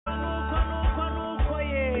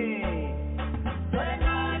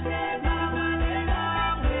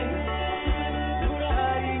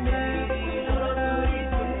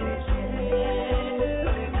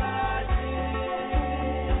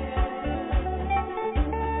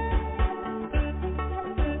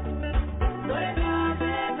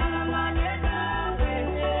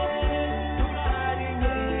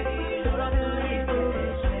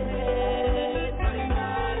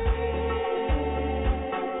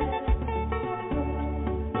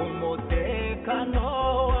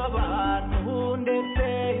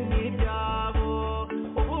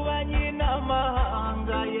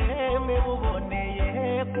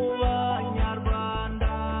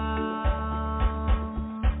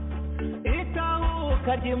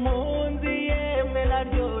karya impunzi yemwe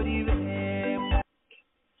naryo ribe.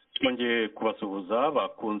 Twongeye kubasuhuza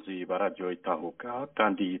bakunzi ba Radio Itahuka,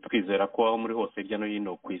 kandi twizera ko aho muri hose hirya no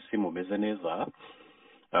hino ku isi mumeze neza.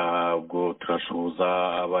 Ubwo turashuhuza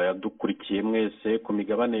abayadukurikiye mwese ku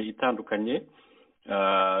migabane itandukanye.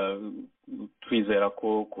 Twizera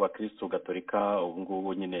ko ku bakristo gatolika ubu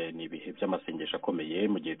ngubu nyine ni ibihe by'amasengesho akomeye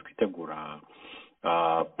mu gihe twitegura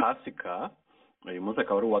Pasika. Uyu munsi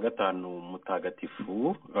akaba ari uwa gatanu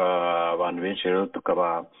mutagatifu. Abantu benshi rero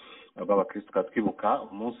tukaba b'abakristo twibuka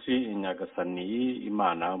umunsi Nyagasani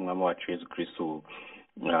Imana umwami wacu Yesu Kristo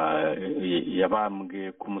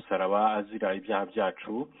yabambwe ku musaraba azira ibyaha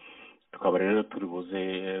byacu. Tukaba rero turi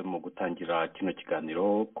buze mu gutangira kino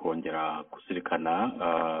kiganiro kongera kuzirikana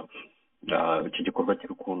iki gikorwa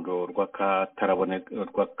cy'urukundo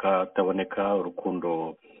rw'akataboneka,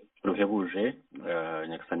 urukundo ruhebuje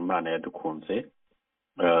Nyagasani Imana yadukunze.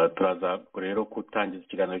 Turaza rero gutangiza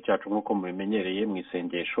ikiganiro cyacu nk'uko mubimenyereye mu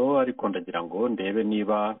isengesho, ariko ndagira ngo ndebe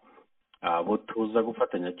niba abo tuza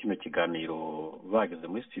gufatanya kino kiganiro bageze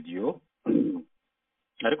muri studio,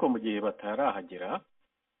 ariko mu gihe batarahagera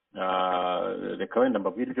reka wenda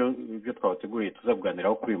mbabwire ibyo twabateguriye tuza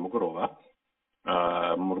kuganiraho kuri uyu mugoroba.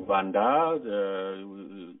 Mu Rwanda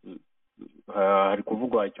hari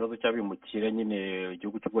kuvugwa ikibazo cy'abimukira, nyine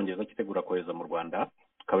igihugu cy'ubwongereza kitegura kohereza mu Rwanda.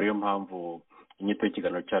 Akaba ariyo mpamvu inyito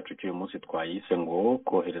y'ikiganiro cyacu cy'uyu munsi twayise ngo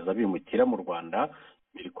kohereza abimukira mu Rwanda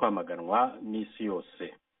biri kwamaganwa n'isi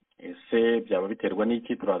yose. Ese byaba biterwa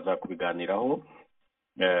n'iki? Turaza kubiganiraho.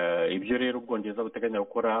 Ibyo rero ubwongereza buteganya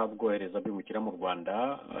gukora bwohereza abimukira mu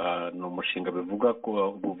Rwanda ni umushinga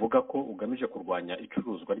buvuga ko ugamije kurwanya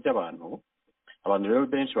icuruzwa ry'abantu. Abantu rero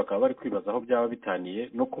benshi bakaba bari kwibaza aho byaba bitaniye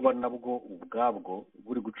no kuba nabwo ubwabwo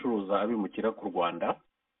buri gucuruza abimukira ku Rwanda,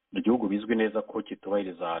 igihugu bizwi neza ko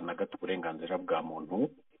kitubahiriza na gato uburenganzira bwa muntu.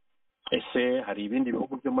 Ese hari ibindi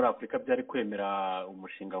bihugu byo muri Afurika byari kwemera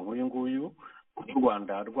umushinga nk'uyu nguyu? U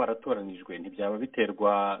Rwanda rwaratoranijwe, ntibyaba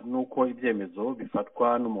biterwa n'uko ibyemezo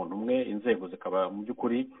bifatwa n'umuntu umwe, inzego zikaba mu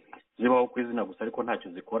by'ukuri zibaho ku izina gusa ariko ntacyo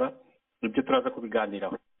zikora? Ibyo turaza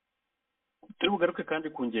kubiganiraho. Turi bugaruke kandi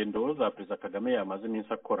ku ngendo za Perezida Kagame yamaze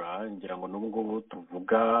iminsi akora. Ngira ngo n'ubu ngubu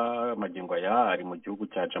tuvuga magingo aya ari mu gihugu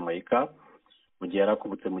cya Jamaica, mu gihe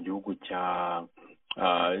yarakubutse mu gihugu cya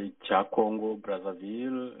Congo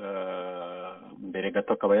Brazzaville, mbere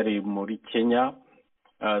gato akaba yari muri Kenya.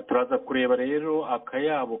 Turaza kureba rero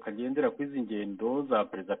akayabo kagendera ku izi ngendo za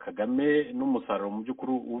Perezida Kagame n'umusaruro mu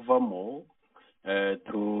by'ukuri uvamo.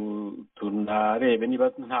 Tunarebe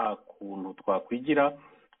niba nta kuntu twakwigira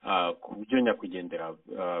ku byo Nyakwigendera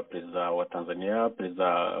Perezida wa Tanzania,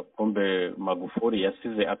 Perezida Magufuli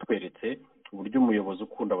yasize atweretse uburyo umuyobozi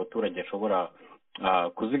ukunda abaturage ashobora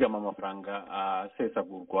kuzigama amafaranga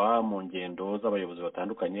asesagurwa mu ngendo z'abayobozi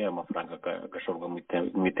batandukanye. Amafaranga agashorwa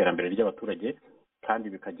mu iterambere ry'abaturage kandi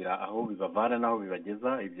bikagira aho bibavana n'aho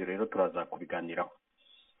bibageza. Ibyo rero turaza kubiganiraho.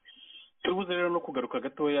 Tubuze rero no kugaruka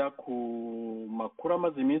gatoya ku makuru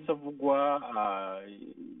amaze iminsi avugwa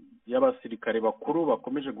y'abasirikare bakuru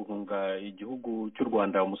bakomeje guhunga igihugu cy'u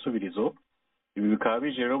Rwanda umusubirizo. Ibi bikaba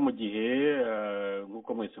bije rero mu gihe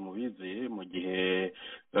nk'uko mwese mubizi, mu gihe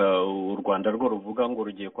u Rwanda rwo ruvuga ngo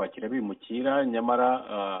rugiye kwakira abimukira, nyamara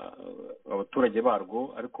abaturage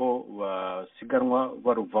barwo ariko basiganwa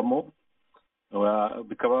baruvamo.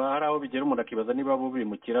 Bikaba hari aho bigera umuntu akibaza niba abo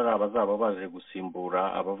bimukira ari abazaba baje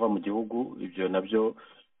gusimbura abava mu gihugu. Ibyo nabyo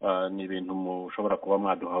ni ibintu mushobora kuba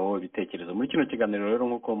mwaduhaho ibitekerezo muri kino kiganiro. Rero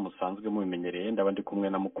nk'uko musanzwe mubimenyereye, ndaba ndi kumwe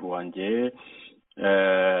na mukuru wanjye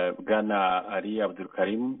Bwana Ali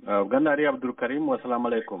Abdulkarim. Bwana Ali Abdulkarim, assalamu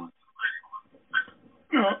alaikum.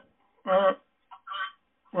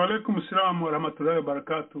 Wa alaikum assalam wa rahmatullahi wa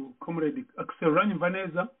barakatuh. Comrade Axel, uranyumva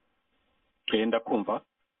neza? Ndakumva.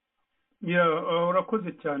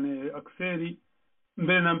 Urakoze cyane Axel.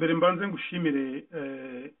 Mbere na mbere mbanze ngushimire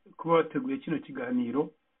kuba wateguye kino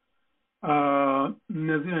kiganiro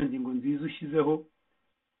na ziriya ngingo nziza ushyizeho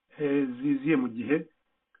ziziye mu gihe.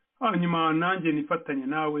 Hanyuma nanjye nifatanye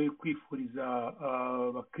nawe kwifuriza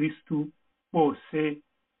abakristu bose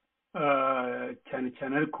cyane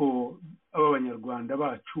cyane ariko ab'abanyarwanda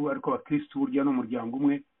bacu, ariko abakristu burya n'umuryango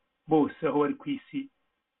umwe, bose aho bari ku isi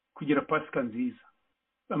kugira Pasika nziza.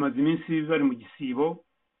 Bamaze iminsi bari mu gisibo,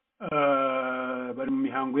 bari mu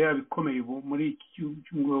mihango yabo ikomeye muri iki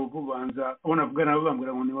cyumweru banza abona avuga nabo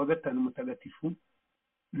bambwira ngo ni wa gatanu mutagatifu.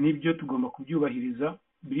 Nibyo tugomba kubyubahiriza,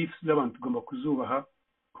 beliefs z'abantu tugomba kuzubaha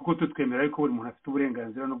kuko tutwemera ariko buri muntu afite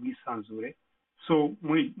uburenganzira n'ubwisanzure. So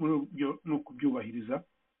muri byo no kubyubahiriza,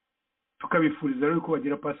 tukabifuriza rero ko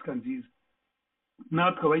bagira Pasika nziza.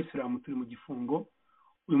 Natwe abayisilamu turi mu gifungo,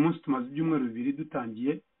 uyu munsi tumaze ibyumweru 2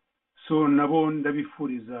 dutangiye. so nabo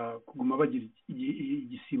ndabifuriza kuguma bagira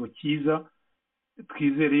igisibo cyiza.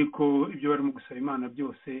 Twizere yuko ibyo barimo gusaba Imana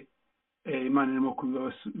byose Imana irimo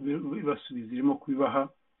kubibasubiza, irimo kubibaha,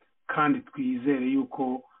 kandi twizere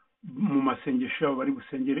yuko mu masengesho yabo bari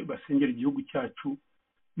basengera igihugu cyacu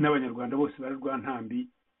n'abanyarwanda bose bari rwantambi,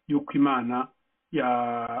 yuko Imana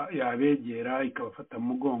yabegera ikabafata mu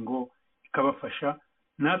mugongo ikabafasha.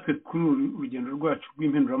 Natwe kuri urugendo rwacu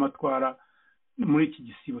rw'impinduramatwara muri iki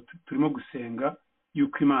gisibo turimo gusenga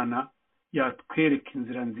yuko Imana yatwereka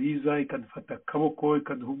inzira nziza, ikadufata akaboko,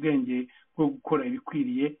 ikaduha ubwenge bwo gukora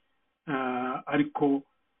ibikwiriye, ariko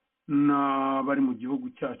n'abari mu gihugu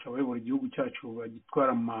cyacu, abayobora igihugu cyacu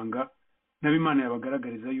bagitwara mu manga, nabo Imana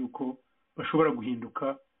yabagaragariza yuko bashobora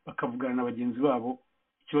guhinduka bakavugana na bagenzi babo,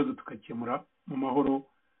 ikibazo tukakemura mu mahoro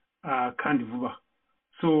kandi vuba.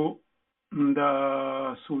 So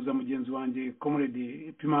ndasuhuza mugenzi wanjye Comrade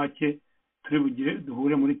Epimake,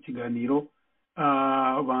 duhure muri kiganiro.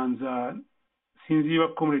 Banza sinzi niba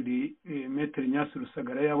Comrade Maître Nyasi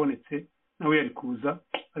Rusagara yabonetse, nawe yari kuza,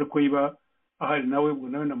 ariko yiba ahari nawe ubwo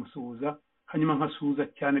nawe ndamusuhuza. Hanyuma nkasuhuza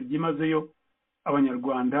cyane byimazeyo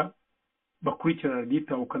abanyarwanda bakurikira Radio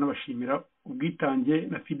Itahuka, n'abashimira ubwitange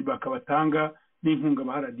na feedback batanga n'inkunga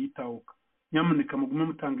baha Radio Itahuka. Nyamuneka mugume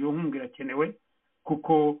mutanga iyo nkunga, irakenewe,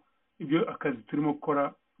 kuko ibyo akazi turimo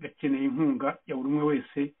gukora gakeneye inkunga ya buri umwe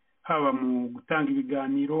wese, haba mu gutanga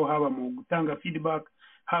ibiganiro, haba mu gutanga feedback,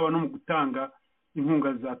 haba no mu gutanga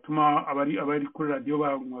inkunga zatuma abari kuri radio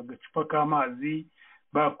banywa agacupa k'amazi,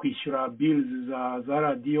 bakwishyura bills za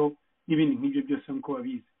radio n'ibindi nk'ibyo byose nk'uko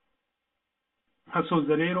babizi.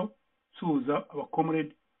 Hasoza rero suza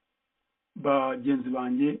abakomrade bagenzi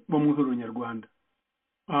banjye bo mu ihuriro nyarwanda.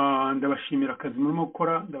 Ndabashimira akazi murimo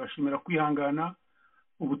gukora, ndabashimira kwihangana,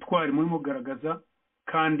 ubutwari murimo kugaragaza,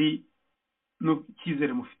 kandi no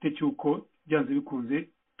cyizere mufite cyuko byanze bikunze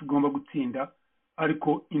tugomba gutsinda,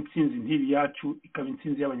 ariko intsinzi ntibi yacu ikaba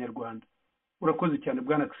intsinzi y'abanyarwanda. Urakoze cyane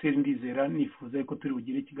Bwana Axel, ndizera nifuza ko turi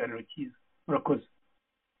bugire ikiganiro cyiza. Urakoze.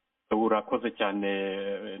 Urakoze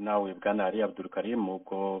cyane nawe Bwana Ali Abdul Karim.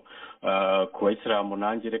 Ubwo ku Bayisilamu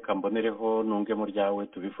nanjye reka mbonereho nunge mu ryawe,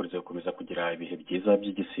 tubifurize gukomeza kugira ibihe byiza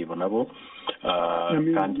by'igisibo nabo,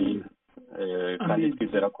 kandi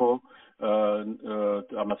twizera ko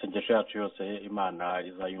amasengesho yacu yose Imana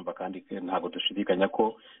izayumva, kandi ntabwo dushidikanya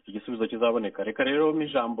ko igisubizo kizaboneka. Reka rero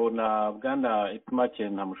ijambo na Bwana Epimake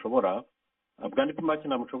ntamushobora. Bwana Epimake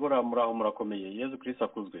ntamushobora, muraho murakomeye? Yezu Kristo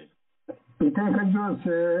akuzwe. Iteka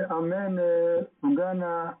ryose, amen.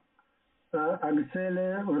 Bwana Axel,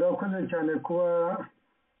 urakoze cyane kuba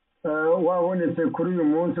wabonetse kuri uyu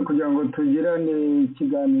munsi kugira ngo tugirane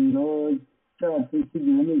ikiganiro cyacu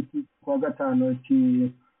kigiye n'iki kwa gatanu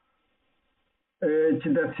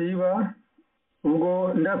kidasiba.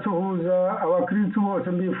 Ubwo ndasuhuza abakristo bose,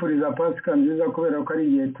 mbifuriza Pasika nziza kubera ko ari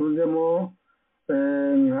igihe tuzemo.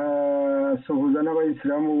 Nkasuhuza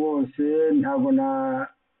n'abayisilamu bose,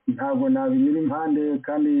 ntabwo nabinyura impande,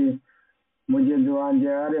 kandi mugenzi wanjye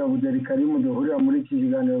ari Abudeli Karimu duhurira muri iki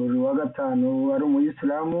kiganiro buri wa gatanu ari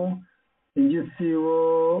umuyisilamu.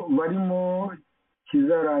 Igisibo barimo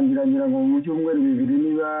kizarangira ngira ngo mu byumweru bibiri,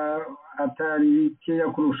 niba atari keya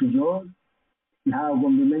kurusha ibyo, ntabwo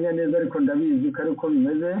mbimenya neza, ariko ndabizi ko ariko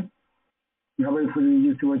bimeze. Nkabifuriza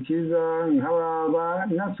igisibo cyiza, nkaba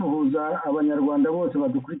nasuhuza abanyarwanda bose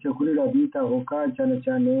badukurikiye kuri Radio Itahuka, cyane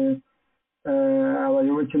cyane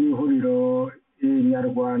abayoboke b'ihuriro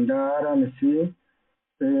nyarwanda RNC,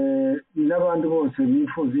 n'abandi bose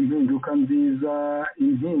bifuza impinduka nziza,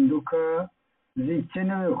 impinduka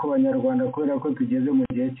zikenewe ku banyarwanda, kubera ko tugeze mu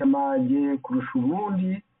gihe cy'amage kurusha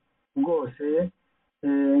ubundi bwose,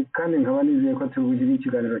 kandi nkaba nizeye ko tubugira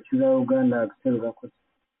ikiganiro cyiza. Bwana Axel, urakoze.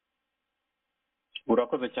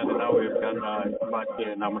 Urakoze cyane nawe Bwana Epimake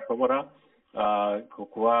ntamushobora,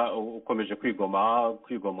 kuba ukomeje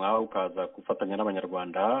kwigomwa ukaza gufatanya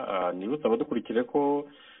n'abanyarwanda. Nibutse abadukurikire ko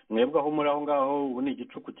mwebwe aho muri aho ngaho ubu ni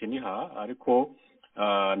igicuku kiniha, ariko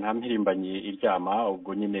nta mpirimbanyi iryama.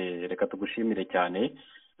 Ubwo nyine reka tugushimire cyane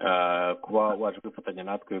kuba waje kwifatanya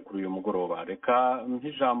natwe kuri uyu mugoroba. Reka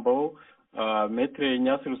nk'ijambo Maître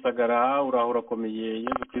Nyasi Rusagara, uraho urakomeye?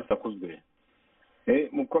 Yezu Kristo akuzwe.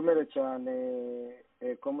 Mukomere cyane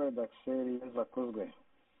Comrade Axel, Yezu akuzwe.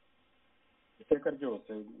 Iteka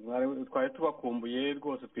ryose, twari tubakumbuye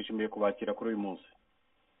rwose, twishimiye kubakira kuri uyu munsi.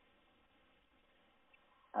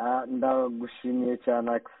 Ndagushimiye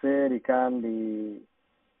cyane Axel, kandi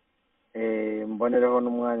mbonereho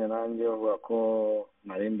n'umwanya nanjye uvuga ko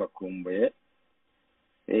nari mbakumbuye.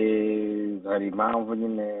 Hari impamvu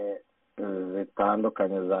nyine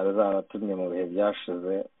zitandukanye zari zaratumye mu bihe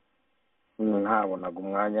byashize ntabonaga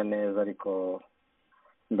umwanya neza, ariko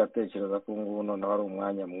ndatekereza ko ngubu noneho ari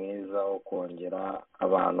umwanya mwiza wo kongera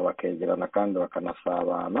abantu bakegerana kandi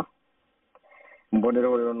bakanasabana.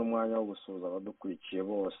 Mbonereho rero n'umwanya wo gusuhuza abadukurikiye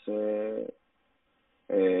bose,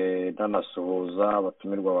 ntanasuhuza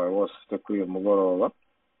abatumirwa bawe bose kuri uyu mugoroba,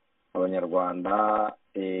 abanyarwanda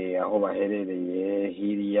aho baherereye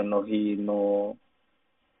hirya no hino,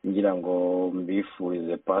 ngira ngo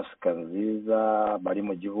mbifurize Pasika nziza. Bari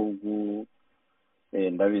mu gihugu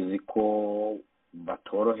ndabizi ko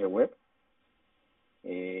batorohewe,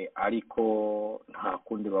 ariko nta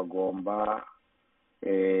kundi bagomba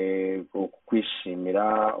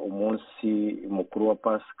kwishimira umunsi mukuru wa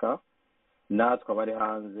Pasika. Natwe abari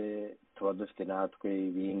hanze tuba dufite natwe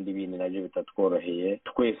ibindi bintu nabyo bitatworoheye.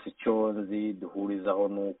 Twese icyo nzi duhurizaho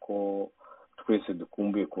ni uko twese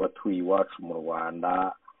dukumbuye kuba turi iwacu mu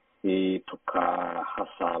Rwanda,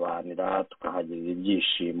 tukahasabanira, tukahagirira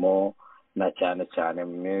ibyishimo, na cyane cyane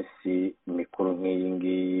mu minsi mikuru nk'iyi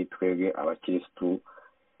ngiyi twebwe abakirisitu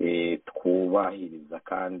twubahiriza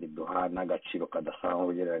kandi duha n'agaciro kadasanzwe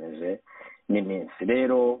ugereranyije n'iminsi.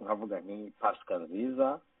 Rero nkavuga nti Pasika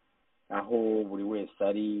nziza, aho buri wese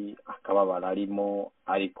ari akababara arimo,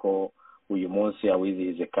 ariko uyu munsi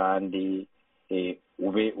awizihize kandi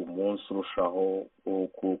ube umunsi urushaho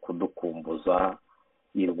kudukumbuza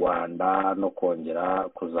i Rwanda no kongera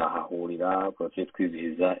kuzahahurira kuko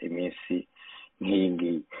twizihiza iminsi nk'iyi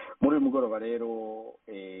ngiyi. Muri uyu mugoroba rero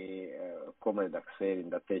Comrade Axel,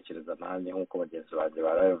 ndatekereza nanjye nk'uko bagenzi banjye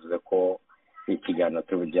barabivuze ko ikiganiro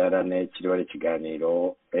tubujyarane kiriho ari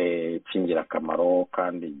ikiganiro cy'ingirakamaro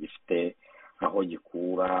kandi gifite aho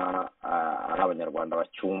gikura, ari abanyarwanda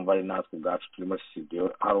bacyumva, ari natwe ubwacu turi muri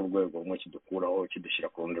studio, hari urwego rumwe kidukuraho kidushyira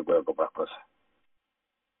ku rundi rwego. Murakoze.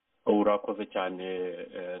 Urakoze cyane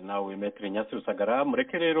nawe Maître Nyasi Rusagara.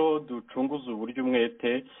 Mureke rero ducunguze uburyo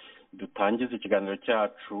umwete dutangiza ikiganiro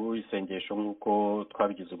cyacu isengesho nk'uko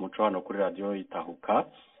twabigize umuco hano kuri Radio Itahuka.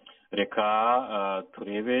 Reka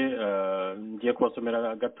turebe, ngiye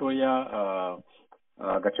kubasomera gatoya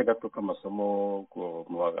agace gato k'amasomo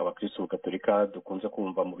abakristo gatolika dukunze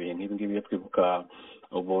kumva mu bihe nk'ibi ngibi iyo twibuka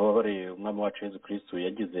ububabare umwami wacu Yesu Kristo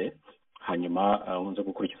yagize. Hanyuma nze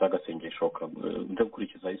gukurikiza agasengesho, nze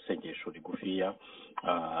gukurikiza isengesho rigufiya,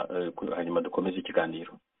 hanyuma dukomeze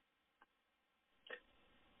ikiganiro.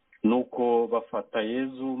 Nuko bafata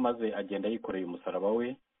Yezu maze agenda yikoreye umusaraba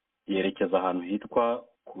we, yerekeza ahantu hitwa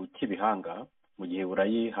ku Kibihanga, mu gihe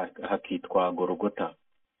burayi hakitwa Gorogota.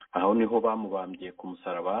 Aho niho bamubambye ku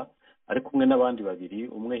musaraba ari kumwe n'abandi babiri,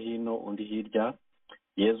 umwe hino undi hirya,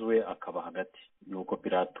 Yezu we akaba hagati. Nuko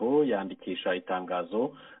Pilato yandikisha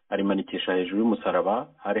itangazo arimanikisha hejuru y'umusaraba,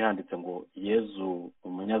 hari handitse ngo Yezu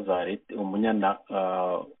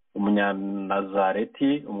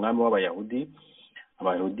umunyanazareti, umwami w'Abayahudi.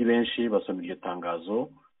 Abayahudi benshi basoma iryo tangazo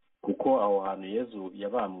kuko aho hantu Yezu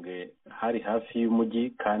yabambwe hari hafi y'umujyi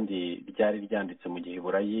kandi ryari ryanditse mu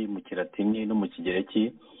giheburayi, mu kilatini no mu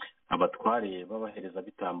kigereki. Abatware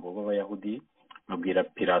b'abaherezabitambo b'Abayahudi babwira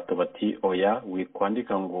Pilato bati, oya,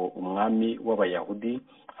 wikwandika ngo umwami w'Abayahudi,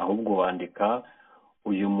 ahubwo wandika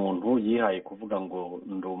uyu muntu yihaye kuvuga ngo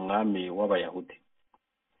ndi umwami w'Abayahudi.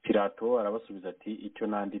 Pilato arabasubiza ati, icyo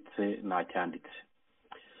nanditse nacyanditse.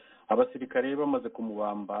 Abasirikare bamaze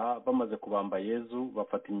kubamba Yezu,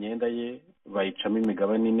 bafata imyenda ye bayicamo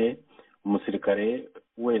imigabane ine, umusirikare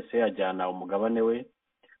wese ajyana umugabane we.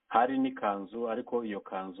 Hari n'ikanzu, ariko iyo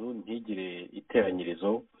kanzu ntigire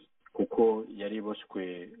iteranyirizo kuko yari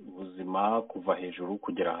iboshywe ubuzima kuva hejuru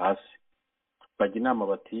kugera hasi. Bajya inama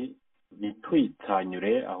bati,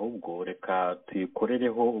 ntituyitanyure, ahubwo reka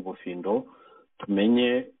tuyikorereho ubufindo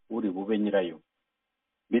tumenye uri bube nyirayo.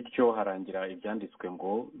 Bityo harangira ibyanditswe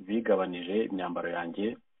ngo bigabanije imyambaro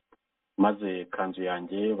yanjye, maze kanzu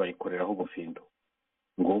yanjye bayikoreraho ubufindo.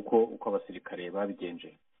 Nguko uko abasirikare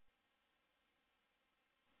babigenje.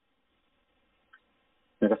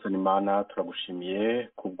 Nyagasani Imana, turagushimiye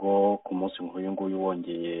kubwo ku munsi nk'uyu nguyu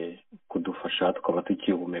wongeye kudufasha tukaba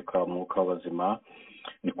tukihumeka umwuka w'abazima.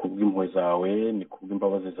 Ni kubw'impuhwe zawe, ni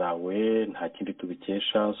kubw'imbabazi zawe, nta kindi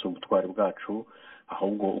tubikesha, si ubutwari bwacu,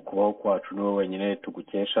 ahubwo ukubaho kwacu ni wowe wenyine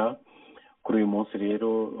tugukesha. Kuri uyu munsi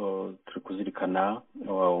rero turi kuzirikana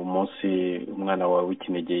umunsi umwana wawe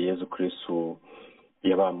w'ikinege Yezu Kristo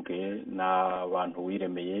yabambwe n'abantu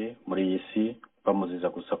wiremeye muri iyi si, bamuziza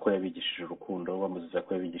gusa ko yabigishije urukundo, bamuziza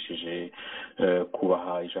ko yabigishije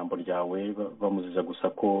kubaha ijambo ryawe, bamuziza gusa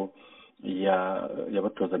ko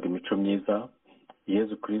yabatozaga imico myiza.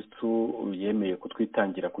 Yezu Kristo yemeye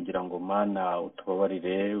kutwitangira kugira ngo Mana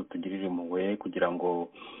utubabarire, utugirire impuhwe, kugira ngo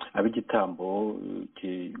abe igitambo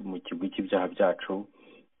mu kigwi cy'ibyaha byacu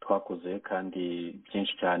twakoze kandi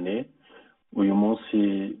byinshi cyane. Uyu munsi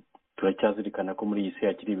turacyazirikana ko muri iyi si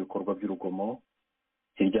hakiri ibikorwa by'urugomo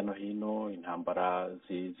hirya no hino, intambara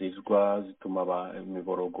zizwa zituma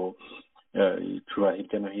imiborogo icura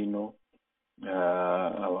hirya no hino,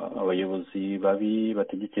 abayobozi babi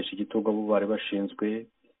bategekesha igitugu abo bari bashinzwe,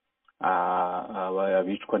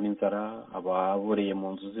 abicwa n'inzara, ababoreye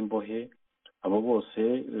mu nzu z'imbohe, abo bose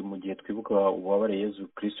mu gihe twibuka ububabare Yezu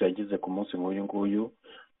Kristo yagize ku munsi nk'uyu nguyu,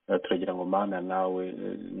 turagira ngo Mana nawe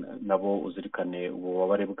nabo uzirikane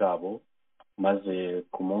ububabare bwabo, maze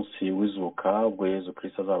ku munsi w'izuka ubwo Yezu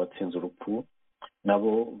Kristo azaba atsinze urupfu,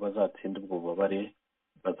 nabo bazatsinde ubwo bubabare,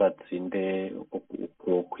 bazatsinde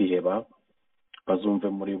uko kwiheba, bazumve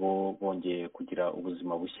muri bo bongeye kugira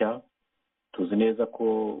ubuzima bushya. Tuzi neza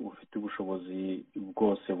ko ufite ubushobozi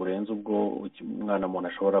bwose burenze ubwo umwana muntu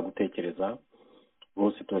ashobora gutekereza.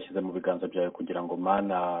 Bose tubashyize mu biganza byawe kugira ngo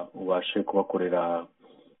Mana ubashe kubakorera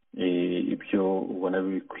ibyo ubona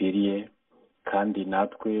bikwiriye, kandi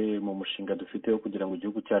natwe mu mushinga dufite wo kugira ngo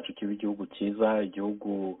igihugu cyacu kibe igihugu cyiza,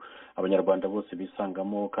 igihugu abanyarwanda bose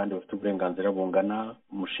bisangamo kandi bafite uburenganzira bungana,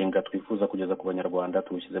 umushinga twifuza kugeza ku banyarwanda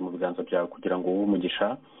tuwushyize mu biganza byawe kugira ngo uwuhe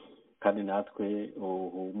umugisha, kandi natwe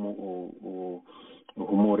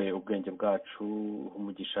uhumure ubwenge bwacu,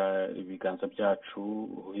 umugisha ibiganza byacu,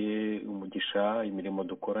 uhe umugisha imirimo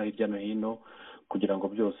dukora hirya no hino, kugira ngo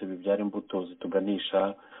byose bibyare imbuto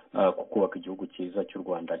zituganisha ku kubaka igihugu cyiza cy'u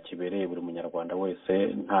Rwanda kibereye buri munyarwanda wese,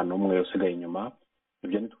 nta n'umwe usigaye inyuma.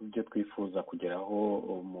 Ibyo ni byo twifuza kugeraho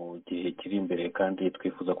mu gihe kiri imbere, kandi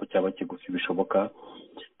twifuza ko cyaba kigufi bishoboka.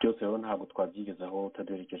 Byose rero ntabwo twabyigezaho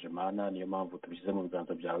utaduherekeje Mana, niyo mpamvu tubishyize mu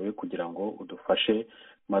biganza byawe kugira ngo udufashe,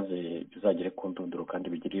 maze bizagere ku ndunduro kandi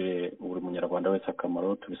bigirire buri munyarwanda wese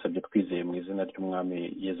akamaro. Tubisabye twizeye mu izina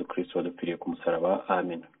ry'Umwami Yezu Kristo wadupfiriye ku musaraba,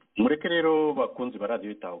 amen. Mureke rero bakunzi ba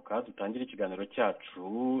Radio Itahuka dutangire ikiganiro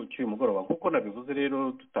cyacu cy'uyu mugoroba. Nk'uko nabivuze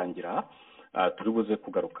rero dutangira, turi buze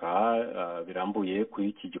kugaruka birambuye kuri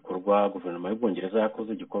iki gikorwa guverinoma y'ubwongereza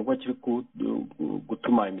yakoze, igikorwa kiri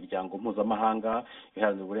gutuma imiryango mpuzamahanga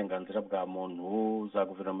iharanira uburenganzira bwa muntu, za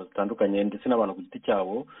guverinoma zitandukanye ndetse n'abantu ku giti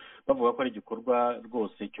cyabo bavuga ko ari igikorwa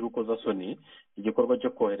rwose cy'urukozasoni, igikorwa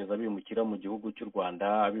cyo kohereza abimukira mu gihugu cy'u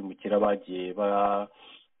Rwanda, abimukira bagiye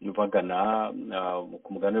bagana ku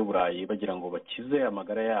mugabane w'Uburayi bagira ngo bakize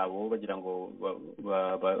amagara yabo, bagira ngo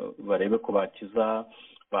barebe ko bakiza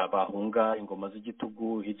bahunga ingoma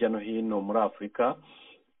z'igitugu hirya no hino muri Afurika.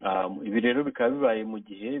 Ibi rero bikaba bibaye mu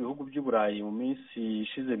gihe ibihugu by'Uburayi mu minsi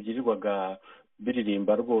ishize byirirwaga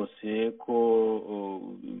biririmba rwose ko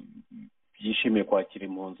byishimiye kwakira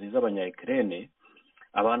impunzi z'abanya-Ukraine.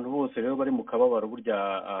 Abantu bose rero bari mu kababaro, burya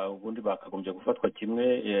ubundi bakagombye gufatwa kimwe.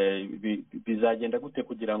 Bizagenda gute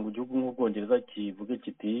kugira ngo igihugu nk'ubwongereza kivuge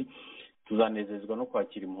kiti tuzanezezwa no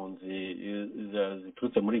kwakira impunzi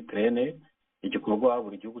ziturutse muri Ukraine? Igikorwa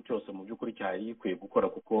buri gihugu cyose mu by'ukuri cyari gikwiye gukora,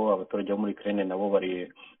 kuko abaturage bo muri Ukraine nabo bari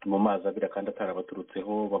mu mazi abira kandi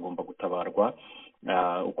atarabaturutseho, bagomba gutabarwa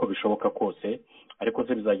uko bishoboka kose. Ariko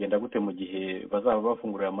se bizagenda gute mu gihe bazaba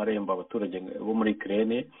bafungurira amarembo abaturage bo muri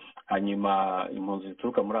Ukraine, hanyuma impunzi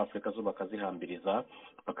zituruka muri Afurika zo bakazihambiriza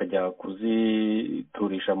bakajya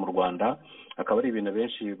kuziturisha mu Rwanda? Akaba ari ibintu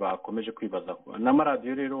benshi bakomeje kwibazaho.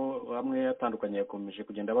 N'amaradiyo rero amwe atandukanye yakomeje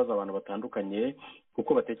kugenda baza abantu batandukanye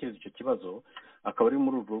kuko batekereza icyo kibazo. Akaba ari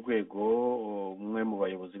muri urwo rwego umwe mu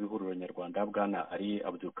bayobozi b'ihuriro nyarwanda Bwana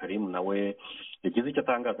Abimukira nawe yagize icyo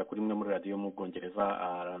atangaza kuri imwe muri radiyo mu Bwongereza,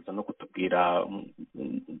 araza no kutubwira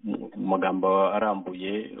amagambo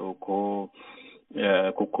arambuye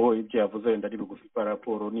kuko ibyo yavuze wenda ari bigufi kwa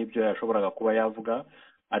raporo n'ibyo yashoboraga kuba yavuga,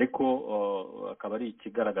 ariko akaba ari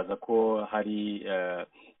ikigaragaza ko hari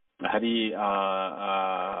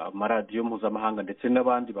amaradiyo mpuzamahanga ndetse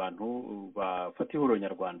n'abandi bantu bafata ihuriro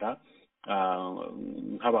nyarwanda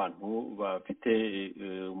nk'abantu bafite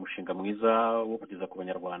umushinga mwiza wo kugeza ku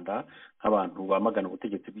banyarwanda, nk'abantu bamagana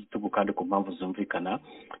ubutegetsi bw'igitugu kandi ku mpamvu zumvikana.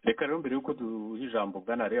 Reka rero mbere y'uko duha ijambo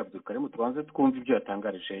Bwana Abimukira tubanze twumve ibyo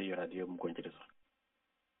yatangarije iyo radiyo mu Bwongereza.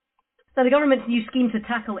 Now, the government's new scheme to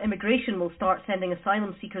tackle immigration will start sending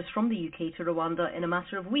asylum seekers from the UK to Rwanda in a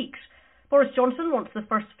matter of weeks. Boris Johnson wants the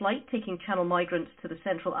first flight taking Channel migrants to the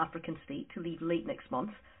Central African state to leave late next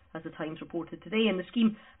month, as the Times reported today, and the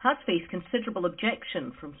scheme has faced considerable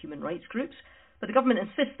objection from human rights groups, but the government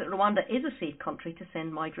insists that Rwanda is a safe country to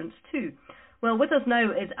send migrants to. Well, with us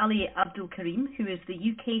now is Ali Abdulkarim, who is the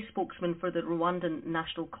UK spokesman for the Rwandan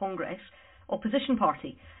National Congress opposition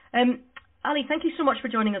party. Ali, thank you so much for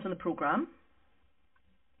joining us on the programme.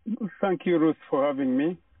 Thank you, Ruth, for having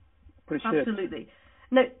me. Appreciate it. Absolutely.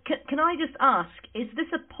 Now, can I just ask, is this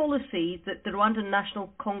a policy that the Rwandan National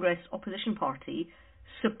Congress opposition party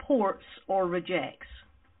supports or rejects?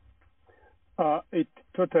 It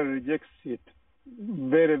totally rejects it.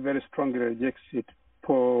 very, very strongly rejects it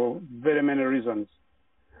for very many reasons.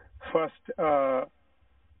 First,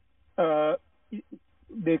 the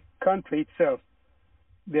country itself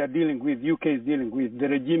they are dealing with, UK is dealing with, the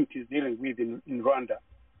regime is dealing with in Rwanda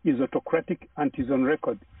is autocratic and is on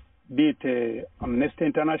record. Be it Amnesty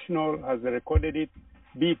International has recorded it,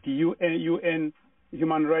 be it UN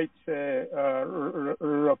human rights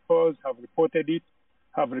rapports have recorded it,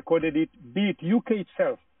 be it UK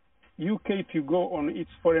itself. UK, if you go on its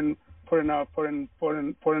foreign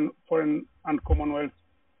and Commonwealth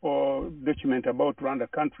or document about Rwanda,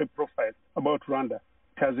 country profile about Rwanda,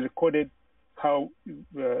 it has recorded how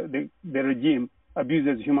the regime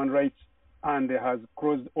abuses human rights and has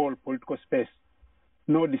crossed all political space.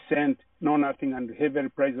 No dissent, no nothing, and heavy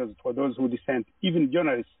reprisals for those who dissent. Even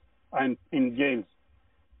journalists are in jails.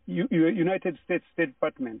 United States State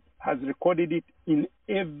Department has recorded it in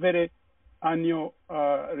every annual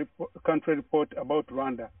country report about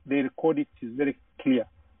Rwanda. They record it is very clear.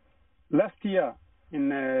 Last year in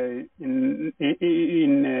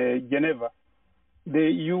Geneva,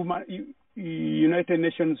 the United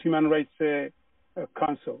Nations Human Rights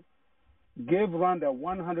Council gave Rwanda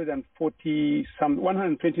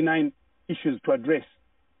 129 issues to address.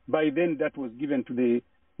 By then, that was given to the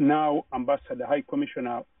now Ambassador, High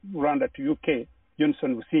Commissioner Rwanda to UK,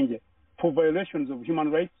 Johnson Businge, for violations of human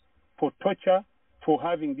rights, for torture, for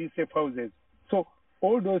having these safe houses. So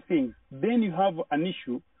all those things. Then you have an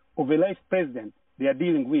issue of a life president they are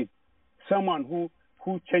dealing with, someone who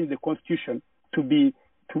changed the constitution to be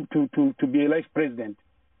a life president.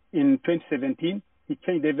 In 2017, he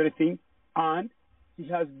changed everything, and he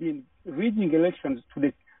has been rigging elections to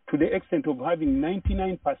the extent of having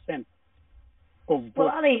 99% of votes. Well,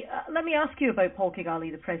 Ali, let me ask you about Paul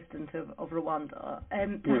Kagame, the president of Rwanda.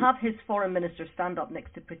 To have his foreign minister stand up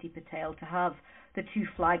next to Priti Patel, to have the two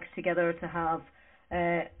flags together, to have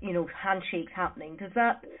handshakes happening, does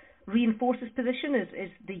that reinforce his position?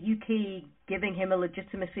 Is the UK giving him a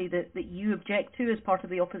legitimacy that you object to as part of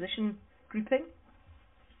the opposition grouping?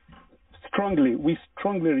 We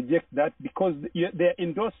strongly reject that, because they're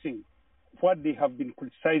endorsing what they have been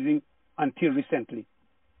criticizing until recently.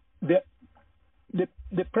 The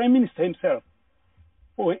Prime Minister himself,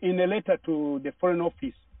 in a letter to the Foreign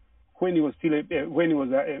Office, when he was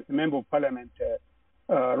a member of Parliament,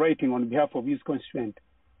 writing on behalf of his constituent,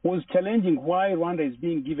 was challenging why Rwanda is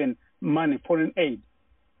being given money, foreign aid,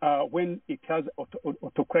 when it has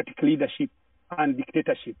autocratic leadership and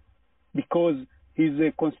dictatorship, because his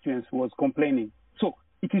constituents was complaining. So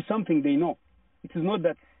it is something they know. It is not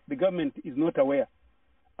that the government is not aware.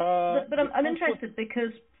 But I'm interested,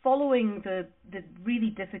 because following the really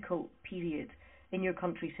difficult period in your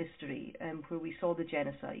country's history, where we saw the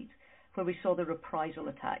genocide, where we saw the reprisal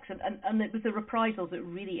attacks, and it was the reprisals that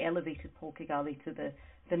really elevated Paul Kagame to the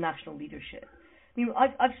national leadership. I mean,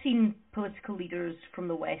 I've seen political leaders from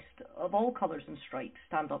the West of all colours and stripes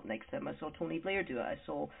stand up next to him. I saw Tony Blair do it. I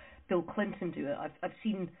saw Bill Clinton do it. I've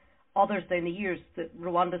seen others down the years that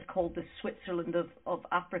Rwanda's called the Switzerland of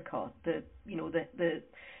Africa. The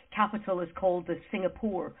capital is called the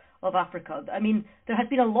Singapore of Africa. I mean, there has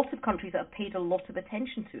been a lot of countries that have paid a lot of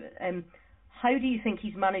attention to it. How do you think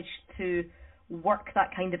he's managed to work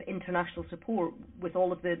that kind of international support with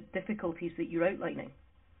all of the difficulties that you're outlining?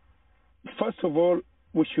 First of all,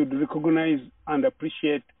 we should recognize and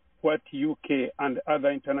appreciate what UK and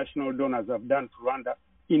other international donors have done to Rwanda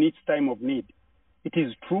in its time of need. It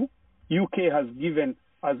is true, UK has given,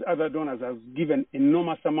 as other donors, has given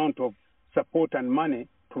enormous amount of support and money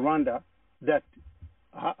to Rwanda that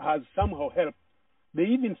has somehow helped. They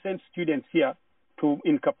even sent students here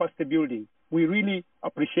in capacity building. We really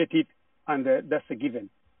appreciate it, and that's a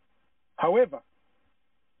given. However,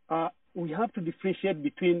 we have to differentiate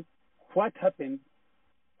between what happened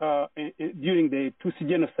during the Tutsi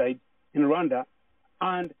genocide in Rwanda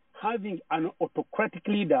and having an autocratic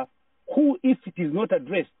leader who, if it is not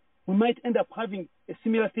addressed, we might end up having a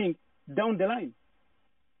similar thing down the line.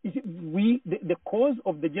 The cause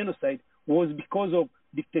of the genocide was because of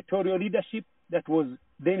dictatorial leadership that was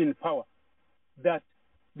then in power, that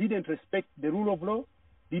didn't respect the rule of law,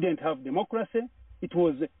 didn't have democracy. It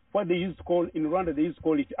was what they used to call, in Rwanda, they used to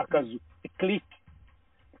call it akazu, a clique.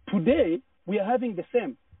 Today, we are having the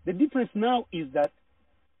same. The difference now is that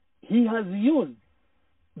he has used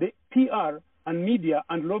the PR and media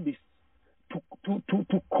and lobbyists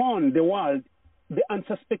to con the world, the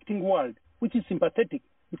unsuspecting world, which is sympathetic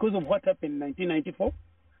because of what happened in 1994,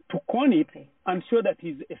 to con it and show that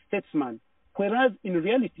he's a statesman, whereas in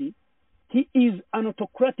reality, he is an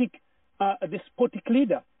autocratic, despotic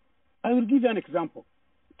leader. I will give you an example.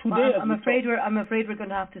 today. I'm afraid we're going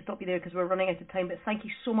to have to stop you there because we're running out of time. But thank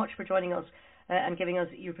you so much for joining us and giving us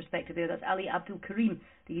your perspective there. That's Ali Abdul Karim,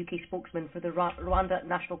 the UK spokesman for the Rwanda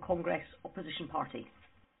National Congress Opposition Party.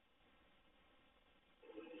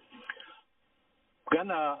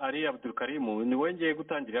 Bwana Ali Abdul Karim, ni wongeye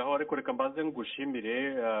gutangiraho ariko reka mbaze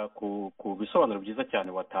ngushimire ku bisobanuro byiza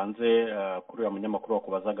cyane watanze kuri uyu munyamakuru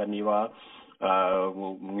wakubazaga niba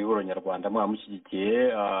mu ihuriro nyarwanda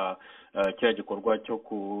mwamushyigikiye kiriya gikorwa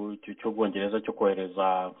cy'ubwongereza cyo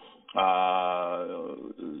kohereza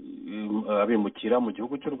abimukira mu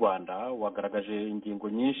gihugu cy'u Rwanda. Wagaragaje ingingo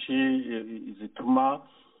nyinshi zituma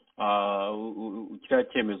kiriya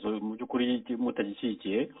cyemezo mu by'ukuri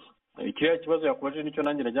mutagishyigikiye. Kiriya kibazo yakubaje nicyo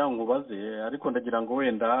nanjye nagira ngo nkubaze, ariko ndagira ngo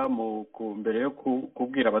wenda mbere yo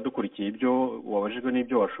kubwira abadukurikiye ibyo wabajijwe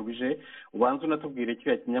n'ibyo washubije, ubanza unatubwire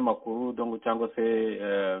kiriya kinyamakuru cyangwa se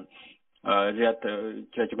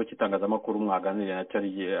kiriya kigo cy'itangazamakuru mwaganiriye nacyo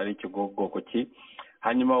ari ikigo bwoko ki,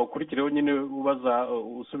 hanyuma ukurikireho nyine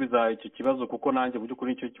usubiza icyo kibazo, kuko nanjye mu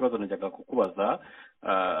by'ukuri icyo kibazo najyaga kukubaza.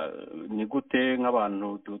 Ni gute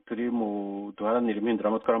nk'abantu turi duharanira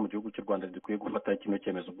impinduramatwara mu gihugu cy'u Rwanda dukwiye gufata kino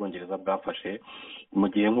cyemezo ubwongereza bwafashe, mu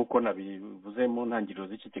gihe nk'uko nabivuze mu ntangiriro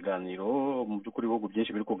z'iki kiganiro, mu by'ukuri ibihugu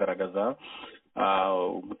byinshi biri kugaragaza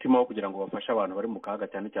umutima wo kugira ngo bafashe abantu bari mu kaga,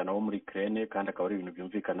 cyane cyane abo muri Ukraine, kandi akaba ari ibintu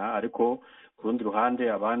byumvikana. Ariko ku rundi ruhande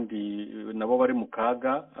abandi nabo bari mu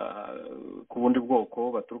kaga ku bundi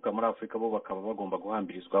bwoko baturuka muri Afurika, bo bakaba bagomba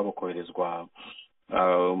guhambirizwa bakoherezwa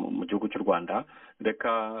mu gihugu cy'u Rwanda.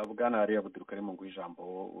 Reka Bwana Ali Abdul Karim ngo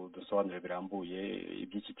ijambo dusobanure birambuye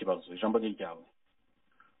iby'iki kibazo. Ijambo ni ryawe.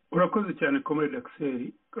 Urakoze cyane Comrade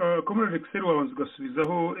Axel. Comrade Axel, wabanza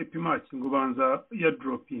ugasubizaho epimaki ngo banza ya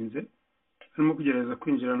dropinze arimo kugerageza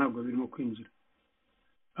kwinjira, ntabwo birimo kwinjira.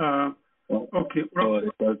 Okay,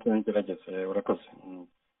 urakoze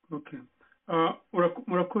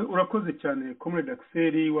cyane Comrade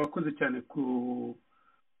Axel, wakoze cyane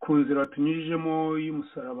ku nzira watunyujijemo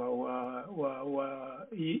y'umusaraba wa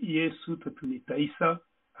Yesu tutumita Isa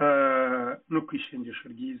no kwishengesho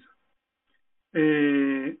ryiza.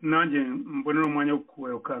 Nanjye mbonera umwanya wo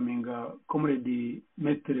kuwelkaminga Comrade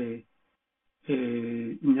Metre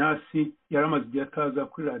Nyasi, yaramaze igihe ataza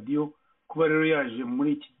kuri radio, kuba rero yaje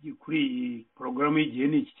kuri iyi porogaramu y'igihe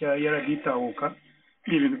n'iki cya Radio Itahuka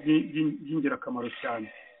ni ibintu by'ingirakamaro cyane.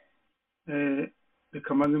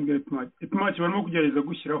 Reka maze mbwira epimaki barimo kugerageza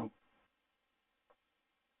gushyiraho.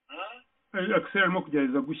 Axel arimo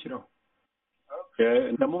kugerageza gushyiraho.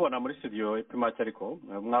 Ndamubona muri studio epimaki, ariko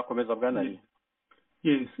mwakomeza Bwana Ali.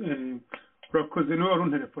 Yes, urakoze, niwe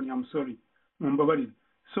wari telefone, I'm sorry, mumbabarire.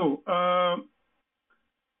 So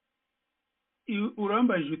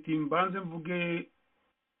urambaje uti mbanze mvuge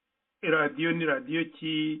radio ni radio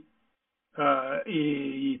ki,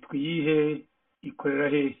 yitwa iyihe, ikorera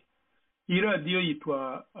hehe? Iyi radio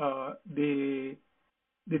yitwa The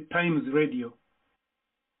Times Radio.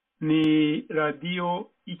 Ni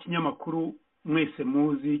radio y'ikinyamakuru mwese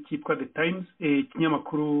muzi cyitwa The Times,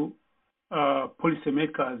 ikinyamakuru policy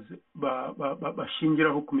makers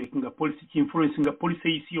bashingiraho kumakinga policy, influencing policy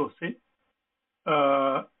y'isi yose.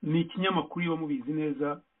 Ni ikinyamakuru iyo mubizi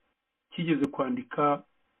neza kigeze kwandika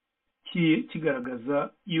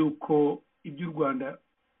kigaragaza yuko ibyo u Rwanda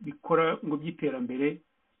bikora ngo by'iterambere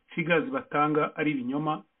figures batanga ari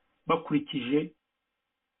ibinyoma, bakurikije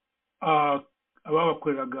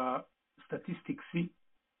ababakoreraga statistics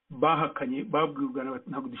bahakanye, babwirwa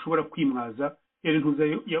ntabwo dushobora kwimwaza. Yari ntuza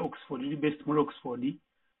ya Oxford, iri based muri Oxford,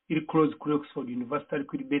 iri close kuri Oxford University,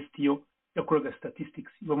 ariko iri based yo yakoraga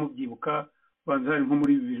statistics. Bamubyibuka banza nko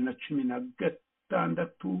muri 2016 na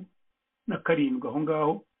 7 aho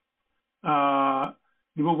ngaho.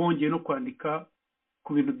 Nibo bongeye no kwandika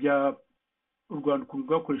ku bintu bya u Rwanda ukuntu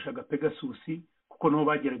rwakoreshaga Pegasus, kuko nabo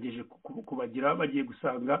bagerageje kubagira, bagiye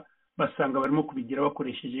basanga barimo kubigira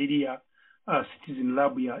bakoresheje iriya Citizen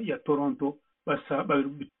Lab ya Toronto.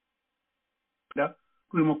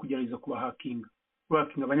 Kurimo kugerageza kubahakinga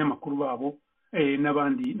abanyamakuru babo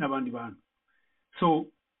n'abandi bantu. So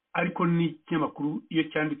ariko ni ikinyamakuru iyo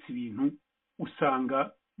cyanditse ibintu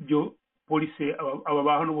usanga byo police aba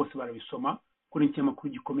bahano bose barabisoma, kuri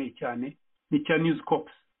ikinyamakuru gikomeye cyane ni cya News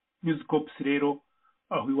Corps. Rero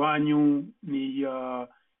aho iwanyu ni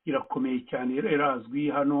irakomeye cyane, irazwi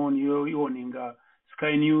hano, niyo iwoninga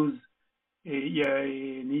Sky News,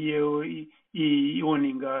 niyo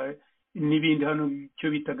iwoninga n'ibindi hano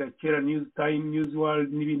cyo bitaga kera News Time, News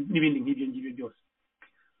World n'ibindi nk'ibyo ngibyo byose.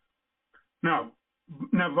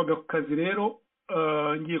 Navaga ku kazi rero,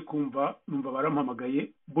 ngiye numva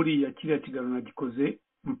barampamagaye, buriya kiriya kiganiro nagikoze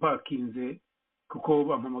mpakinze kuko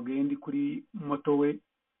bampamagaye ndi kuri moto we,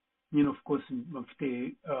 nyine of course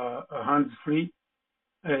mfite hands free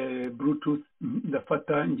bluetooth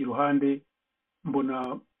ndafata ngira ruhande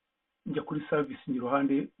mbona njya kuri service ngira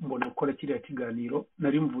ruhande mbona gukora kiriya kiganiro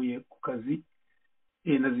nari mvuye ku kazi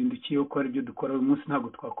nazindukiye ko ari byo dukora uyu munsi ntabwo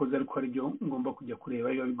twakoze ariko ari byo ngomba kujya kureba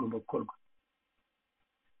biba bigomba gukorwa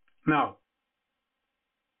now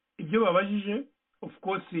ibyo babajije of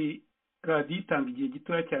course radio itanga igihe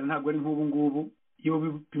gitoya cyane ntabwo ari nk'ubu ngubu iyo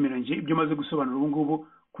bipimiranje ibyo maze gusobanura ubu ngubu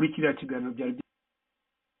kuri kiriya kiganiro byari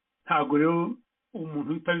ntabwo rero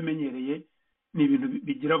umuntu utabimenyereye ni ibintu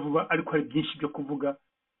bigira vuba ariko hari byinshi byo kuvuga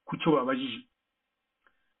ku cyo babajije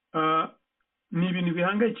ni ibintu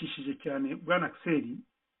bihangayikishije cyane bwana Axel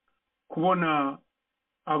kubona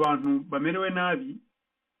abantu bamerewe nabi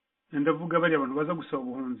ndavuga bari abantu baza gusaba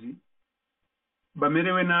ubuhunzi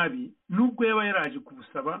bamerewe nabi nubwo yaba yaraje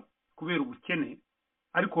kubusaba kubera ubukene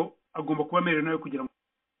ariko agomba kuba amerewe nawe kugira ngo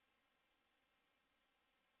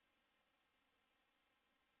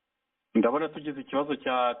ndabona tugize ikibazo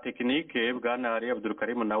cya tekinike bwana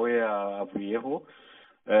Abdulkarim nawe avuyeho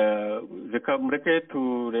reka mureke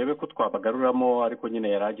turebe ko twabagaruramo ariko nyine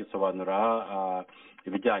yaragisobanura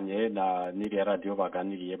ibijyanye na n'iriya radiyo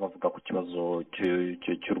baganiriye bavuga ku kibazo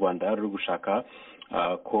cy'u Rwanda ruri gushaka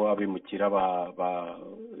ko abimukira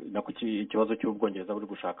ikibazo cy'ubwongereza buri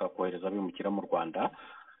gushaka kohereza abimukira mu Rwanda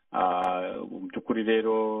mu by'ukuri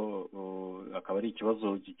rero akaba ari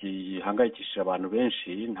ikibazo gihangayikishije abantu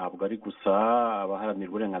benshi ntabwo ari gusa abaharanira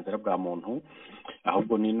uburenganzira bwa muntu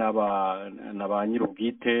ahubwo ni na ba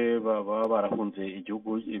nyir'ubwite baba barahunze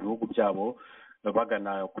ibihugu byabo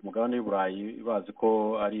bagana ku mugabane w'Uburayi bazi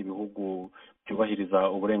ko ari ibihugu byubahiriza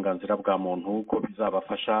uburenganzira bwa muntu ko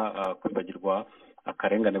bizabafasha kwibagirwa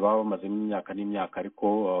akarengane baba bamazemo imyaka n'imyaka ariko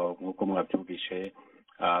nk'uko mwabyumvishe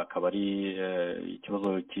akaba ari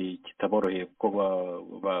ikibazo kitaboroheye kuko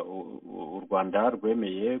u Rwanda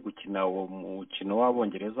rwemeye gukina uwo mukino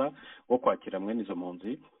w'Abongereza wo kwakira mwene izo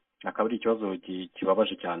mpunzi akaba ari ikibazo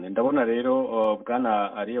kibabaje cyane ndabona rero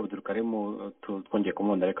bwana Abdulkarim twongeye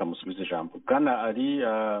kumubona reka musubize ijambo bwana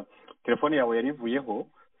telefone yawe yarivuyeho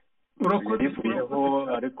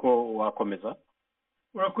ariko wakomeza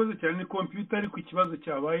urakoze cyane ni computer ariko ikibazo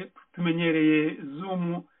cyabaye tumenyereye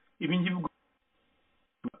zoom ibingibi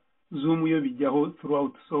zoom yo bijyaho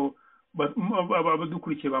throughout so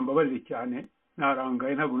abadukurikiye bambabarire cyane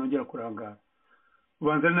narangaye ntabwo nongera kurangara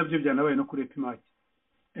ubanza nabyo byanabaye no kuri epimaki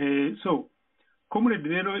so comrade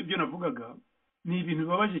rero ibyo navugaga ni ibintu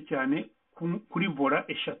bibabaje cyane kuri vola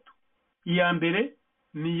eshatu iya mbere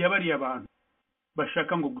ni iyabariye abantu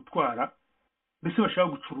bashaka ngo gutwara mbese bashaka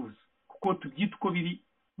gucuruza kuko tubyita uko biri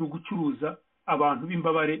ni ugucuruza abantu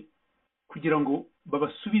b'imbabare kugira ngo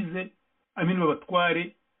babasubize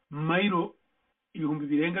babatware mayiro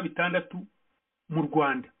 6,600 mu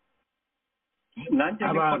Rwanda nanjye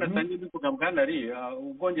niko natangiye bivuga bwana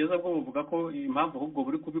ubwongereza bwo buvuga ko impamvu ahubwo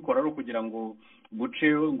buri kubikora ari ukugira ngo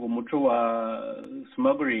buce ngo umuco wa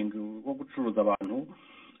smuggling wo gucuruza abantu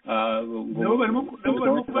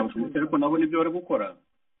ariko nabo nibyo bari gukora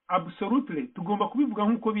absolutely tugomba kubivuga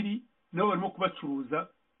nk'uko biri nabo barimo kubacuruza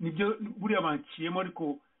nibyo buriya banciyemo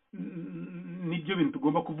ariko nibyo bintu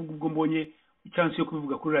tugomba kuvuga ubwo mbonye icyansi yo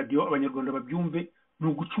kubivuga kuri radio abanyarwanda babyumve ni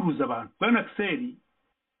ugucuruza abantu bwana Axel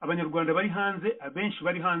abanyarwanda bari hanze abenshi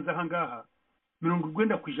bari hanze aha ngaha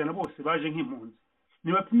 90% bose baje nk'impunzi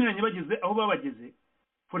nibapimiranye bageze aho babageze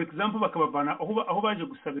for example bakabavana aho baje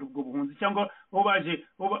gusabira ubwo buhunzi cyangwa aho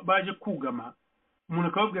baje kugama umuntu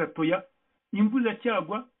akababwira toya imvura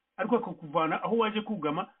cyagwa ariko akakuvana aho waje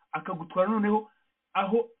kugama akagutwara noneho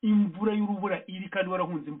aho imvura y'urubura iri kandi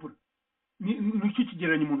warahunze imvura nicyo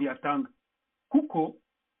kigereranyo umuntu yatanga kuko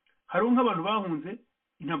hari nk'abantu bahunze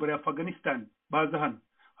intambara ya Afghanistan baza hano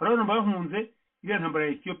hari abantu bahunze iriya ntambara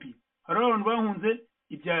ya Ethiopia hari abantu bahunze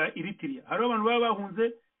ibya Eritrea hari abantu bahunze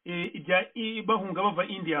ibya bahunga bava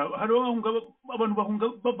India hari abantu bahunga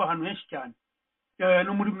bava ahantu henshi cyane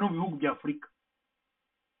no mu bihugu bya Afurika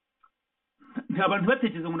nta bantu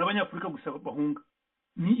batekereza ngo n'abanyafurika gusa bahunga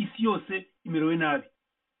ni isi yose imerewe nabi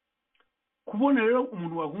kubona rero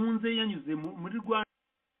umuntu wahunze yanyuze muri Rwanda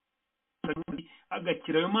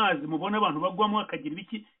agakira ayo mazi mubona abantu bagwamo akagira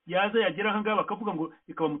ibiki yaza yagera aha ngaha bakavuga ngo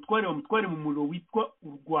reka bamutware mu muriro witwa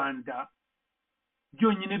u Rwanda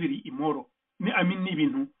byonyine biri imoro ni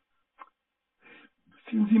ibintu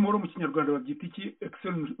sinzi imoro mu kinyarwanda babyita iki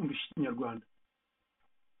excel mu kinyarwanda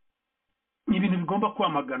ni ibintu bigomba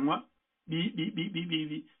kwamaganwa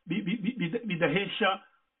bidahesha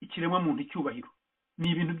ikiremwa muntu icyubahiro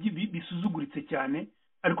ni ibintu bisuzuguritse cyane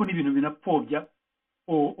ariko ni ibintu binapfobya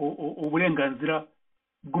uburenganzira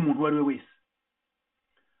bw'umuntu uwo ari we wese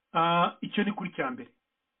icyo ni kuri cya mbere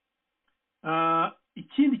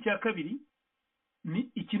ikindi cya kabiri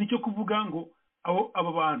ni ikintu cyo kuvuga ngo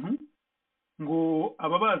aba bantu ngo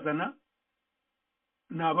ababazana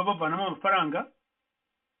ni ababavanamo amafaranga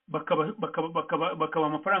bakaba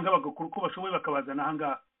amafaranga bagakora uko bashoboye bakabazana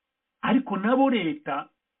ahangaha, ariko nabo leta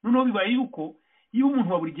noneho bibaye yuko iyo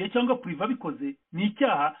umuntu wa buri gihe cyangwa priva bikoze ni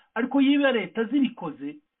icyaha, ariko yiba leta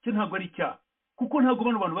zibikoze cyo ntabwo ari icyaha, kuko ntabwo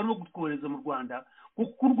bano bantu barimo gutwohereza mu Rwanda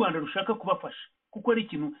kuko u Rwanda rushaka kubafasha, kuko ari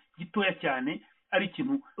ikintu gitoya cyane, ari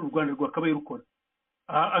ikintu u Rwanda rwakabaye rukora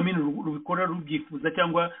rubikora rubyifuza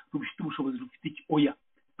cyangwa rubifite ubushobozi rufite iki. Oya,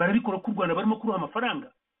 barabikora ko u Rwanda barimo kuruha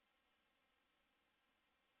amafaranga,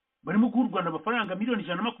 barimo guha u Rwanda amafaranga miliyoni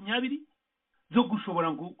 120 zo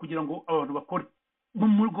gushobora kugira ngo abantu bakore.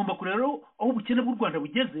 Mugomba kureba aho ubukene bw'u Rwanda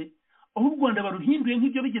bugeze, aho u Rwanda baruhinduye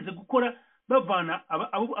nk'ibyo bigeze gukora, bavana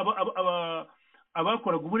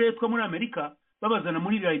abakoraga uburetwa muri Amerika babazana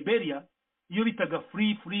muri Liberia, iyo bitaga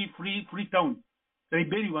free town.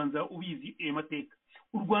 Liberia banza ubizi amateka.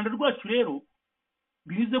 U Rwanda rwacu rero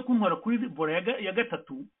bize kuntwara kuri bora ya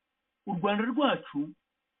gatatu. U Rwanda rwacu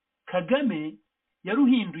Kagame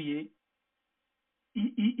yaruhinduye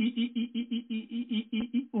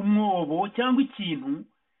umwobo cyangwa ikintu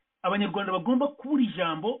abanyarwanda bagomba kubura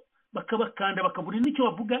ijambo, bakabakanda bakabura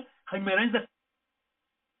n'icyo bavuga, hanyuma yarangiza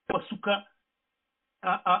basuka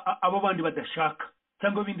abo bandi badashaka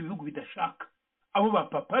cyangwa ibindi bihugu bidashaka, abo ba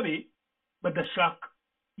papa be badashaka.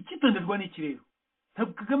 Ikitonderwa ni iki rero?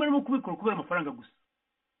 Ntabwo Kagame arimo kubikora kubera amafaranga gusa.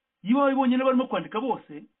 Iyo babibonye n'abarimo kwandika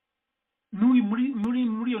bose muri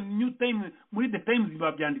iyo New Time, muri The Times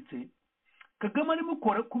babyanditse, Kagame arimo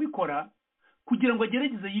kubikora kugira ngo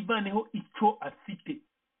agerageze yivaneho icyo afite,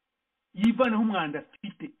 yivaneho umwanda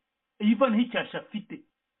afite, yivaneho icyasha afite.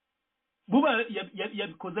 Buba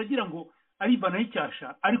yabikoze agira ngo arivanaho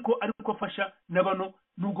icyasha, ariko afasha n'abano,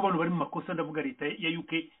 nubwo bano bari mu makosa, ndavuga leta ya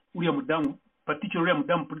UK, uriya mudamu particular, uriya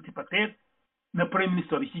mudamu Priti Patel na Prime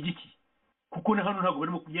Minister babishyigikiye, kuko na hano ntabwo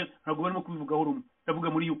barimo kubivugaho rumwe, ndavuga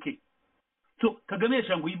muri UK. So Kagame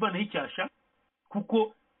yashanga yivaneho icyasha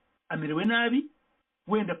kuko amerewe nabi,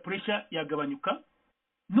 wenda pressure yagabanyuka,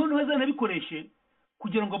 noneho azanabikoreshe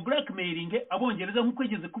kugira ngo blackmailing abongereza nk'uko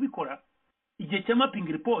yigeze kubikora igihe cya mapping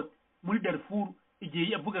report muri Darfur,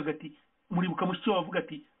 igihe yavugaga ati, muribuka mushiki wavuga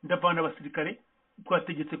ati ndavana abasirikare,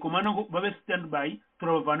 twategetse komanda ngo babe standby,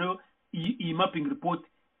 turabavanayo iyi mapping report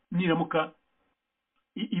niramuka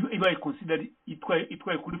ibaye consider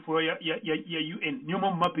itwaye kuri floor ya UN. Niyo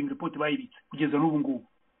mpamvu mapping report bayibitse kugeza n'ubu ngubu.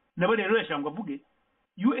 Nabo rero yashangwa avuge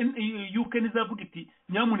UK nizavuga iti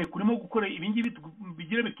nyamuneka urimo gukora ibingibi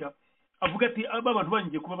bigira bitya, avuga ati aba bantu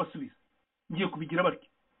bangiye kuba basubiza, ngiye kubigira batya.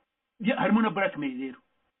 Harimo na blackmail rero.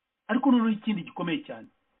 Ariko noneho ikindi gikomeye cyane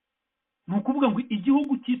ni ukuvuga ngo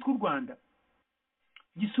igihugu cyitwa u Rwanda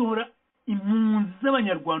gisohora impunzi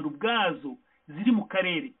z'abanyarwanda ubwazo ziri mu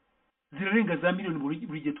karere zirarenga za miliyoni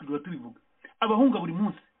buri gihe tujya tubivuga. Abahunga buri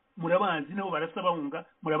munsi murabazi, nabo barasa bahunga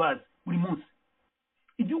murabazi buri munsi.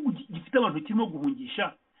 Igihugu gifite abantu kirimo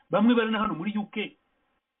guhungisha, bamwe bari na hano muri UK,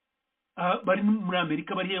 bari muri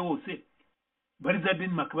Amerika, bari hose, bari za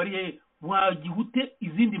Denmark, bari wagihute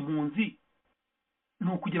izindi mpunzi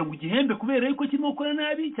ni ukugira ngo igihembe kubera yuko kirimo gukora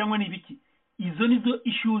nabi cyangwa n'ibiki. Izo nizo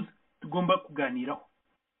issues tugomba kuganiraho.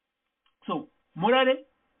 So morale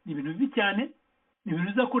ni ibintu bibi cyane, ni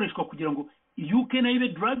ibintu bizakoreshwa kugira ngo UK nayo ibe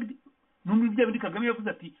drugged. N'umwe bya bindi Kagame yavuze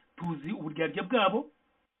ati tuzi uburyarya bwabo,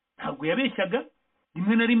 ntabwo yabeshyaga,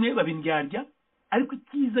 rimwe na rimwe babindyarya, ariko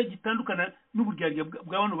ikiza gitandukana n'uburyarya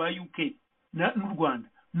bw'abantu ba UK n'u Rwanda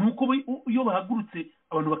nuko iyo bahagurutse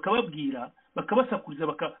abantu bakababwira, bakabasakuriza,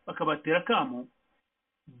 bakabatera kamo,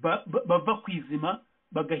 bava kwizima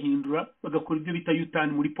bagahindura, bagakora ibyo bita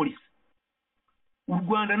yutani muri polisi. U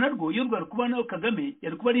Rwanda narwo iyo rwari kuba nawe Kagame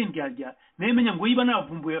yari kuba ari indyarya, naye menya ngo yiba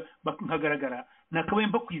navumbuye nkagaragara nakabaye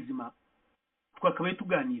mba kwizima, twakabaye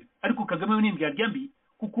tuganira. Ariko Kagame we ni indyarya mbi,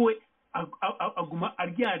 kuko we aguma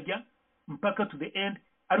aryarya mpaka to the end,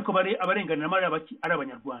 ariko abarenganira mari abaki ari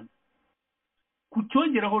abanyarwanda.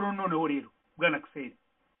 Kucyongeraho noneho rero bwana Kseri,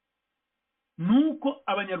 nuko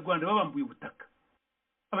abanyarwanda babambuye ubutaka.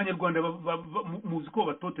 Abanyarwanda muzi ko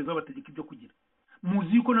batoteza bategeka ibyo kugira,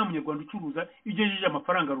 muzi yuko nta munyarwanda ucuruza igejeje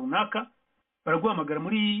amafaranga runaka, baraguhamagara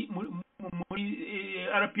muri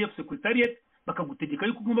RPF secretariat bakagutegeka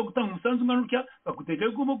yuko ugomba gutanga umusanzu ungana utya, bakagutegeka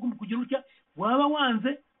yuko ugomba kugira utya. Waba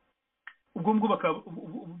wanze ubwo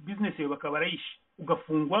business yawe bakaba barayishe,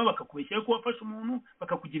 ugafungwa, bakakubeshya yuko wafashe umuntu,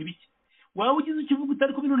 bakakugira ibiki. Waba ugize ikivugo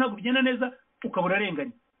utari ko bintu ntabwo bigenda neza, ukabura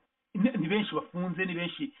arenganye. Ni benshi bafunze, ni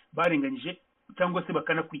benshi barenganyije cyangwa se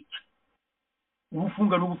bakanakwica.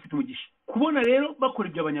 Ubufunga n'ubu ufite umugisha. Kubona rero bakora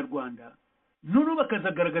ibyo abanyarwanda, none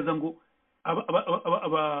bakazagaragaza ngo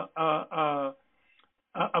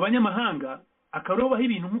abanyamahanga akaba baha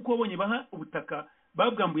ibintu nk'uko babonye baha ubutaka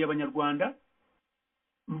babwambuye abanyarwanda.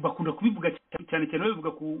 Bakunda kubivuga cyane cyane babivuga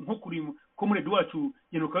nko kuri komuredi wacu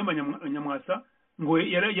Yenokawema Nyamwasa ngo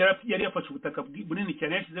yari yafashe ubutaka bunini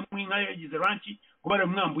cyane yashyizemo inka yagize ranchi ngo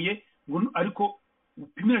baramwambuye ngo ariko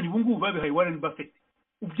upimiranye ubu ngubu babihaye Warren Buffett.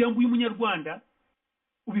 Ubyambuye umunyarwanda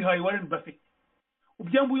ubihaye Warren Buffett.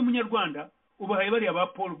 Ubyambuye umunyarwanda ubahaye bari aba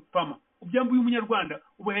Paul Palmer. Ubyambuye umunyarwanda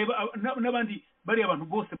ubahaye n'abandi bari abantu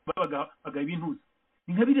bose babaga ibintuza.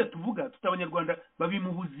 Ni nka biriya tuvuga tutabanyarwanda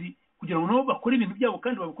babimubuzi kugira ngo nabo bakore ibintu byabo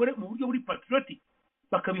kandi babikore mu buryo buri patriotic,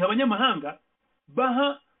 bakabiha abanyamahanga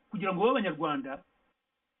baha kugira ngo b'abanyarwanda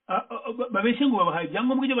babeshye ngo babahaye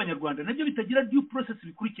ibyangombwa by'abanyarwanda nabyo bitagira due process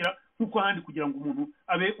bikurikira nk'uko ahandi kugira ngo umuntu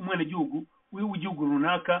abe umwenegihugu w'igihugu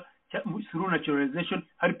runaka through naturalization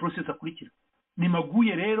hari process akurikira. Ni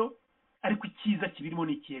maguye rero, ariko icyiza kibirimo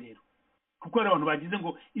ni ikihe rero? Kuko hari abantu bagize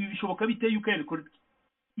ngo ibi bishoboka bite yuko yabikora.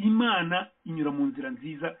 Imana inyura mu nzira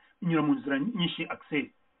nziza, inyura mu nzira nyinshi access.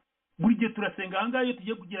 Buri gihe turasenga ahangaha iyo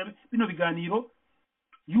tugiye kugira bino biganiro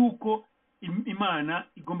yuko Imana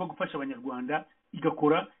igomba gufasha abanyarwanda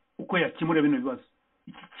igakora uko yakemura bino bibazo.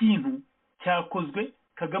 Iki kintu cyakozwe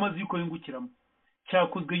Kagame azi yuko yungukiramo,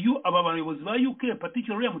 cyakozwe aba bayobozi ba UK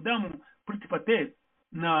particularly ya mudamu Priti Patel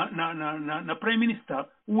na prime minister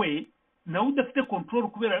we na udafite control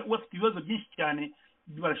kubera wafite ibibazo byinshi cyane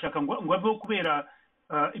barashaka ngo aveho kubera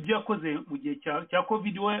ibyo yakoze mu gihe cya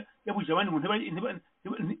covid we yabuje abandi ngo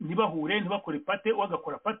ntibahure ntibakore pate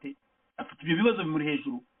wagakora pate afite ibyo bibazo bimuri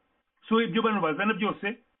hejuru. So ibyo bano bazana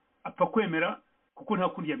byose apfa kwemera kuko nta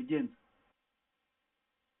kundi yabigenza.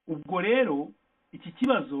 Ubwo rero iki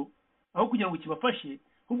kibazo aho kugira ngo kibafashe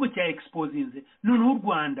ahubwo cya exposinze noneho u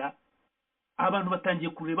Rwanda abantu batangiye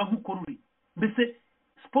kureba nk'uko ruri, mbese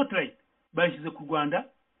spotlight bashyize ku Rwanda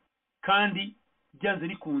kandi byanze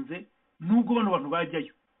bikunze nubwo bano bantu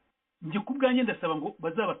bajyayo. Njye ku bwanjye ndasaba ngo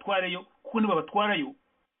bazabatwareyo kuko niba batwarayo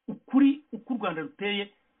ukuri uko u Rwanda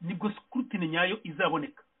ruteye nibwo scrutiny nyayo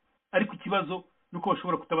izaboneka. Ariko ikibazo nuko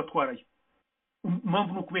bashobora kutabatwarayo.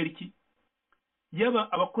 Impamvu no kubera iki?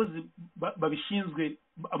 Yaba abakozi babishinzwe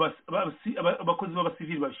abakozi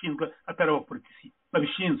b'abasivili babishinzwe atari abapolitisi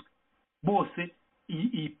babishinzwe bose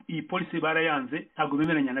iyi polisi barayanze ntabwo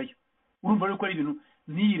bemeranya nayo. Urumva rero ko ari ibintu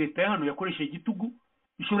n'iyi leta hano yakoresheje igitugu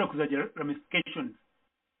ishobora kuzagira ramifications.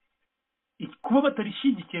 Kuba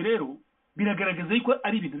batarishigikiye rero biragaragaza yuko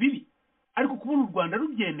ari ibintu bibi, ariko kubona u Rwanda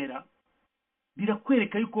rubyemera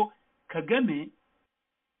birakwereka yuko Kagame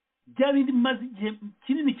bya bindi maze igihe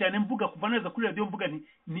kinini cyane mvuga kuva naza kuri radio mvuga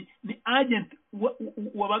ni agent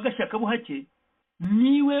wabagashaka buhake,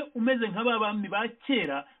 niwe umeze nk'ababami ba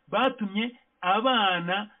kera batumye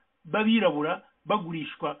abana babirabura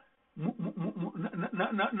bagurishwa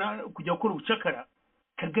kujya gukora ubucakara.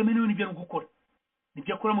 Kagame niwe nibyo gukora,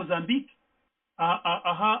 nibyo akora Mozambique,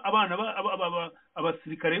 aha abana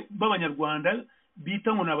abasirikare b'abanyarwanda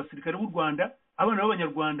bita ngo n'abasirikare b'u Rwanda, abana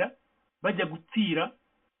b'abanyarwanda bajya gutira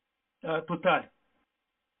Total.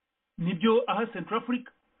 Nibyo aha Central Africa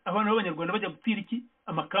abana b'abanyarwanda bajya gutira iki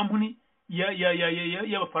amakampuni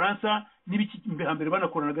y'abafaransa n'ibiki mbere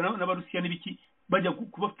banakoranaga n'abarusiya n'ibiki bajya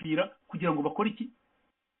kubapfira kugira ngo bakore iki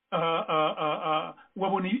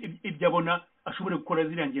wabona ibyo abona ashobore gukora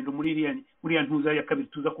ziriya ngendo muri ya ntuza ya kabiri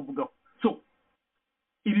tuza kuvugaho. So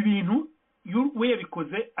ibi bintu we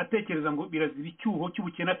yabikoze atekereza ngo biraziba icyuho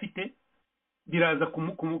cy'ubukene afite, biraza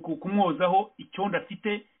kumwozaho icyondo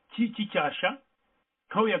afite cy'icyasha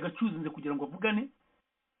nkaho yagacuzinze kugira ngo avugane.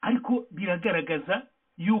 Ariko biragaragaza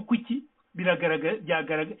yuko iki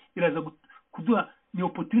biraza kuduha ni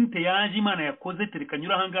opportunity yaje Imana yakoze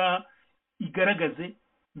terekanyura ahangaha igaragaze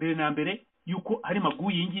mbere na mbere yuko hari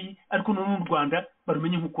maguyi ngiyi, ariko no mu Rwanda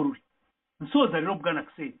barumenye nk'uko ruri. Nsoza rero bwana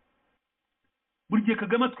Axel, buri gihe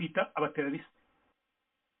Kagame twita abaterroriste.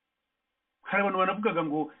 Hari abantu banavugaga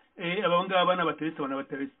ngo abangaba bana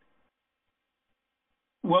abaterroriste.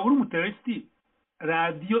 Waba uri umuterroriste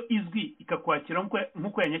radio izwi ikakwakira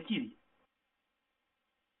nk'uko yanyakiriye?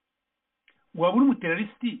 Waba uri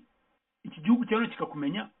umuterroriste iki gihugu cyane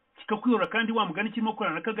kikakumenya kikakwiyora kandi wa mugani kirimo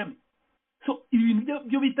gukorana na Kagame? So ibi bintu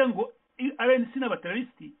byo bita ngo RNC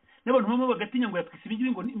n'abaterroriste n'abantu bamwe bagatinya ngo yatwise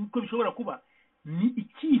ibingi ngo niko bishobora kuba, ni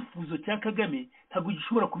icyifuzo cya Kagame ntabwo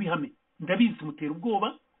gishobora kubihame. Ndabizi tumutera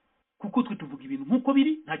ubwoba kuko twe tuvuga ibintu nk'uko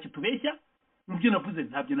biri, ntacyo tubeshya. Mu byo navuze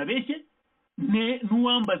ntabyo nabeshye,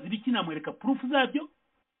 n'uwambaza ibiki namwereka proof zabyo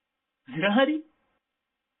zirahari.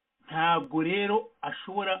 Ntabwo rero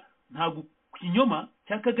ashobora, ntabwo kinyoma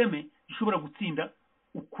cya Kagame gishobora gutsinda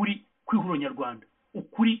ukuri kw'ihuriro nyarwanda,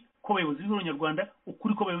 ukuri kw'abayobozi b'ihuriro nyarwanda,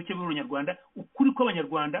 ukuri kw'abayoboke b'ihuriro nyarwanda, ukuri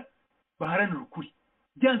kw'abanyarwanda baharanira ukuri.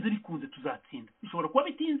 byanze bikunze tuzatsinda. Bishobora kuba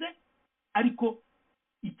bitinze, ariko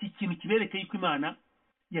iki kintu kiberekeye ko Imana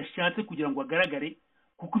yashatse kugira ngo agaragare,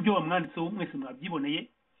 kuko ibyo bamwanditseho mwese mwabyiboneye.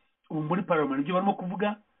 Ubu muri parliament ibyo barimo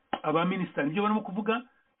kuvuga, aba minister ibyo barimo kuvuga,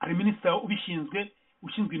 ari minister ubishinzwe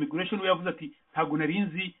ushinzwe immigration we yavuze ati ntago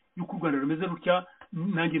narinzi yuko u Rwanda rumeze rutya,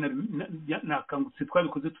 nanjye nakangutse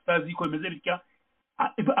twabikoze tutazi ko bimeze bitya.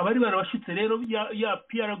 Abari barabashitse rero ya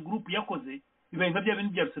PR group yakoze bibaye bya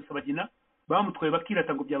bintu bya Rusesabagina, bamutwaye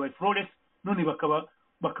bakirata ngo byabaye flawless, none bakaba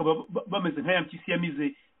bameze nka yampyisi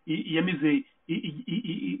yamize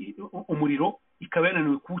umuriro ikaba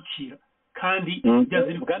yananiwe kuwucira. Kandi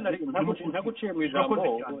ntaguciye mu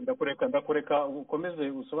ijambo, ndakureka ukomeze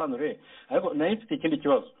usobanure, ariko nayo mfite ikindi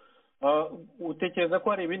kibazo. Utekereza ko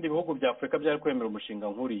hari ibindi bihugu bya Afurika byari kwemera umushinga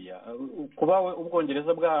nk'uriya? Kuba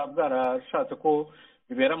ubwongereza bwarashatse ko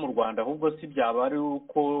bibera mu Rwanda, ahubwo si byaba ari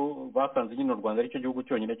uko basanze nyine u Rwanda aricyo gihugu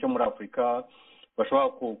cyonyine cyo muri Afurika bashobora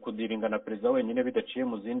kudiringa na perezida wenyine bidaciye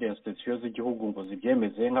mu zindi institution z'igihugu ngo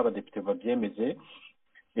zibyemeze nk'abadepite babyemeze.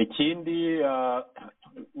 Ikindi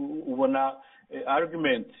ubona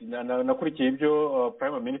argument nakurikiye ibyo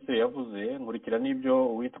Prime Minister yavuze, nkurikira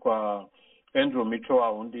n'ibyo witwa Andrew Micho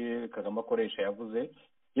wa undi Kagame akoresha yavuze.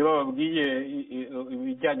 Iyo bababwiye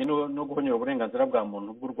ibijyanye no guhonyora uburenganzira bwa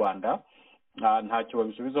muntu bw'u Rwanda, ntacyo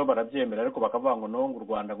babisubizaho, barabyemera, ariko bakavuga ngo no, u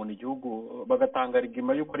Rwanda ngo ni igihugu, bagatanga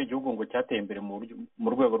rigima yuko ari igihugu ngo cyateye imbere mu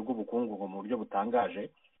rwego rw'ubukungu ngo mu buryo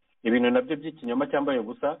butangaje. Ibintu nabyo by'ikinyoma cyambaye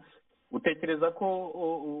ubusa. Utekereza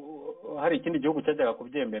ko hari ikindi gihugu cyajyaga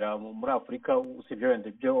kubyemera muri Afurika usibye wenda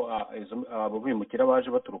ibyo abo bimukira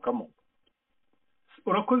baje baturukamo?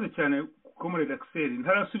 Urakoze cyane ko muri Daxel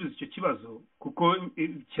ntarasubiza icyo kibazo kuko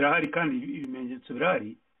kirahari kandi ibimenyetso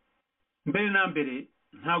birahari. Mbere na mbere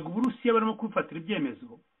ntabwo Uburusiya barimo kubifatira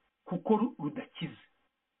ibyemezo kuko rudakize,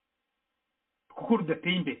 kuko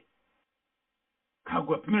rudateye imbere.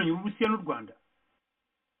 Ntabwo bapimiranye Uburusiya n'u Rwanda,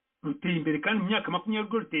 ruteye imbere kandi mu myaka 20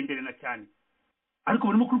 rwo ruteye imbere na cyane, ariko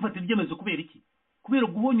barimo kubifatira ibyemezo kubera iki? Kubera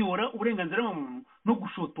guhonyora uburenganzira bw'umuntu no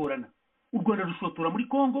gushotorana. U Rwanda rushotora muri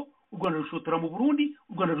Kongo, u Rwanda rushotora mu Burundi,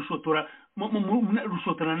 u Rwanda rushotora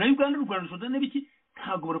rushotorana na Uganda, u Rwanda rushotorana n'ibiki.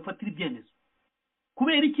 Ntabwo barafatira ibyemezo.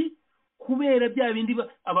 Kubera iki? Kubera bya bindi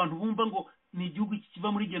abantu bumva ngo ni igihugu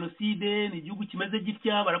kiva muri genocide, ni igihugu kimeze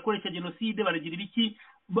gitya, barakoresha genocide, baragira ibiki,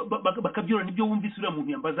 bakabyora nibyo wumvise uriya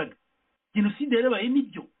muntu yambazaga. Genocide yarabaye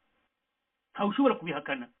nibyo, ntawe ushobora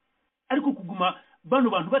kubihakana, ariko kuguma bano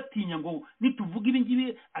bantu batinya ngo nituvuga ibi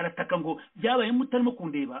ngibi arataka ngo byabaye mutarimo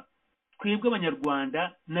kundeba. Twebwe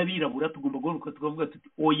abanyarwanda n'abirabura tugomba guhaguruka tukavuga tuti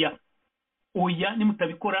oya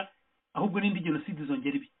nimutabikora ahubwo n'indi genocide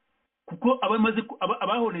izongera ibi, kuko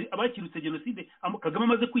abakirutse genocide Kagame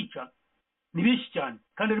amaze kwica ni benshi cyane,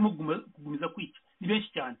 kandi arimo kugumiza kwica ni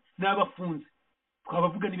benshi cyane, n'abafunze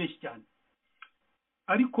twabavuga ni benshi cyane.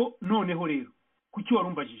 Ariko noneho rero kuki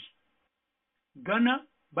warumbajije, Ghana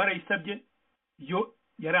barayisabye yo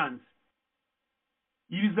yaranze,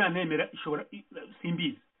 ibizanemera ishobora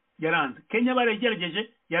simbizi yaranze. Kenya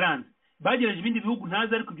barayigerageje yaranze, bagerageje ibindi bihugu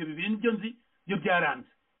ntazi, ariko ibyo bibiri nibyo nzi byo byaranze.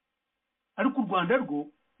 Ariko u Rwanda rwo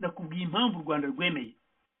nakubwiye impamvu u Rwanda rwemeye.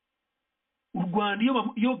 U Rwanda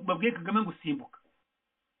iyo babwiye Kagame ngo simbuka,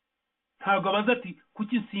 ntabwo abaza ati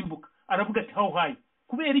kuki nsimbuka, aravuga ati how high.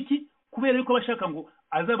 Kubera iki? Kubera yuko bashaka ngo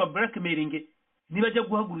azaba blackmailing, nibajya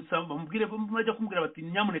guhagurutsa bamubwire, bajya kumubwira bati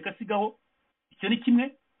nyamuneka sigaho. Icyo ni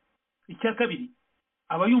kimwe. Icya kabiri,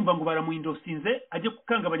 abayumva ngo baramuindosinze ajye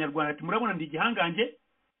kukanga abanyarwanda ati murabona ndi igihangange,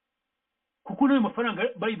 kuko nayo mafaranga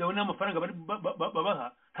bayidawe n'amafaranga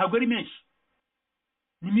babaha ntabwo ari menshi,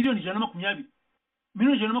 ni miliyoni 120.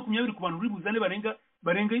 Miliyoni 120 ku bantu uri buzane barenga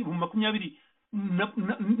 20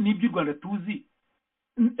 n'ibyo u Rwanda tuzi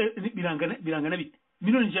birangana bite?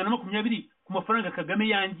 Miliyoni 120 ku mafaranga Kagame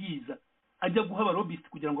yangiza ajya guha abarobist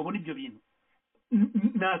kugira ngo abone ibyo bintu,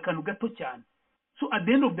 ni akantu gato cyane. So at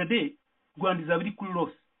the end of the day Rwanda izabiri kuri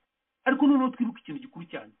loss. Ariko noneho twibuka ikintu gikuru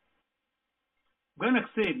cyane, Bwana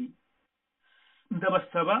Axel,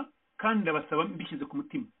 ndabasaba kandi ndabasaba mbishyize ku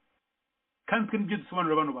mutima, kandi twe nibyo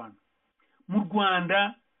dusobanura bano bantu. Mu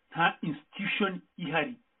Rwanda nta institution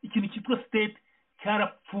ihari, ikintu cyitwa state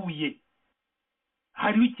cyarapfuye.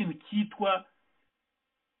 Hariho ikintu cyitwa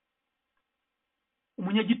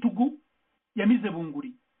umunyagitugu yamize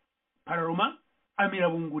bunguri, pararoma amira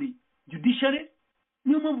bunguri, judiciary.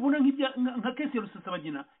 Niyo mpamvu ubona nka kesi ya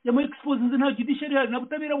Rusesabagina yamu expose nze nta judiciary hari na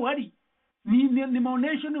butabera buhari, ni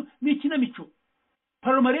maonation ni ikinamico.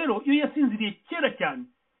 Pararoma rero iyo yasinziriye kera cyane,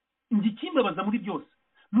 ngikimbabaza muri byose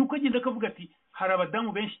nuko agenda akavuga ati hari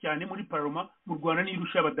abadamu benshi cyane muri pararoma mu Rwanda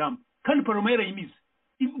n'irusha abadamu, kandi pararoma yarayimize.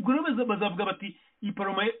 Ubwo rero bazavuga bati iyi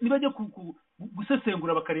pararoma nibajya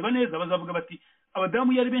gusesengura bakareba neza bazavuga bati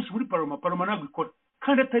abadamu yari benshi muri paroma ntabwo ikora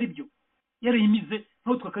kandi atari byo yarayimize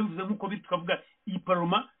nkaho twakabivuze nk'uko biri tukavuga iyi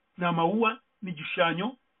paroma ni amawuwa ni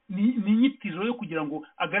igishushanyo ni inyitiro yo kugira ngo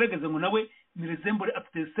agaragaze ngo nawe ni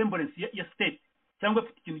afite resemblance ya state cyangwa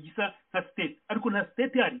afite ikintu gisa nka state ariko nta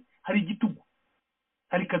state hari igitugu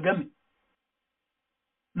hari Kagame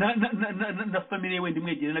na family wenda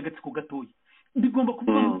imwegere n'agatsiko gatoya bigomba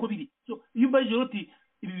kuvuga uko biri iyo ubaje uti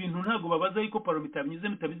ibi bintu ntago babaza yuko paroma itabinyuze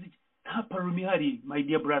mutabizi nta paroma ihari my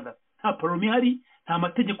dear brother nta paroma ihari nta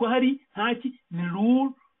mategeko ahari ntaki ni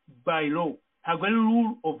rule by law ntabwo ari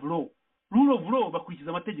rule of law bakurikiza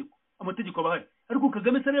amategeko abahari ariko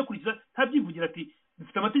Kagame sare yakurikiza ntabyivugira ati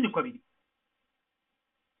dufite amategeko abiri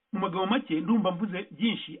mu magambo make ndumva mvuze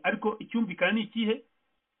byinshi ariko icyumvikana ni ikihe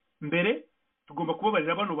mbere tugomba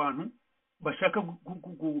kubabarira bano bantu bashaka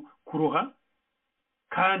kuroha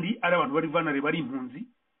kandi ari abantu bari vanare bari impunzi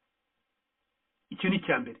icyo ni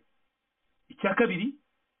icya mbere icya kabiri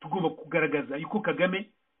tugomba kugaragaza yuko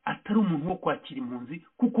Kagame atari umuntu wo kwakira impunzi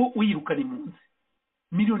kuko uyirukana impunzi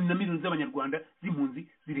miliyoni na miliyoni z'abanyarwanda z'impunzi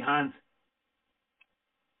ziri hanze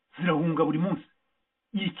zirahunga buri munsi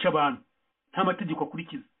yica abantu nta mategeko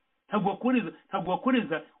akurikiza ntabwo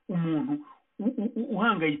wakoreza umuntu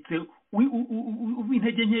uhangayitse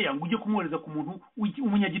w'intege nkeya ngo ujye kumwohereza ku muntu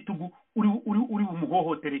w'umunyagitugu uri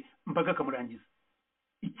bumuhohotere mbaga akamurangiza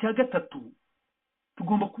icya gatatu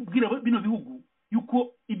tugomba kubwira bino bihugu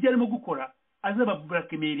yuko ibyo arimo gukora azaba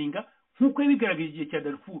blackmailinga nk'uko yabigaragaje igihe cya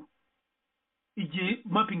Darfur igihe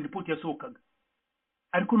mapping report yasohokaga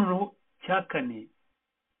ariko noneho cya kane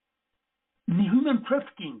ni human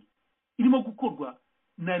trafficking irimo gukorwa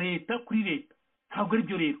na leta kuri leta ntabwo ari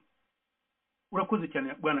byo rero urakoze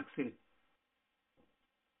cyane bwana Axel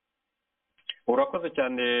urakoze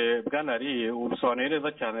cyane bwana ari ubusobanuye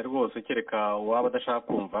neza cyane rwose kereka waba adashaka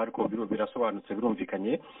kumva ariko birasobanutse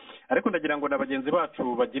birumvikanye ariko ndagira ngo na bagenzi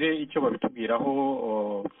bacu bagire icyo babitubwiraho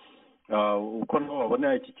uko nabo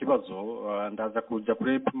babona iki kibazo ndaza kujya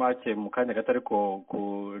kuri pimake mu kanya gato ariko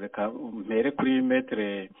kureka mpere kuri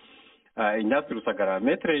metere Inyasi Rusagara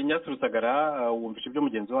metere Inyasi Rusagara wumvishe ibyo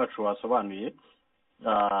mugenzi wacu wasobanuye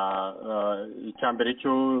icyambere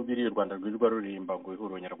cyo biri Rwanda rwirwa rurimba ngo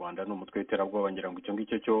ihuriro nyarwanda ni umutwe w'iterabwoba ngira ngo icyo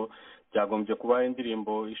ngicyo cyo byagombye kuba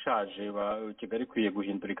indirimbo ishaje Kigali kwiye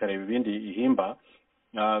guhindura ikareba ibindi ihimba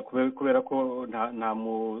kubera ko nta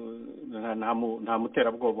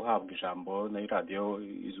muterabwoba uhabwa ijambo na radio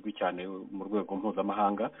izwi cyane mu rwego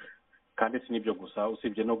mpuzamahanga kandi si nibyo gusa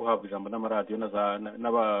usibye no guhabwa ijambo n'amaradiyo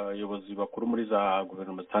n'abayobozi bakuru muri za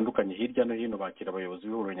guverinoma zitandukanye hirya no hino bakira abayobozi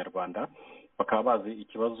b'ihuriro nyarwanda bakaba bazi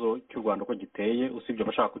ikibazo cy'u Rwanda ko giteye usibye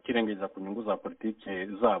bashaka kukirengereza ku nyungu za politike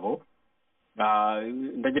zabo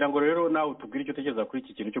ndagira ngo rero nawe utubwire icyo utekereza kuri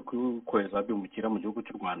iki kintu cyo kohereza abimukira mu gihugu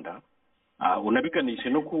cy'u Rwanda unabiganishe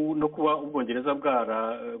no kuba ubwongereza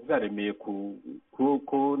bwaremeye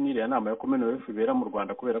ko n'iriya nama ya Commonwealth ibera mu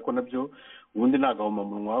Rwanda kubera ko nabyo ubundi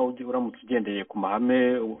ntagahomamunwa uramutse ugendeye ku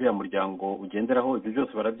mahame uriya muryango ugenderaho ibyo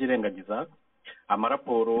byose barabyirengagiza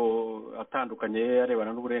amaraporo atandukanye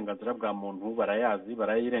arebana n'uburenganzira bwa muntu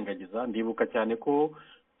barayirengagiza ndibuka cyane ko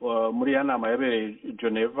muri ya nama yabereye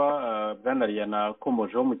Geneva bwanariya na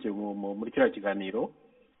komojeho muri kiriya kiganiro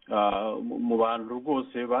mu bantu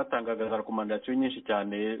rwose batangaga za rekomandasiyo nyinshi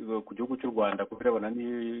cyane ku gihugu cy'u Rwanda ku birebana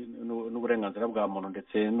n'uburenganzira bwa muntu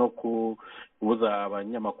ndetse no kubuza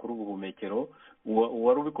abanyamakuru ubuhumekero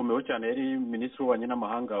uwari ubikomeyeho cyane yari minisitiri w'ububanyi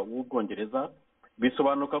n'amahanga w'ubwongereza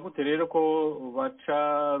bisobanuka gute rero ko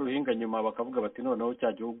baca ruhinga nyuma bakavuga bati noneho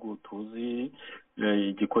cya gihugu tuzi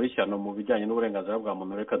gikora ishyano mu bijyanye n'uburenganzira bwa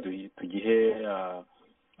muntu reka tugihe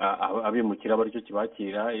abimukira bari cyo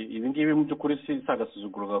kibakira ibi ngibi mu by'ukuri si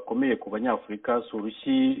agasuzuguro gakomeye ku banyafurika si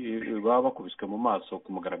urushyi baba bakubiswe mu maso ku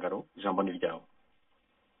mugaragaro ijambo ni ryawe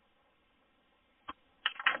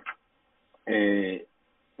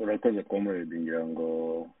urakoze komurede ngira ngo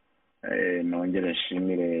nongere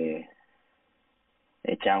nshimire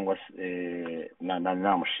cyangwa se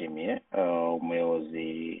namushimiye umuyobozi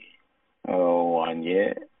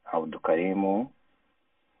wanjye Abdukarimu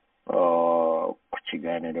ku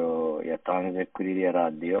kiganiro yatanze kuri iriya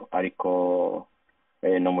radiyo ariko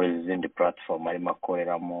no muri izindi platform arimo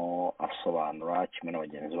akoreramo asobanura kimwe na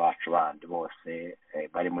bagenzi bacu bandi bose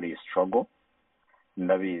bari muri iyi struggle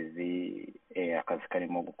ndabizi akazi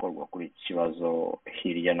karimo gukorwa kuri iki kibazo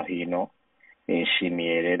hirya no hino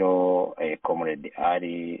nshimiye rero comrade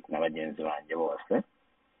ari na bagenzi banjye bose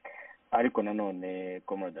ariko nanone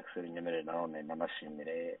comrade Axel nyemerere nanone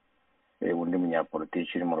n'amashimire undi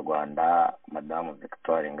munyapolitiki uri mu Rwanda madamu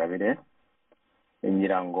Victoire Ingabire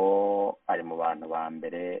ngira ngo ari mu bantu ba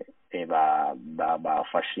mbere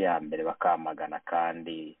bafashe iya mbere bakamagana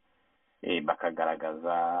kandi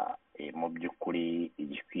bakagaragaza mu by'ukuri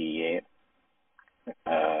igikwiye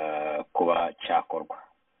kuba cyakorwa.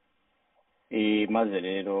 Maze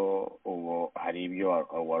rero ubu hari ibyo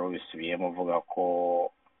wari ubisubiyemo uvuga ko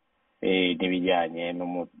n'ibijyanye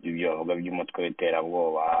n'ibyo bavuga by'umutwe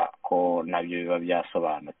w'iterabwoba ko nabyo biba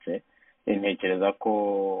byasobanutse. Ntekereza ko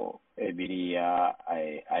biriya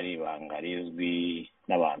ari ibanga rizwi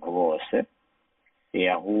n'abantu bose,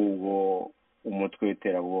 ahubwo umutwe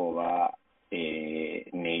w'iterabwoba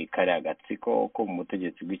ni kariya gatsiko ko mu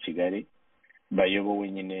butegetsi bw'i Kigali bayobowe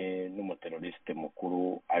nyine n'umuterorisite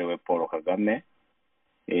mukuru ariwe Paul Kagame,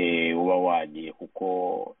 uba wagiye kuko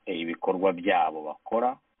ibikorwa byabo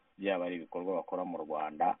bakora, byaba ari ibikorwa bakora mu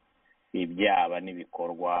Rwanda, byaba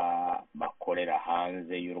n'ibikorwa bakorera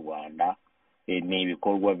hanze y'u Rwanda, ni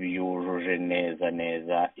ibikorwa byujuje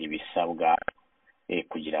neza ibisabwa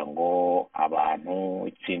kugira ngo abantu,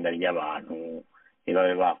 itsinda ry'abantu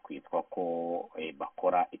babe bakwitwa ko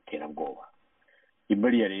bakora iterabwoba.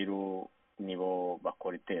 Buriya rero nibo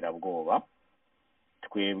bakora iterabwoba,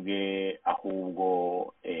 twebwe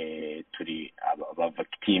ahubwo turi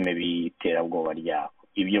abavakitime b'iterabwoba ryabo.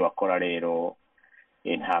 Ibyo bakora rero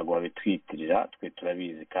ntabwo babitwitirira, twe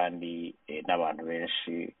turabizi kandi n'abantu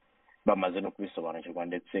benshi bamaze no kubisobanukirwa,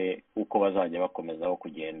 ndetse uko bazajya bakomezaho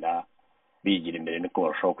kugenda bigira imbere niko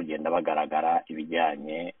barushaho kugenda bagaragara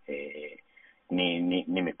ibijyanye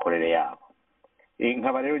n'imikorere yabo.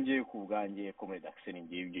 Nkaba rero ngiye ku bwanjye ko muri Nyagasani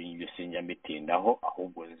ibyo sinjya mbitindaho,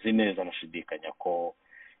 ahubwo nzi neza nashidikanya ko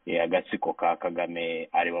agatsiko ka Kagame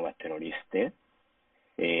aribo baterorisite,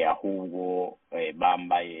 ahubwo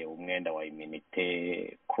bambaye umwenda wa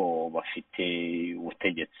iminite ko bafite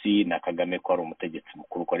ubutegetsi, na Kagame ko ari umutegetsi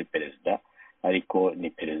mukuru, ko ari perezida, ariko ni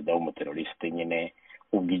perezida w'umuterorisite nyine.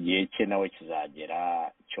 Ubwo igihe cye nawe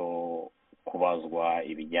kizagera cyo kubazwa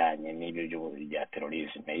ibijyanye n'ibyo bya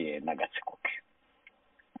terorisme ye n'agatsiko ke.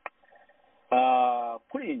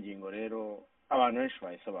 Kuri iyi ngingo rero abantu benshi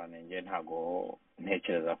bayisobanuye, ntabwo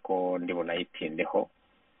ntekereza ko ndibona yitindeho,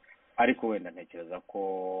 ariko wenda ntekereza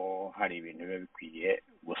ko hari ibintu biba bikwiye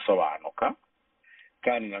gusobanuka,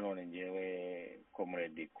 kandi nanone ngewe ko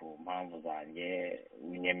muredi ku mpamvu zanjye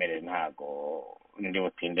winyemerere ntabwo ndi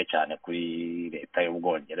butinde cyane kuri leta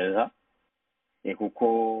y'ubwongereza, kuko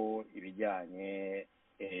ibijyanye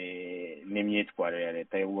n'imyitwarire ya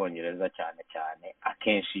leta y'ubwongereza cyane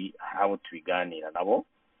akenshi hari abo tubiganira nabo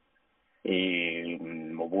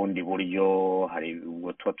mu bundi buryo, hari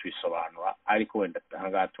ubwo tuba tubisobanura, ariko wenda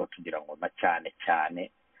ahangaha tuba tugira ngo na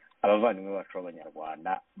cyane abavandimwe bacu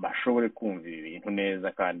b'abanyarwanda bashobore kumva ibi bintu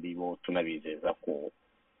neza, kandi bo tunabizeza ko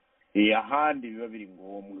ahandi biba biri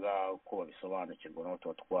ngombwa ko babisobanukirwa, nabo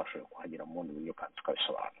tuba twashoboye kuhagera mu bundi buryo kandi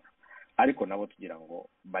tukabisobanura, ariko nabo tugira ngo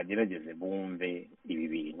bagerageze bumve ibi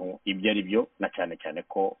bintu ibyo ari byo, na cyane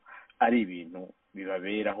ko ari ibintu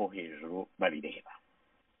bibaberaho hejuru babireba.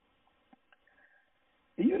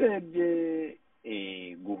 Iyo urebye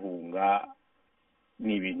guhunga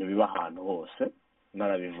ni ibintu biba ahantu hose,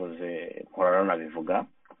 narabivuze mpora nabivuga,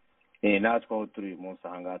 natwe aho turi uyu munsi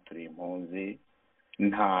ahangaha turi impunzi,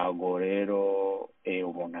 ntago rero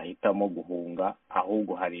umuntu ahitamo guhunga,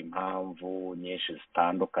 ahubwo hari impamvu nyinshi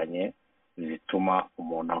zitandukanye zituma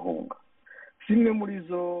umuntu ahunga. Zimwe muri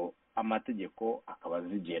zo amategeko akaba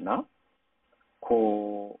zigena ko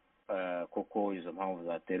koko izo mpamvu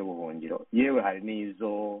zatera ubuhungiro, yewe hari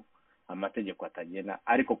n'izo amategeko atagena,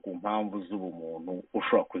 ariko ku mpamvu z'ubumuntu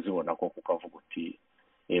ushobora kuzibona koko ukavuga uti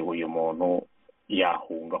uyu muntu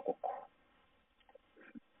yahunga koko.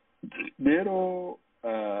 Rero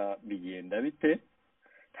bigenda bite?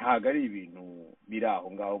 Ntabwo ari ibintu biri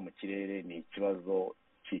aho ngaho mu kirere, ni ikibazo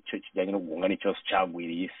kijyanye no guhunga, n'ikibazo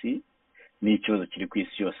cyagwiriye isi, ni ikibazo kiri ku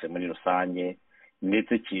isi yose muri rusange,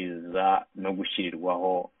 ndetse kiza no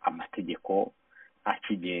gushyirirwaho amategeko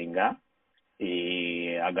akigenga,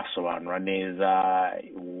 agasobanura neza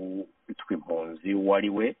witwa impunzi uwo ari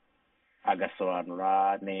we,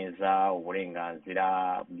 agasobanura neza uburenganzira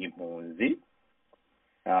bw'impunzi,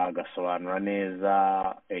 agasobanura neza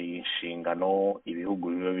inshingano ibihugu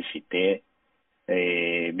biba bifite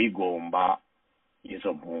bigomba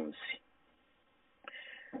izo mpunzi.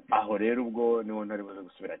 Aho rero ubwo niho ntari buze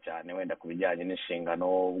gusubira cyane wenda ku bijyanye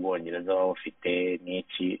n'inshingano ubwongereza baba bufite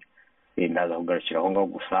n'iki, ndaza kugarukira aho ngaho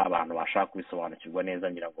gusa abantu bashaka kubisobanukirwa neza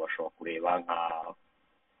ngira ngo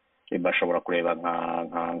bashobora kureba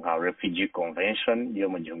nka refugee convention yo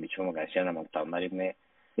mu 1951.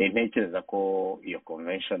 Ntekereza ko iyo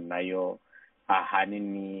convention nayo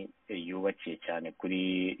ahanini yubakiye cyane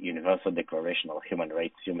kuri Universal Declaration of Human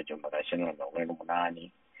Rights yo mu 1948,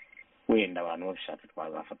 wenda abantu bashatse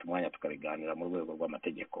twazafata umwanya tukabiganira mu rwego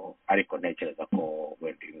rw'amategeko, ariko ntekereza ko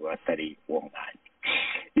wenda ingo atari uwo mwanya.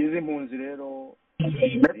 Izi mpunzi rero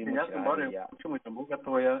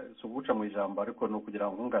guca mu ijambo ariko ni ukugira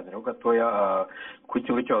ngo nkunganireho gatoya ku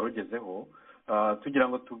kigo cyo warugezeho, tugira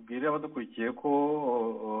ngo tubwire abadukurikiye ko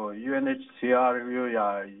UNHCR yo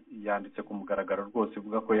yanditse ku mugaragaro rwose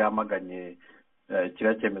ivuga ko yamaganye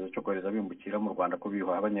kiriya cyemezo cyo kohereza abimukira mu Rwanda ko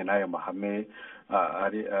bihabanye n'ayo mahame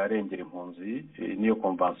arengera impunzi, niyo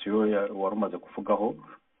konvansiyo wari umaze kuvugaho,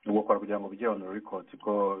 ugakora kugira ngo bijye on record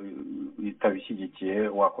ko itabishyigikiye.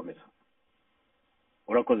 Wakomeza.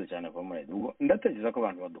 Urakoze cyane Comrade. Ndatekereza ko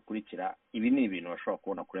abantu badukurikira ibi ni ibintu bashobora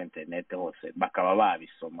kubona kuri internet hose bakaba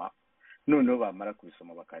babisoma, noneho bamara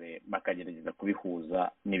kubisoma bakagerageza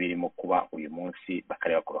kubihuza n'ibirimo kuba uyu munsi,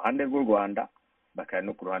 bakareba ku ruhande rw'u Rwanda, bakareba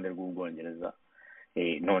no ku ruhande rw'ubwongereza,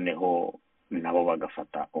 noneho nabo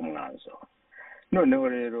bagafata umwanzuro. Noneho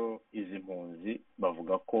rero izi mpunzi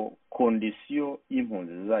bavuga ko kondisiyo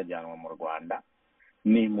y'impunzi zizajyanwa mu Rwanda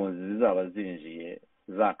ni impunzi zizaba zinjiye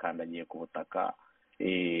zakandagiye ku butaka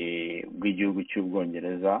bw'igihugu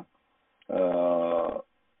cy'ubwongereza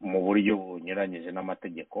mu buryo bunyuranyije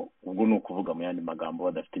n'amategeko. Ubwo ni ukuvuga mu yandi magambo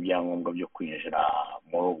badafite ibyangombwa byo kwinjira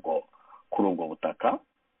kuri ubwo butaka.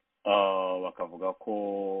 Bakavuga ko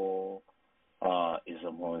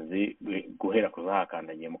izo mpunzi guhera ku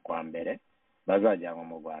zahakandagiye mu kwa mbere bazajyanwa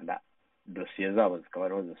mu Rwanda, dosiye zabo zikaba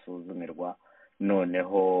ariho zisuzumirwa,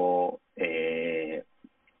 noneho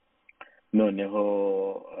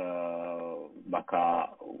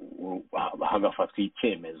hagafatwa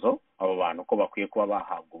icyemezo abo bantu ko bakwiye kuba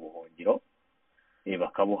bahabwa ubuhungiro,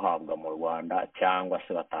 bakabuhabwa mu Rwanda, cyangwa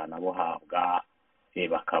se batanabuhabwa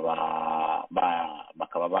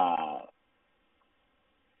bakaba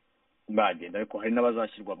bagenda. Ariko hari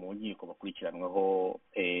n'abazashyirwa mu nkiko bakurikiranweho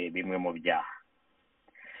bimwe mu byaha.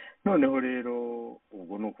 Noneho rero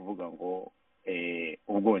ubwo ni ukuvuga ngo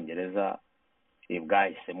ubwongereza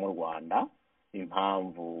bwahisemo u Rwanda.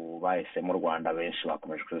 Impamvu bahisemo u Rwanda benshi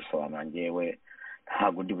bakomeje kubisobanura, njyewe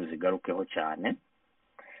ntabwo ndi buzigarukeho cyane,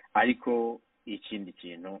 ariko ikindi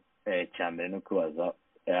kintu cya mbere ni ukwibaza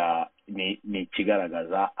ni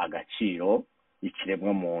ikigaragaza agaciro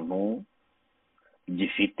ikiremwa muntu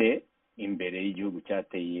gifite imbere y'igihugu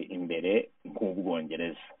cyateye imbere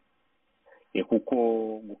nk'ubwongereza, kuko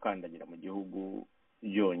gukandagira mu gihugu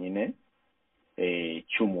byonyine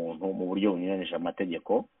cy'umuntu mu buryo bunyuranyije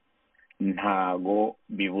amategeko ntago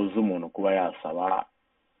bibuza umuntu kuba yasaba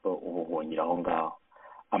ubuhungiro aho ngaho.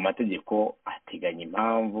 Amategeko ateganya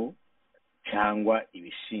impamvu cyangwa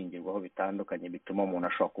ibishingirwaho bitandukanye bituma umuntu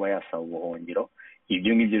ashobora kuba yasaba ubuhungiro.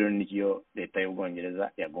 Ibyo ngibyo rero nibyo leta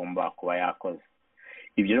y'ubwongereza yagomba kuba yakoze.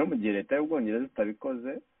 Ibyo rero mu gihe leta y'ubwongereza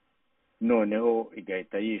itabikoze, noneho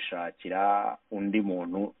igahita yishakira undi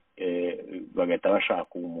muntu, bagahita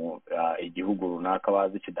bashaka igihugu runaka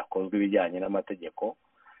bazi kidakozwe ibijyanye n'amategeko,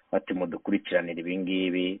 bati mudukurikiranira ibi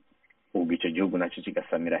ngibi, ubwo icyo gihugu nacyo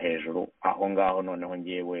kigasamira hejuru. Aho ngaho noneho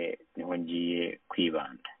njyewe niho ngiye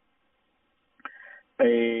kwibanda.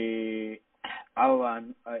 Abo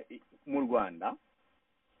bantu mu Rwanda,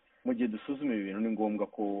 mu gihe dusuzuma ibi bintu ni ngombwa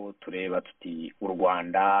ko tureba tuti u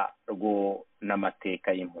Rwanda rwo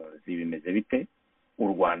n'amateka y'impunzi bimeze bite, u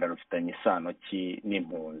Rwanda rufitanye isano ki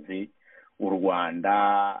n'impunzi, u Rwanda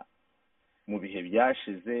mu bihe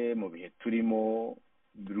byashize, mu bihe turimo,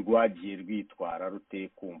 rwagiye rwitwara rute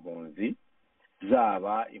ku mpunzi,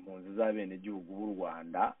 zaba impunzi z'abenegihugu b'u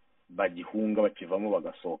Rwanda bagihunga bakivamo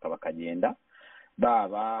bagasohoka bakagenda,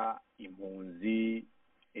 baba impunzi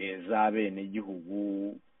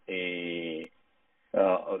z'abenegihugu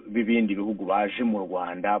b'ibindi bihugu baje mu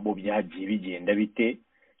Rwanda, bo byagiye bigenda bite,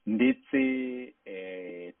 ndetse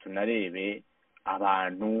tunarebe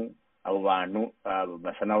abo bantu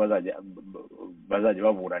basa n'aho bazajya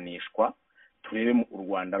baburanishwa, turebe u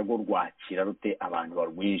Rwanda rwo rwakira rute abantu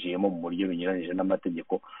barwinjiyemo mu buryo binyuranyije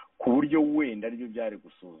n'amategeko, ku buryo wenda aribyo byari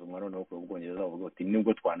gusuzumwa. Noneho ku Bwongereza bavuga bati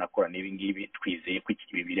nibwo twanakora n'ibi ngibi, twizeye ko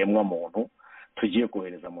ibi biremwa muntu tugiye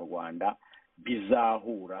kohereza mu Rwanda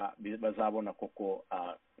bizahura, bazabona koko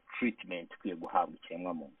treatment ikwiye guhabwa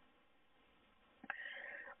ikiremwa muntu.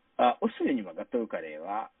 Usubiye inyuma gato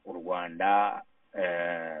ukareba u Rwanda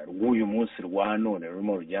rw'uyu munsi rwa none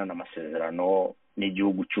rurimo rugirana amasezerano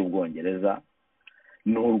n'igihugu cy'ubwongereza,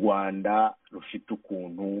 n'u Rwanda rufite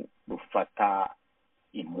ukuntu rufata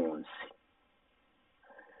impunzi.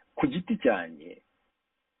 Ku giti cyanjye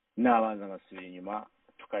nabanza ngasubira inyuma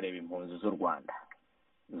tukareba impunzi z'u Rwanda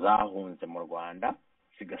zahunze mu Rwanda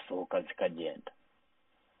zigasohoka zikagenda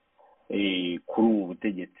kuri ubu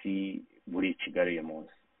butegetsi buri i Kigali uyu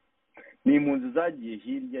munsi. ni impunzi zagiye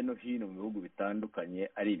hirya no hino mu bihugu bitandukanye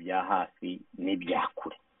ari ibya hafi n'ibya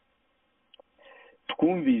kure.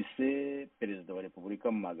 Twumvise perezida wa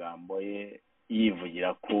repubulika mu magambo ye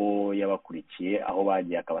yivugira ko yabakurikiye aho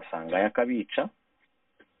bagiye akabasanga yakabica.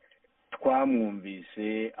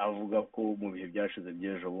 Twamwumvise avuga ko mu bihe byashize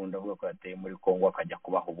by'ejo bundi avuga ko yateye muri Kongo akajya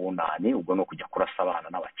kubaha ubunani, ubwo no kujya kurasa abana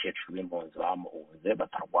n'abakecuru b'impunzi bamuhunze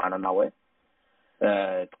batarwana nawe.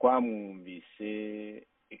 Twamwumvise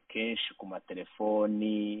kenshi ku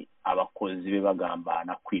matelefoni abakozi be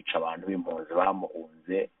bagambana kwica abantu b'impunzi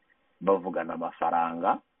bamuhunze bavugana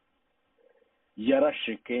amafaranga.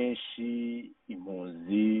 Yarashe kenshi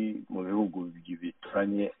impunzi mu bihugu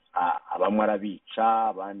bituranye, abamwe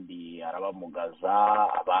arabica, abandi arabamugaza,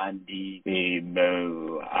 abandi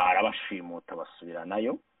arabashimuta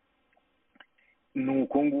basubiranayo.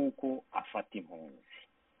 Nuko nguko afata impunzi.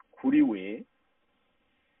 Kuri we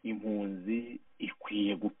impunzi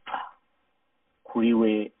ikwiye gupfa, kuri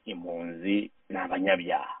we impunzi ni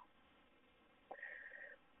abanyabyaha.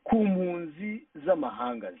 Ku mpunzi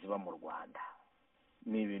z'amahanga ziba mu Rwanda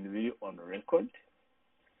ni ibintu biri on record.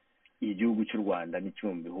 Igihugu cy'u Rwanda ni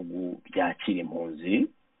kimwe mu bihugu byakira impunzi,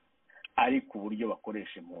 ariko uburyo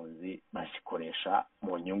bakoresha impunzi bazikoresha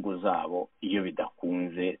mu nyungu zabo, iyo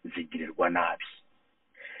bidakunze zigirirwa nabi.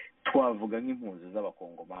 Twavuga nk'impunzi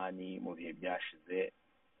z'abakongomani mu bihe byashize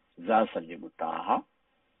zasabye gutaha,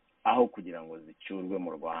 aho kugira ngo zicyurwe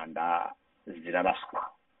mu Rwanda ziraraswa.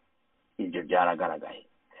 Ibyo byaragaragaye.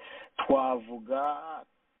 Twavuga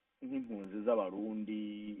nk'impunzi z'abarundi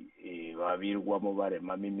babirwamo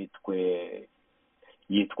baremamo imitwe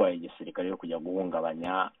yitwaye igisirikare yo kujya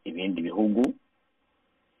guhungabanya ibindi bihugu.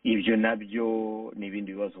 Ibyo nabyo ni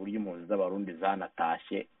ibindi bibazo, uburyo impunzi z'abarundi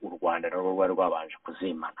zanatashye u Rwanda narwo rwari rwabanje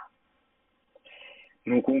kuzimana.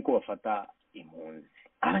 Ni uko nguko bafata impunzi.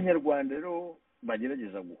 Abanyarwanda rero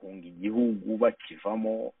bagerageza guhunga igihugu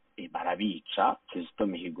bakivamo barabica. Kizito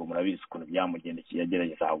Mihigo murabizi ukuntu byamugendekeye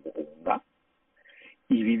agerageza guhunga.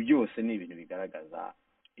 Ibi byose ni ibintu bigaragaza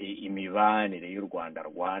imibanire y'u Rwanda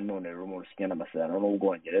rwa none ruri mu rusinya n'amasezerano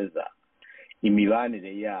n'ubwongereza,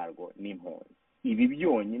 imibanire yarwo n'impunzi. Ibi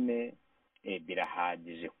byonyine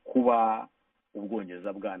birahagije kuba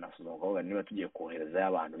ubwongereza bwanasuzuma kuvuga niba tugiye kohereza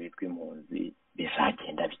abantu bitwa impunzi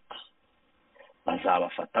bizagenda biti,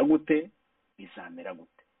 bazabafata gute, bizamera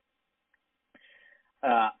gute.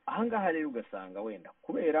 Ahangaha rero ugasanga wenda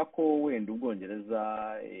kubera ko wenda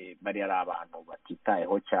ubwongereza bari ari abantu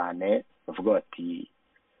batitayeho cyane, bavuga bati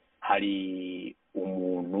hari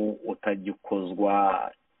umuntu utajya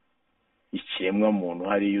ukozwa ikiremwa muntu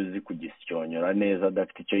hariya uzi kugisyonyora neza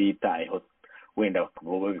adafite icyo yitayeho, wenda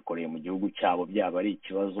bakaba babikoreye mu gihugu cyabo byaba ari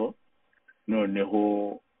ikibazo.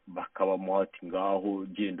 Noneho bakabamuha ati ngaho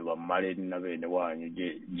genda ubamare na bene wanyu,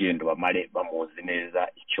 genda ubamare bamuzi neza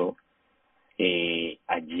icyo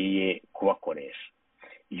agiye kubakoresha.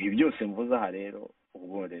 Ibi byose mvuze aha rero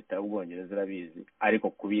ubwo leta y'ubwongereza irabizi, ariko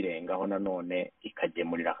kubirengaho nanone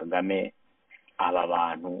ikagemurira Kagame aba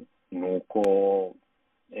bantu nuko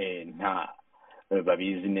nta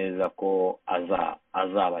babizi neza ko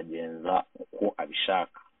azabagenza uko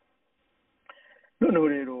abishaka. Noneho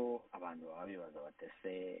rero abantu baba bibaza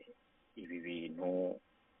batese ibi bintu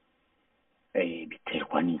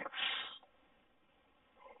biterwa n'iki?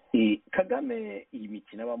 Kagame iyi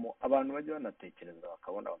mikino abamo abantu bajya banatekereza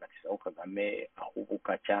bakabona bagatisaho Kagame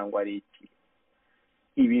ahubuka cyangwa ari iki.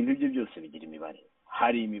 Ibintu bye byose bigira imibare,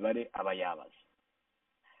 hari imibare aba yabaze.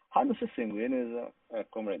 Hano usesenguye neza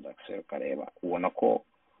comrade Axel kareba ubona ko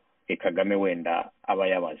Kagame wenda aba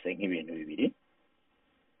yabaze nk'ibintu bibiri.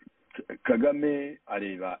 Kagame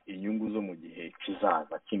areba inyungu zo mu gihe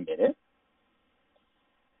kizaza cy'imbere,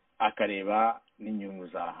 akareba n'inyungu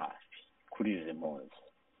za hafi kuri izi mpunzi.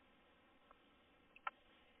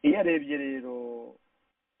 Iyo arebye rero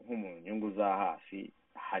nko mu nyungu za hafi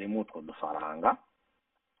harimo utwo dufaranga,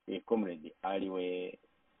 comrade ari we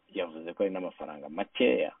yavuze ko ari n'amafaranga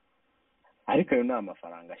makeya, ariko ayo ni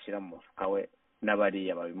amafaranga ashyira mu mufuka we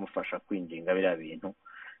n'abariya babimufasha kwinginga biriya bintu.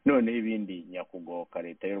 Noneho ibindi nyakugoka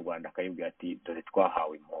leta y'u Rwanda akayibwira ati dore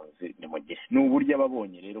twahawe impunzi ni mu gihe. Ni uburyo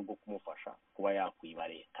ababonye rero bwo kumufasha kuba yakwiba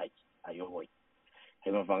leta ye ayoboye.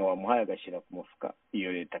 Ayo mafaranga bamuhaye agashyira ku mufuka, iyo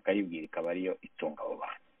leta akayibwira ikaba ariyo itunga abo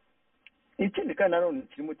bantu. Ikindi kandi nanone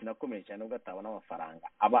kirimo kinakomeye cyane ubwo atabona amafaranga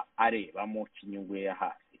aba arebamo kinyungu ya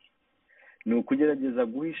hasi, ni ukugerageza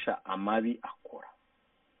guhisha amabi akora.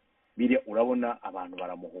 Biriya urabona abantu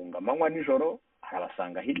baramuhunga amanywa nijoro,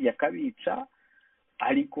 arabasanga hirya akabica,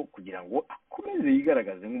 ariko kugira ngo akomeze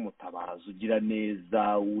yigaragaze nk'umutabazi ugira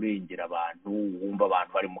neza, urengera abantu, wumva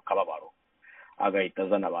abantu bari mu kababaro, agahita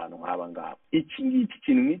azana abantu nk'aba ngaba. Iki ngiki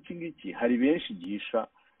kintu nk'iki ngiki hari benshi gihisha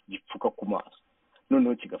gipfuka ku maso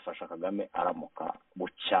noneho kigafasha Kagame aramuka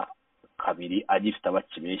bucya kabiri agifite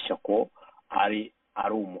abakibeshya ko ari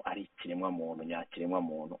ikiremwa muntu nyakiremwa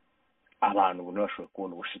muntu abantu ubu ntibashoboye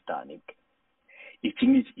kubona ubushitani bwe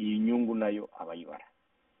iyi nyungu nayo abayibara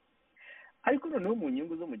ariko noneho mu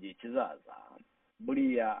nyungu zo mu gihe kizaza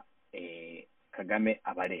buriya Kagame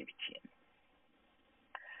abareba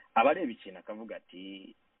ikintu akavuga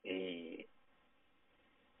ati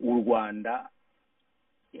u Rwanda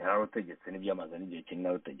yararutegetse n'ibyamaze n'igihe kinini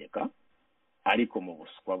arutegeka ariko mu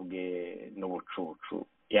buswa bwe n'ubucucu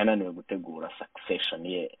yananiwe gutegura succession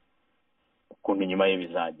ye ukuntu nyuma ye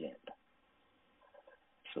bizagenda.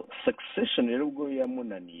 So succession rero ubwo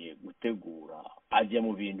yamunaniye gutegura ajya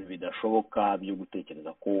mu bintu bidashoboka byo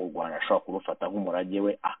gutekereza ko u Rwanda ashobora kurufata nk'umurage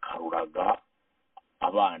we akaruraga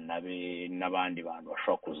abana be n'abandi bantu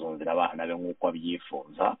bashobora kuzumvira abana be nk'uko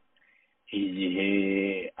abyifuza igihe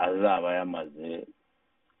azaba yamaze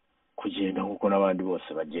kugenda nk'uko n'abandi bose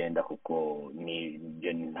bagenda kuko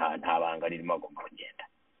nta banga ririmo agomba kugenda.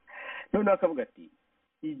 Noneho akavuga ati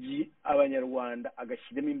igihe abanyarwanda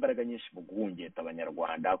agashyiramo imbaraga nyinshi mu guhungeta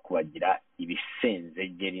abanyarwanda kubagira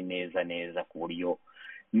ibisenzegeri neza ku buryo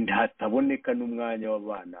ntataboneka n'umwanya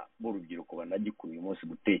w'abana b'urubyiruko banagikuye uyu munsi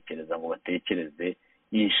gutekereza ngo batekereze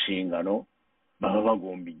inshingano baba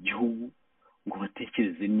bagomba igihugu ngo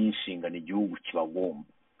batekereze n'inshingano igihugu kibagomba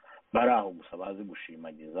bari aho gusa bazi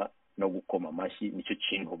gushimagiza no gukoma amashyi nicyo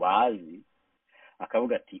kintu bazi.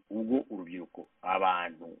 Akavuga ati ubwo urubyiruko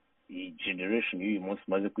abantu iyi generation y'uyu munsi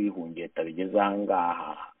maze kwihungeta bigeze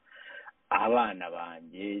ahangaha abana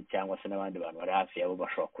banjye cyangwa se n'abandi bantu bari hafi yabo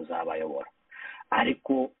bashobora kuzabayobora.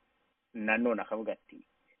 Ariko nanone akavuga ati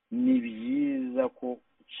ni byiza ko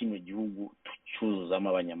kino gihugu tucyuzuzamo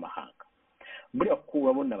abanyamahanga. Buriya ko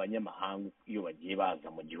urabona abanyamahanga iyo bagiye baza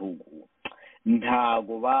mu gihugu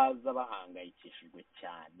ntago baza bahangayikishijwe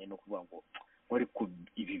cyane no kuvuga ngo ariko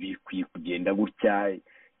ibi bikwiye kugenda gutya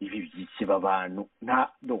ibi by'ikiba abantu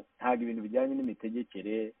ntago ibintu bijyanye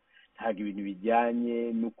n'imitegekere ntago ibintu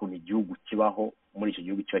bijyanye n'ukuntu igihugu kibaho muri icyo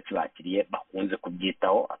gihugu kiba kibakiriye bakunze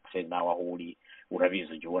kubyitaho. Atse nawe aho uri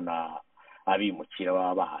urabizi ujya ubona abimukira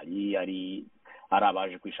baba bahari ari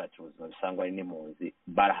abaje kwishakira ubuzima bisangwa ari n'impunzi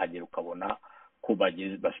barahagera ukabona ko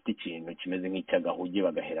bafite ikintu kimeze nk'icy'agahuge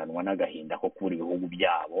bagaheranwa n'agahinda ko kubura ibihugu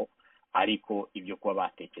byabo ariko ibyo kuba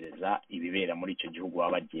batekereza ibibera muri icyo gihugu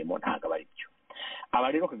baba bagiyemo ntabwo aba ari byo.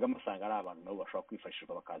 Aba rero Kagame asanga ari abantu nabo bashobora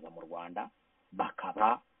kwifashishwa bakaza mu Rwanda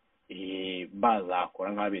bakaba bazakora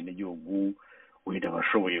nk'abenegihugu wenda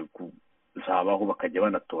bashoboye kuzabaho bakajya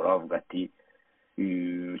banatora bavuga ati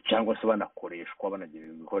cyangwa se banakoreshwa banagira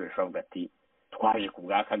ibikoresho bavuga ati twaje ku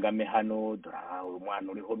bwa Kagame hano dore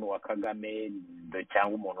umwana uriho n'uwa Kagame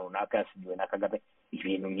cyangwa umuntu runaka yasigiwe na Kagame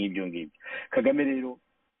ibintu nk'ibyo ngibyo. Kagame rero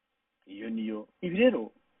ibi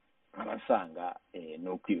rero abasanga ni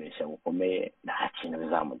ukwibeshya gukomeye nta kintu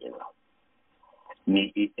bizamugezaho.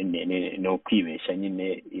 Ni ukwibeshya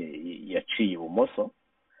nyine yaciye ibumoso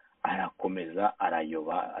arakomeza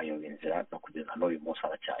arayoba inzira no kugeza n'uyu munsi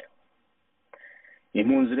aracyayoba.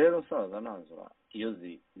 Impunzi rero saza nanzura iyo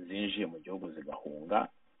zinjiye mu gihugu zigahunga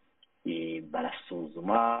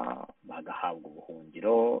barasuzuma bagahabwa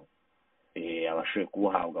ubuhungiro abashoboye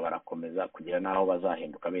kubuhabwa barakomeza kugira n'aho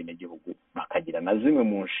bazahinduka abenegihugu bakagira na zimwe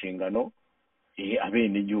mu nshingano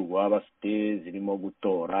abenegihugu baba bafite zirimo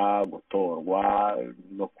gutorwa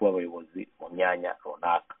no kuba abayobozi mu myanya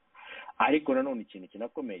runaka. Ariko nanone ikintu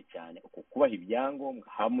kinakomeye cyane uko kubaha ibyangombwa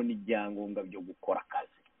hamwe n'ibyangombwa byo gukora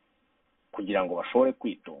akazi kugira ngo bashobore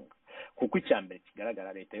kwitunga kuko icya mbere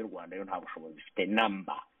kigaragara leta y'u Rwanda yo nta bushobozi ifite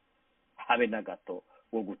namba habe na gato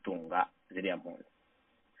bwo gutunga ziriya mpunzi.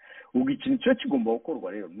 Ubwo ikintu cyo kigomba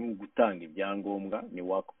gukorwa rero ni ugutanga ibyangombwa ni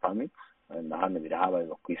work permit na hano birahabaye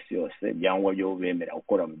ku isi yose ibyangombwa byo bemera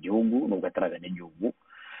gukora mu gihugu nubwo ataraga n'igihugu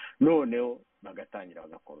noneho bagatangira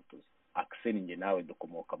bagakora utuzi. Akisenge nawe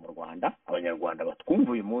dukomoka mu Rwanda abanyarwanda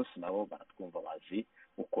batwumva uyu munsi nabo baratwumva bazi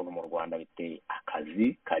ukuntu mu Rwanda biteye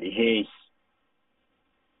akazi kari hehe.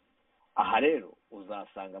 Aha rero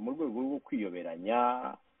uzasanga mu rwego rwo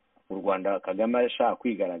kwiyoberanya u Rwanda Kagame ashaka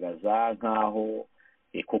kwigaragaza nk'aho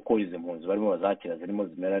koko izi mpunzi barimo bazakira zirimo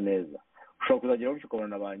zimera neza. Ushobora kuzageraho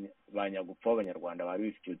ukabona banyagupfa b'abanyarwanda bari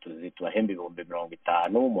bifitiye utuzi tubahemba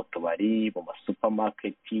 50,000 mu tubari mu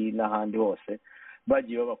masupamaketi n'ahandi hose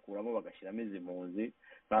bagiye babakuramo bagashyiramo izi mpunzi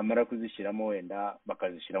bamara kuzishyiramo wenda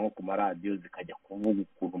bakazishyira nko ku maradiyo zikajya kuvuga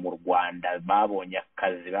ukuntu mu Rwanda babonye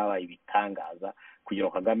akazi babaye ibitangaza kugira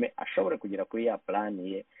ngo Kagame ashobore kugera kuri ya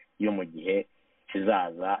plani ye yo mu gihe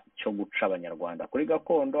kizaza cyo guca abanyarwanda kuri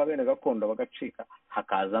gakondo abene gakondo bagacika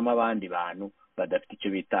hakazamo abandi bantu badafite icyo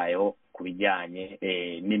bitayeho ku bijyanye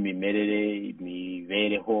n'imimerere,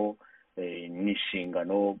 imibereho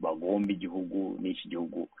n'inshingano bagomba igihugu n'iki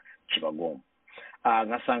gihugu kibagomba.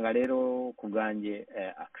 Ngasanga rero ku bwanjye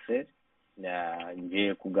Axel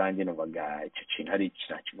ngiye ku bwanjye numvaga icyo kintu hari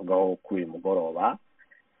kivugaho kuri uyu mugoroba,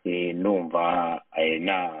 numva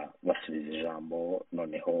nabasubiza ijambo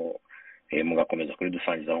noneho mugakomeza kuri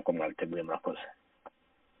dusangiza nk'uko mwabiteguye. Murakoze.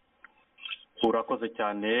 Urakoze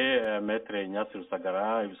cyane Maître Nyasi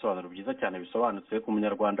Rusagara, ibisobanuro byiza cyane bisobanutse ku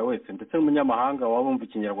munyarwanda wese ndetse n'umunyamahanga waba wumva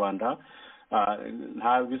ikinyarwanda.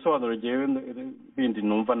 Nta bisobanuro bindi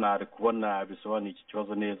numva nari kubona bisobanuye iki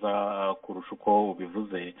kibazo neza kurusha uko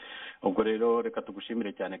ubivuze. Ubwo rero reka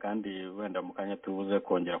tugushimire cyane, kandi wenda mu kanya tubuze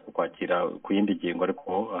kongera kukwakira ku yindi ngingo,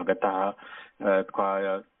 ariko hagati aha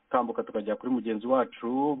twatambuka tukajya kuri mugenzi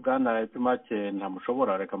wacu Bwana Epimake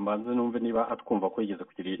Ntamushobora. Reka mbanze numve niba atwumva ko yigeze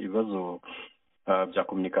kugira ibibazo bya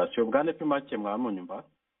communication. Bwana Epimake, mwamunyumva?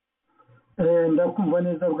 Ndakumva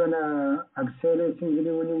neza Bwana Axel, sinzi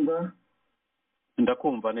niba unyumva.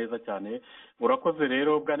 Ndakumva neza cyane. Urakoze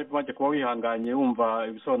rero Bwana Epimake kuba wihanganye wumva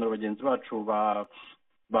ibisobanuro bagenzi bacu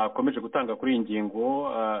bakomeje gutanga kuri iyi ngingo.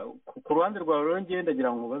 Ku ruhande rwawe rero ngiye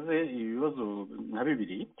ndagira ngo ubaze ibibazo nka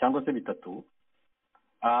bibiri cyangwa se bitatu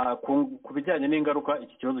ku bijyanye n'ingaruka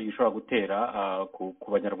iki kibazo gishobora gutera ku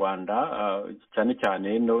banyarwanda, cyane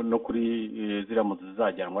cyane no kuri ziriya mpunzi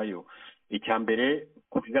zizajyanwayo. Icya mbere,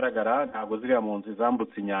 ku bigaragara ntabwo ziriya mpunzi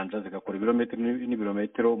zambutse inyanja zigakora ibirometero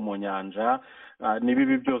n'ibirometero mu nyanja,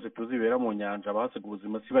 n'ibibi byose tuzibera mu nyanja, abahasiga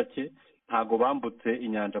ubuzima si bake. Ntabwo bambutse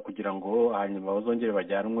inyanja kugira ngo hanyuma bazongere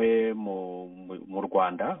bajyanwe mu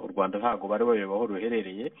Rwanda. U Rwanda ntabwo bari bayobewe aho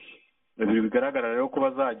ruherereye. Ibi bigaragara rero ko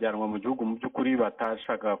bazajyanwa mu gihugu mu by'ukuri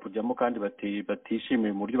batashaka kujyamo kandi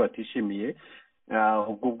batishimiye, mu buryo batishimiye.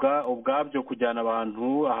 Ubwabyo kujyana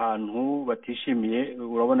abantu ahantu batishimiye,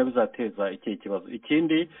 urabona bizateza iki kibazo.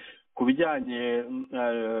 Ikindi, ku bijyanye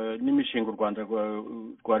n'imishinga u Rwanda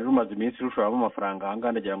rwari rumaze iminsi rushoramo amafaranga,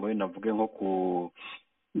 ahangaha ndagira ngo navuge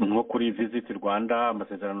nko kuri Visit Rwanda,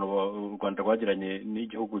 amasezerano u Rwanda rwagiranye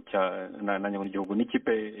n'igihugu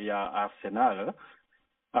n'ikipe ya Arsenal.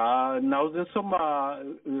 Nahoze nsoma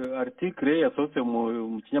article yasohotse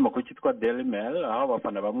mu kinyamakuru cyitwa Daily Mail, aho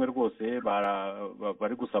abafana bamwe rwose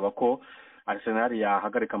bari gusaba ko Arsenal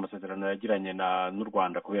yahagarika amasezerano yagiranye n'u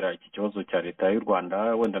Rwanda kubera iki kibazo cya leta y'u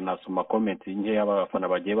Rwanda. Wenda nasoma comment nke y'abafana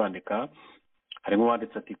bagiye bandika. Harimo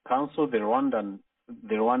wanditse ati cancel the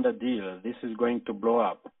Rwanda deal, this is going to blow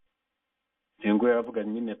up. Ngo yaravuga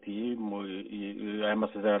nyine ati aya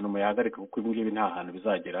masezerano muyahagarika kuko ibi ngibi nta hantu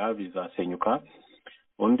bizagera, bizasenyuka.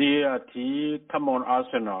 Undi ati come on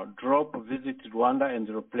Arsenal, drop Visit Rwanda and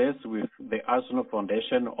replace with the Arsenal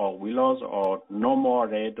Foundation or Willows or no more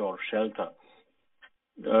Red or Shelter.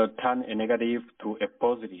 Turn a negative to a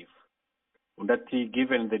positive. Undi ati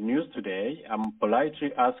given the news today, I'm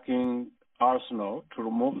politely asking Arsenal to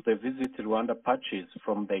remove the Visit Rwanda patches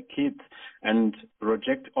from their kit and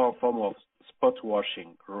reject all form of spot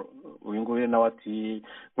washing. Uyu nguyu nawe ati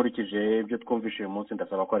nkurikije ibyo twumvise uyu munsi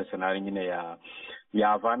ndasaba ko Arsenal nyine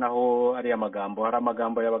yavanaho ariya magambo. Hari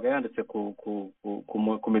amagambo yabaga yanditse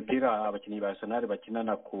ku mipira abakinnyi ba Arsenal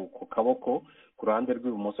bakinana ku kaboko ku ruhande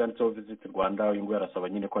rw'ibumoso yanditseho Visit Rwanda. Uyu nguyu arasaba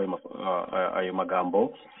nyine ko ayo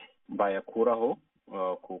magambo bayakuraho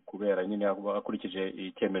kubera nyine akurikije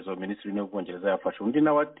icyemezo Minisitiri w'Ubwongereza yafashe. Undi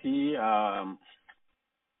nawe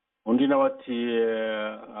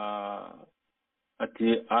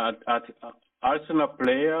ati Arsenal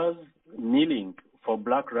players kneeling for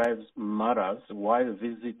Black Lives Matters while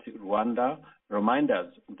Visit Rwanda remind us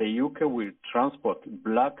the UK will transport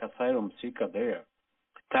black asylum seeker there.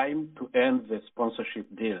 Time to end the sponsorship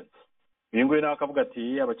deal. Uyu nguyu nawe akavuga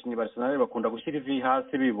ati abakinnyi ba Arsenal bakunda gushyira ivi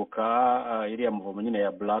hasi bibuka iriya muvomo nyine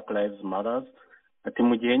ya Black Lives Matters. Ati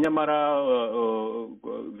mu gihe nyamara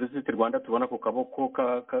Visit Rwanda tubona ku kaboko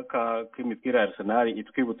k'imipira ya Arsenal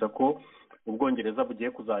itwibutsa ko Ubwongereza bugiye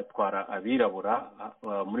kuzatwara abirabura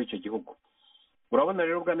muri icyo gihugu. Urabona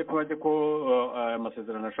rero ubwo niko ko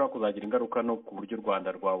amasezerano ashobora kuzagira ingaruka no ku buryo u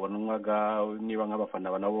Rwanda rwabonwaga, niba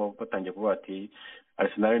nk'abafana nabo batangiye kuvuga ati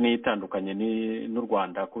Arsenal ni itandukanye n'u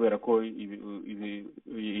Rwanda kubera ko idiri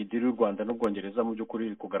y'u Rwanda n'Ubwongereza mu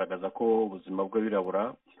by'ukuri kugaragaza ko ubuzima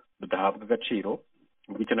bw'abirabura budahabwa agaciro.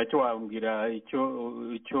 Icyo nacyo wambwira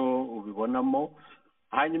icyo ubibonamo.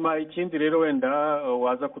 Hanyuma ikindi rero wenda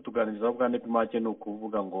waza kutuganiriza Bwana Epimake ni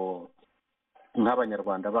ukuvuga ngo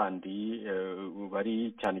nk'abanyarwanda bandi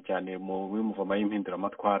bari cyane cyane mu muvoma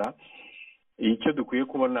y'impinduramatwara, icyo dukwiye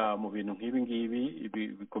kubona mu bintu nk'ibi ngibi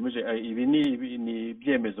bikomeje, ibi ni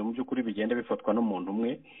ibyemezo mu by'ukuri bigenda bifatwa n'umuntu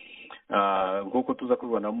umwe. nk'uko tuza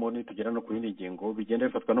kubibonamo nitugera no ku yindi ngingo bigenda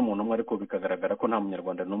bifatwa n'umuntu umwe ariko bikagaragara ko nta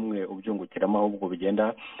munyarwanda n'umwe ubyungukiramo ahubwo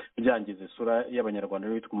bigenda byangiza isura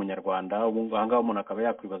y'abanyarwanda bitwa umunyarwanda. aha ngaha umuntu akaba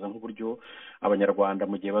yakwibaza nk'uburyo abanyarwanda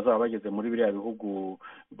mu gihe bazaba bageze muri biriya bihugu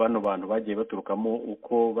bano bantu bagiye baturukamo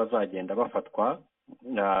uko bazagenda bafatwa,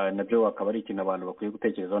 nabyo akaba ari ikintu abantu bakwiye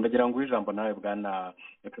gutekerezaho. ndagira ngo ijambo nawe bwana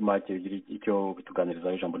Epimake ugire icyo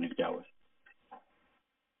bituganirizaho, ijambo ni ryawe.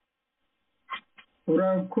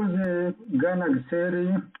 urakoze bwana giseri.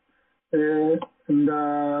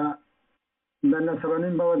 ndanasaba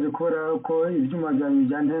n'imbabazi kubera ko ibyuma byanjye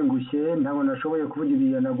byantengushye ntabwo nashoboye kuvugira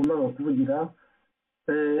iyo nagombaga kuvugira.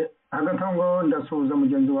 hagati aho ngaho ndasuhuza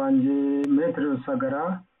mugenzi wanjye Maître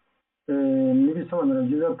Rusagara n'ibisobanuro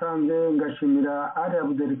byiza atanze. ngashimira ari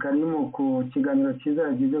Abdel Karim ku kiganiro cyiza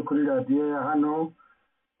yagize kuri radiyo ya hano.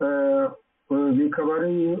 bikaba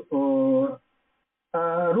ari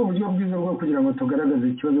uburyo bwiza bwo kugira ngo tugaragaze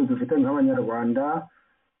ikibazo dufite nk'abanyarwanda,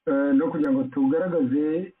 no kugira ngo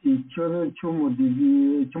tugaragaze ikibazo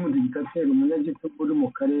cy'umudigitateri umunyagitugu uri mu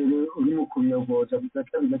karere urimo kubiyogoza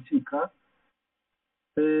bigaca bigacika.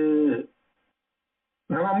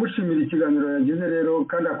 nkaba mushimira ikiganiro yagize rero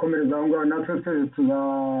kandi akomereza aho ngaho, natwe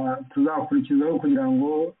tuzakurikizaho kugira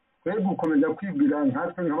ngo twe gukomeza kwibwira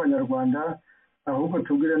nkatwe nk'abanyarwanda, ahubwo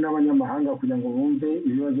tubwire n'abanyamahanga kugira ngo bumve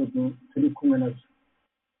ibibazo turi kumwe nabyo.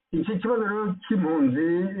 iki kibazo rero cy'impunzi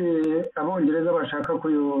abongereza bashaka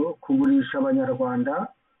kugurisha abanyarwanda,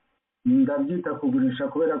 ndabyita kugurisha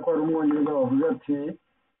kubera ko hari umwongereza wavuze ati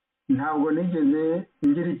ntabwo nigeze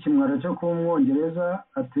ngira ikimwaro cyo kuba umwongereza,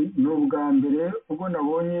 ati ni ubwa mbere ubwo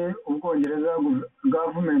nabonye ubwongereza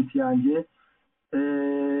gavumenti yanjye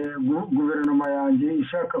guverinoma yanjye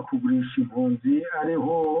ishaka kugurisha impunzi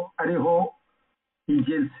ariho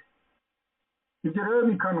igeze. ibyo rero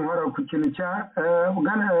bikantwara ku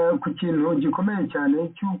kintu gikomeye cyane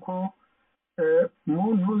cy'uko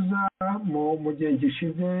mu gihe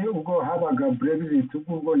gishize ubwo habaga Brexit,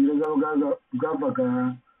 ubwo ubwongereza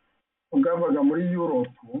bwavaga muri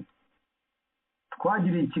Europe,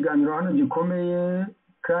 twagiriye ikiganiro hano gikomeye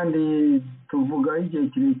kandi tuvuga igihe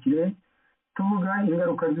kirekire, tuvuga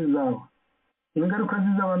ingaruka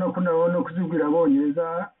zizaba no kuzibwira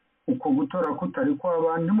abongereza uko gutora kutari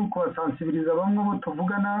kwaba, ndimo kubasansibiriza bamwe abo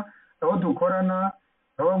tuvugana abo dukorana,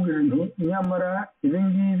 ababwira nti nyamara ibi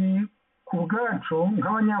ngibi ku bwacu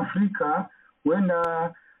nk'abanyafurika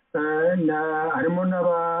wenda harimo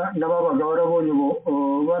n'ababaga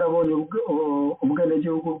barabonye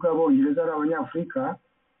ubwenegihugu bw'abongereza ari abanyafurika.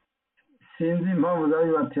 sinzi impamvu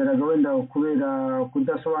zabibateraga wenda kubera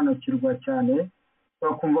kudasobanukirwa cyane,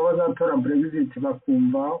 bakumva bazatora Brexit,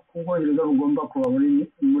 bakumva ko ubwongereza bugomba kuba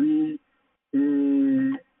muri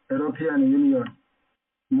European Union,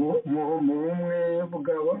 mu bumwe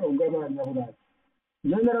bw'abanyaburayi.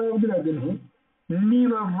 njye narababwiraga nti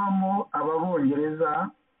nibavamo ababongereza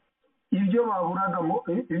ibyo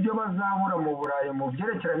bazabura mu Burayi mu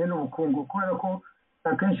byerekeranye n'ubukungu, kubera ko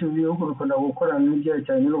akenshi ibihugu bikunda gukora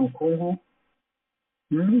n'ibyerekeranye n'ubukungu,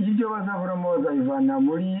 ibyo bazaburamo bazabivana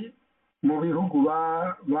mu bihugu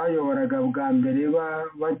bayoboraga bwa mbere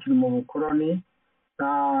bakiri mu bukoroni,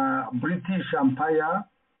 British Empire,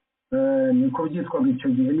 niko byitwaga icyo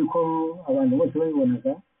gihe, niko abantu bose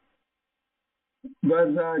babibonaga,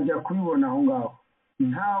 bazajya kubibona aho ngaho.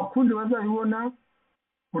 nta kundi bazabibona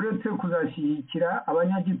uretse kuzashyigikira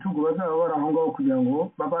abanyagitugu bazaba bari aho ngaho kugira ngo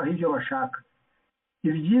babahe ibyo bashaka.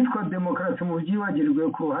 ibyitwa demokarasi mubyibagirwe,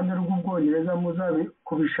 ku ruhande rw'ubwongereza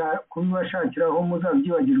kubibashakiraho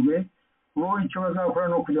muzabyibagirwe, bo icyo bazakora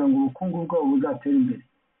no kugira ngo ubukungu bwabo buzatera imbere.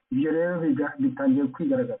 ibyo rero bitangiye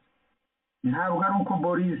kwigaragaza. ntabwo ari uko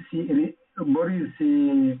Boris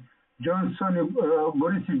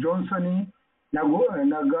Johnson na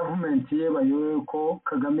gavumenti ye bayobewe ko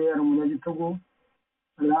Kagame yari umunyagitugu.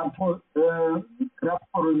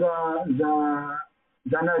 raporo za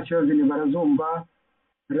nasiyoni barazumva,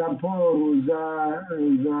 raporo za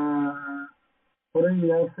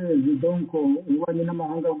foreign affairs, donc ububanyi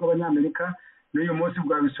n'amahanga bw'abanyamerika n'uyu munsi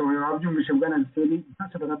bwabisohoye, babyumvishe bwana Giseri,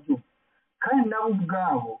 byose barabyumva, kandi nabo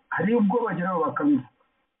ubwabo hari ubwo bageraho bakabivuga.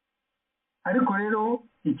 ariko rero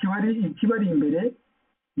ikibari imbere,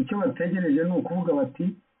 icyo bategereje ni ukuvuga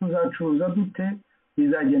bati tuzacuruza dute,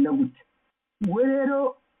 bizagenda gute. we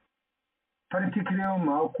rero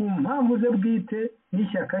particulièrement ku mpamvu ze bwite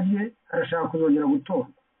n'ishyaka rye arashaka kuzongera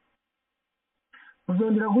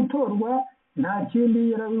gutorwa. nta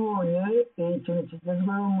kindi yarabibonye, ikintu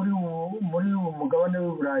kigezweho muri uwo mugabane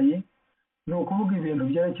w'Uburayi ni ukuvuga ibintu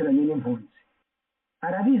byerekeranye n'impunzi.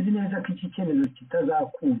 arabizi neza ko iki cyemezo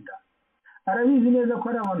kitazakunda, arabizi neza ko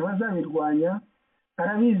hari abantu bazabirwanya,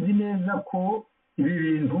 arabizi neza ko ibi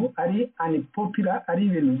bintu ari unpopular, ari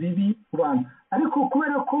ibintu bibi ku bantu, ariko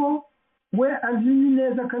kubera ko we azi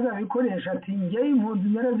neza akazabikoresha ati njyewe impunzi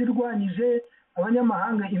narazirwanyije,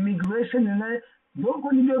 abanyamahanga immigration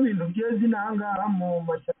nubwo nibyo bintu byeze inangaha mu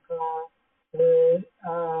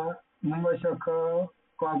mashyaka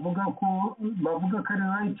twavuga ko bavuga ko ari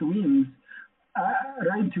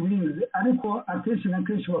right wings, ariko akenshi na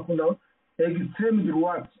kenshi bakunda extreme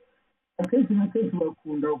right, akenshi na kenshi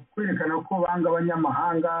bakunda kwerekana ko banga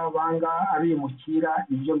abanyamahanga, banga abimukira.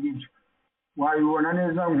 Ibyo ngibyo wabibona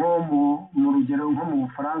neza nko mu rugero nko mu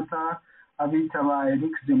Bufaransa abita ba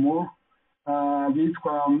Eric Zemmour,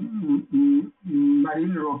 bitwa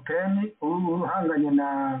Marine Le Pen uhanganye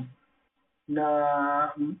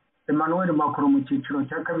na Emmanuel Macron mu cyiciro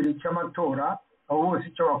cya kabiri cy'amatora. Abo bose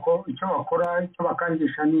icyo bakora icyo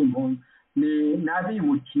bakangisha ni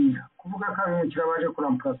n'abimukira, kuvuga ko abimukira baje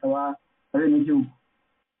kuramplasa abenegihugu.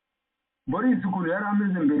 Boris ukuntu yari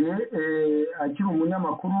ameze mbere akiri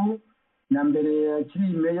umunyamakuru na mbere akiri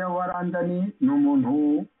meya wa London, ni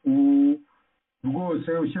umuntu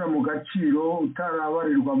rwose ushyira mu gaciro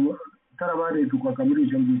utarabarirwaga muri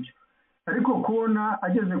ibyo ngibyo, ariko kubona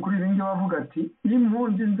ageze kuri ibi ngibi bavuga ati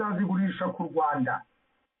impunzi nzazigurisha ku Rwanda,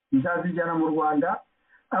 nzazijyana mu Rwanda,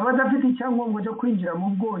 abadafite icyangombwa cyo kwinjira mu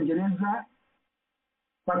Bwongereza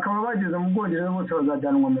bakaba bageze mu Bwongereza bose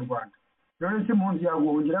bazajyanwa mu Rwanda. Rero se impunzi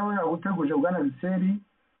yaguhungiraho yaguteguje bwana Biseri,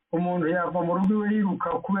 umuntu yava mu rugo iwe yiruka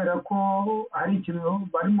kubera ko hari ikintu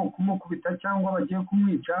barimo kumukubita cyangwa bagiye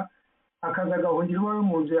kumwica, akaza agahungira iwawe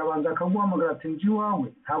mu nzu, yabanza akaguhamagara ati nji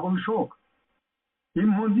iwawe. Ntabwo bishoboka.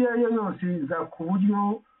 Impunzi iyo ariyo yose iza ku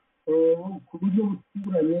buryo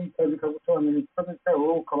buturanye, ikaza ikagusobanurira ikibazo cyawe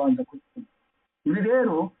wowe ukabanza kukivuga. Ibi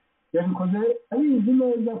rero yabikoze abizi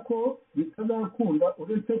neza ko bitazakunda,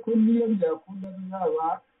 uretse ko niyo byakunda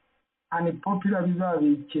bizaba unpopular, bizaba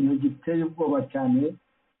ikintu giteye ubwoba cyane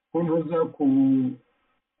kuntuza ku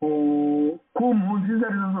mpunzi izo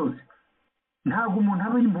arizo zose. Ntabwo umuntu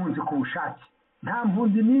aba impunzi ku bushake, nta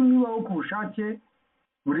mpunzi n'imwe ibaho ku bushake.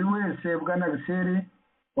 Buri wese bwana Biseri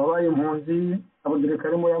wabaye impunzi,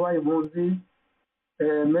 Abudrekarimo yabaye impunzi,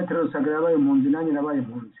 Metero Rusagara yabaye impunzi, nanjye nabaye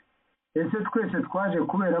impunzi. Ese twese twaje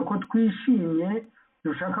kubera ko twishimye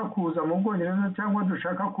dushaka kuza mu Bwongereza cyangwa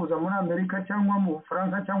dushaka kuza muri Amerika cyangwa mu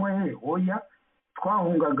Bufaransa cyangwa oya,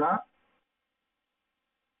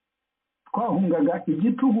 twahungaga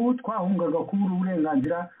igitugu, twahungaga kubura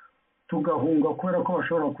uburenganzira, tugahunga kubera ko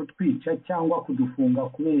bashobora kutwica cyangwa kudufunga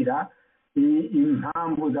kubera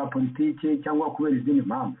impamvu za politiki cyangwa kubera izindi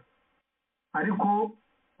mpamvu. Ariko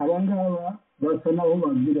abangaba basa naho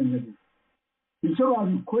babyirengagiza. Icyo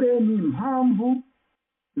babikoreye ni impamvu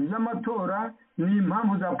z'amatora, ni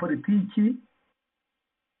impamvu za politiki,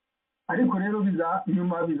 ariko rero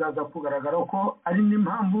nyuma bizaza kugaragara ko ari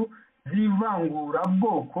n'impamvu z'ivangura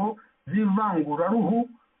bwoko, z'ivangura ruhu,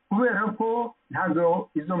 kubera ko ntabwo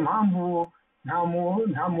izo mpamvu nta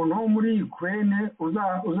muntu wo muri Ukraine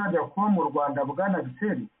uzajya kuba mu Rwanda bwana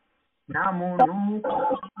Biseri. Nta muntu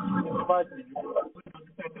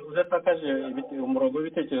uzatakaje umurongo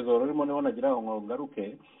w'ibitekerezo rurimo niho nagira ngo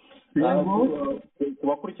ngaruke. Ku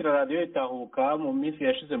bakurikira Radio Itahuka mu minsi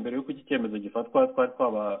yashize mbere y'uko iki cyemezo gifatwa, twari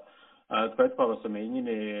twabasomeye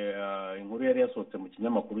nyine inkuru yari yasohotse mu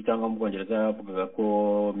kinyamakuru cyangwa mu Bwongereza yavugaga ko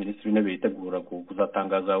Minisitiri w'Intebe yitegura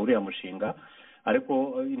kuzatangaza uriya mushinga,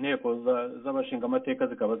 ariko inteko z'abashinga amateka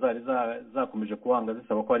zikaba zari zakomeje kuwanga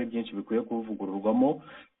zisaba ko hari byinshi bikwiye kuvugururwamo.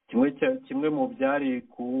 Kimwe mu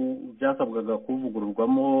byasabwaga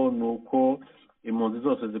kuvugururwamo ni uko impunzi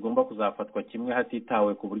zose zigomba kuzafatwa kimwe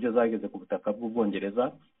hatitawe ku buryo zageze ku butaka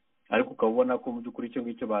bw'Ubwongereza, ariko ukaba ubona ko mu by'ukuri icyo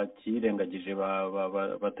ngicyo bakirengagije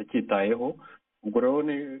batacyitayeho. Ubwo rero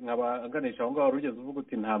nkabaganisha aho ngaho wari ugeze uvuga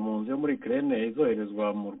uti nta mpunzi yo muri Ukraine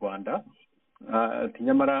izoherezwa mu Rwanda, ati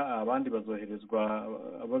nyamara abandi bazoherezwa,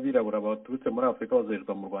 ababirabura baturutse muri Afurika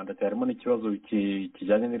bazoherezwa mu Rwanda. Harimo n'ikibazo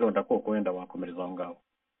kijyanye n'irondakoko, wenda wakomereza aho ngaho.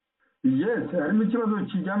 Yes, harimo ikibazo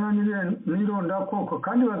kijyana n'irondakoko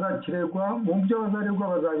kandi bazakirerwa, mu byo bazaregwa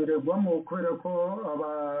bazabiregwamo, kubera ko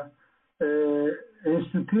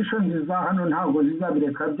institutions za hano ntabwo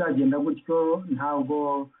zizabireka byagenda gutyo.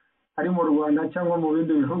 Ntabwo ari mu Rwanda cyangwa mu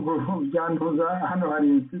bindi bihugu byanduza. Hano hari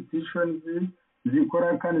institutions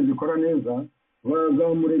zikora kandi zikora neza,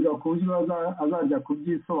 bazamurega ku buryo azajya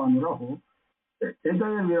kubyisobanuraho. Ega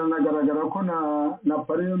biranagaragara ko na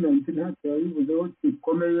parliament ntacyo yabivuzeho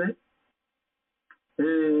gikomeye,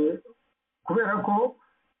 kubera ko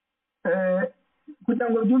kugira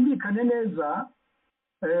ngo byumvikane neza,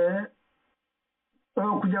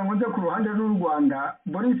 kugira ngo nze ku ruhande rw'u Rwanda,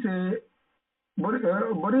 Boris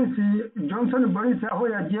Johnson aho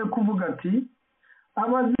yagiye kuvuga ati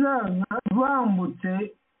abazaza bambutse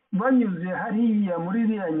banyuze hariya muri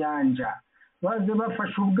iriya nyanja baze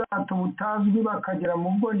bafashe ubwato butazwi bakagera mu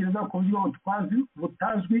Bwongereza ku buryo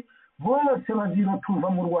butazwi bose bazirotuva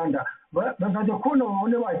mu Rwanda bazajya kubona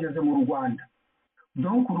babone bageze mu Rwanda.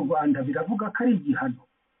 Donc u Rwanda biravuga ko ari igihano.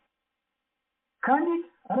 Kandi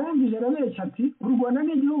arangije arabeshya ati u Rwanda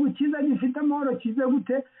ni igihugu cyiza gifite amahoro cyiza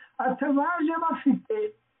gute, atabaje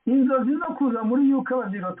bafite inzozi zo kuza muri UK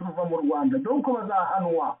bazirotuva mu Rwanda, donc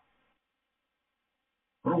bazahanwa.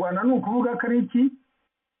 U Rwanda ni ukuvuga ko ari iki?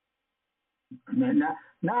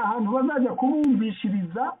 Ni ahantu bazajya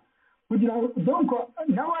kubumvishiriza kugira ngo donc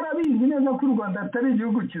nawe arabizi neza ko u Rwanda atari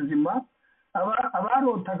igihugu kizima.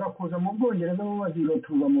 Abarotaga kuza mu Bwongereza bo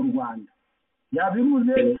bazirotuva mu Rwanda.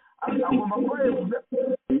 Yabivuze agomba kuba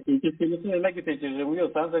iki kintu nagitekereje muri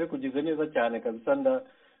iyo sanze ariko ugize neza cyane kabisa.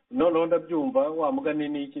 Noneho ndabyumva wa mugani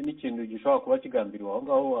ni ikintu gishobora kuba kigambiriwe aho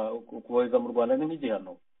ngaho kubohereza mu Rwanda ni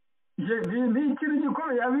nk'igihano. Ni ikintu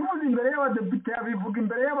gikomeye. Yabivuze imbere y'abadepite, yabivuga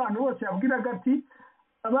imbere y'abantu bose, yabwiraga ati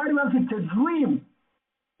abari bafite dream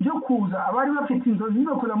yo kuza, abari bafite inzozi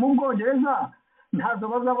zo kuza mu Bwongereza ntazo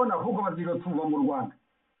bazabona, ahubwo bazirotuva mu Rwanda,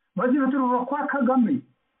 bazirotuva kwa Kagame.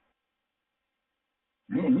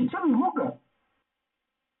 Nicyo bivuga.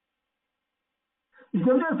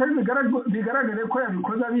 Ibyo byose bigaragare ko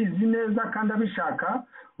yabikoze abizi neza kandi abishaka,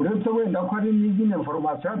 uretse wenda ko ari n'izindi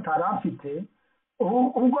information atari afite.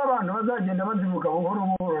 Ubwo abantu bazagenda bazivuga buhoro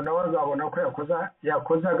buhoro nabo bazabona ko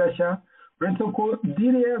yakoze agashya, uretse ko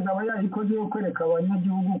Biri azaba yayikoze yo kwereka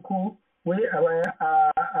abanyagihugu ko we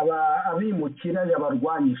abimukira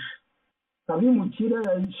yabarwanyisha. Abimukira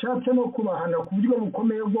yashatse no kubahana ku buryo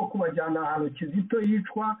bukomeye bwo kubajyana ahantu Kizito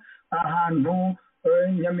yicwa, ahantu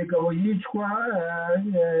Nyamigabo yicwa,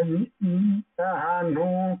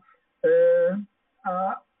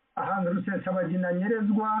 ahantu Rusesabagina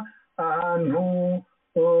anyerezwa, ahantu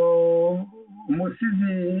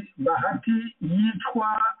Umusizi Bahati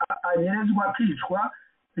yicwa anyerezwa akicwa.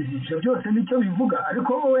 Ibyo byose nicyo bivuga,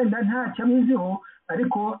 ariko wenda ntacyo abiziho,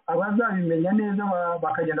 ariko abazabimenya neza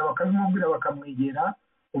bakagenda bakabimubwira bakamwegera.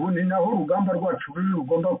 Ubu ni naho urugamba rwacu ruri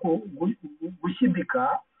rugomba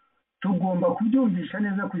gushyidika. Tugomba kubyumvisha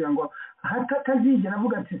neza kugira ngo hatazigera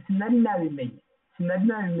avuga ati sinari nabimenye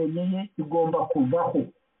ye. Igomba kuvaho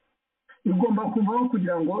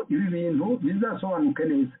kugira ngo ibi bintu bizasobanuke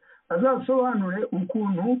neza. Azasobanure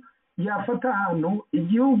ukuntu yafata ahantu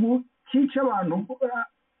igihugu cyica abantu,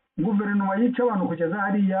 guverinoma yica abantu kugeza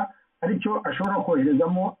hariya, aricyo ashobora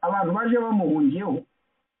koherezamo abantu baje bamuhungiyeho.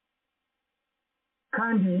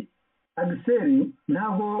 Kandi Agiseri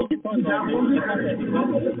ntabwo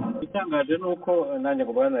igitangaje nuko nanjye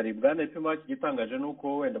ngo bwana ipima igitangaje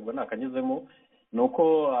nuko wenda bwo nakanyuzemo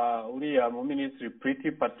nuko uriya mu Minisitiri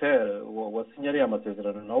Priti Patel wasinyariye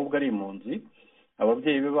amasezerano nawe ubwo ari impunzi.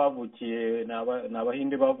 Ababyeyi be bavukiye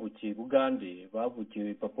n'abahinde bavukiye Bugande,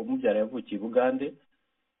 bavukiye papa mubyara yavukiye Bugande,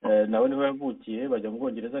 nawe niwe yavukiye bajya mu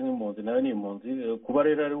Bwongereza nk'impunzi, nawe ni impunzi. Kuba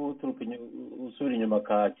rero ari usubira inyuma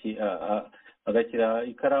agashyira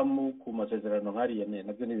ikaramu ku masezerano nk'ariya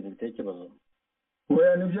nabyo ni ibintu biteye ikibazo.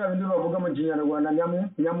 Oya, ni bya bindi bavuga mu Kinyarwanda,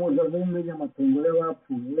 nyamuza z'umenya amatungo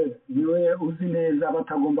y'abapfuye niwe uzi neza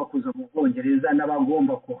batagomba kuza mu Bwongereza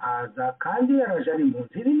n'abagomba kuhaza, kandi yaraje ari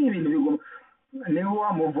impunzi. Ibi ni ibintu bigomba niwe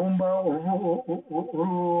wa muvumba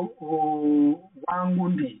wanga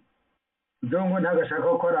undi. Dongo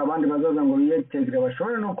ntagashaka ko hari abandi bazaza ngo biyetegere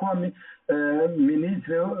bashobora no kuba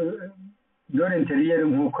minisitiri d'Interieur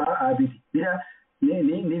nk'uko abiri.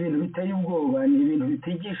 Ni ibintu biteye ubwoba, ni ibintu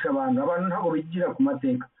bitigisha abantu ntabwo bigira ku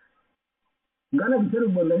mateka. Ngana bitera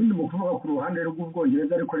ubwoba ni mu kuvuga ku ruhande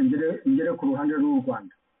rw'Ubwongereza, ariko ngere ku ruhande rw'u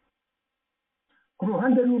Rwanda. Ku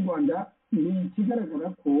ruhande rw'u Rwanda ni ikigaragara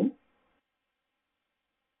ko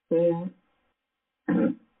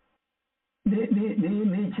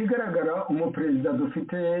ni ikigaragara umuperezida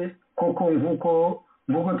dufite koko nk'uko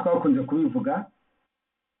twakunze kubivuga,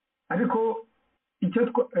 ariko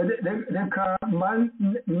icyo reka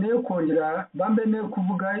ne kongera bambe ne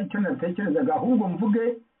kuvuga icyo natekerezaga, ahubwo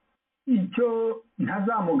mvuge icyo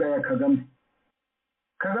ntazamugaya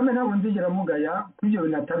Kagame ntabwo nzigera mugaya kuri ibyo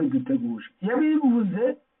bintu atabiduteguje.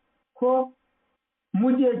 Yabivuze ko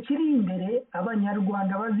mu gihe kiri imbere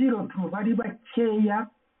abanyarwanda bazirotuva ari bakeya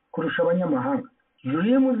kurusha abanyamahanga.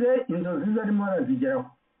 Yimuze inzozi ze arimo arazigeraho.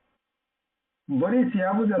 Boris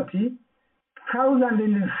yavuze ati thousands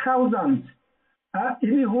and thousands,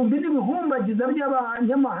 ibihumbi n'ibihumbagiza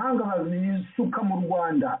by'abanyamahanga bazisuka mu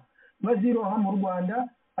Rwanda, baziroha mu Rwanda,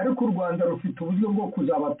 ariko u Rwanda rufite uburyo bwo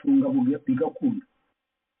kuzabatunga bigakunda.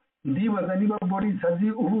 Ndibaza niba Boris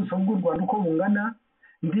azi ubuso bw'u Rwanda uko bungana,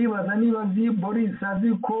 ndibaza niba azi Boris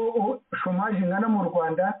azi ko shomaje ingana mu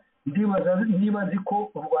Rwanda, ndibaza niba azi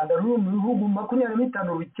ko u Rwanda ruri mu bihugu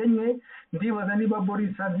 25 bikenye, ndibaza niba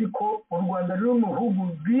Boris azi ko u Rwanda ruri mu bihugu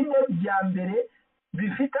 4 bya mbere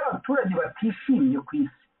bifite abaturage batishimye ku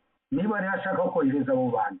isi, niba rero ashaka kohereza abo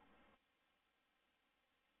bantu.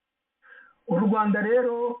 U Rwanda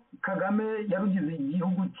rero Kagame yarugize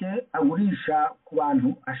igihugu cye, agurisha ku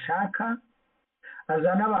bantu ashaka,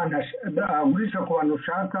 azana abantu agurisha ku bantu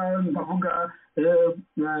ushaka, ndavuga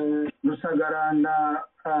Rusagara na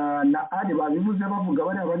ari babivuze bavuga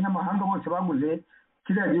bari abanyamahanga bose baguze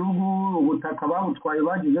kiriya gihugu, ubutaka babutwaye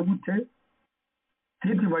bagize gute,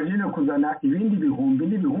 titi bajine kuzana ibindi bihumbi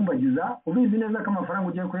n'ibihumbagiza, ubizi neza ko amafaranga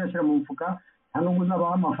ugiye kuyashyira mu mufuka nta nubwo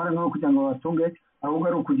uzabaha amafaranga yo kugira ngo batunge, ahubwo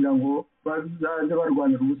ari ukugira ngo bazaze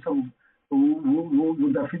barwanira ubusa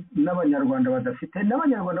budafite n'abanyarwanda badafite,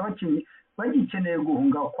 n'abanyarwanda bagikeneye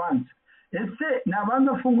guhunga kwanza. Ese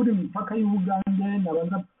nabanza afungura imipaka y'Ubugande,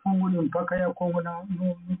 nabanza afungura imipaka ya Kongo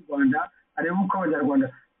n'u Rwanda, arebe uko abanyarwanda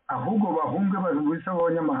ahubwo bahunge babisa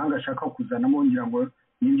abanyamahanga ashaka kuzanamo, ngira ngo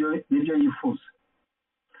nibyo yifuza.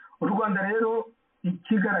 U Rwanda rero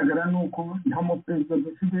ikigaragara ni uko nta muperezida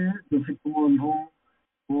dufite umuntu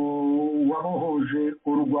wabohoje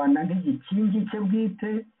u Rwanda nk'igikingi cye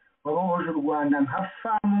bwite, wabohoje u Rwanda nka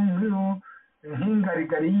famu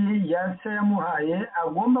nk'ingarigari yase yamuhaye,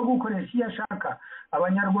 agomba gukoresha iyo ashaka,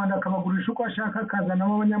 abanyarwanda akabagurisha uko ashaka,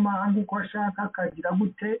 akazanamo abanyamahanga uko ashaka, akagira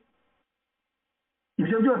gute,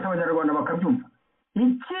 ibyo byose abanyarwanda bakabyumva.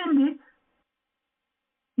 Ikindi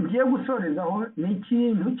ngiye gusorezaho ni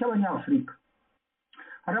ikintu cy'abanyafurika.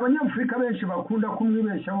 Hari abanyafurika benshi bakunda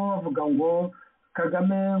kumwibeshyaho bavuga ngo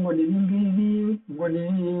Kagame ngo ni ibingibi, ngo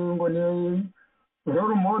ni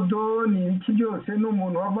role model, ni iki byose,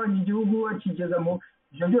 n'umuntu wavanye igihugu akigeza mu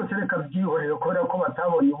ibyo byose reka byihorere, kubera ko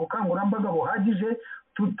batabonye ubukangurambaga buhagije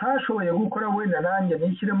tutashoboye gukora. Wenda nanjye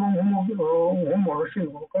nishyiremo nk'umuntu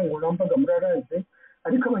ushinzwe ubukangurambaga muri RS,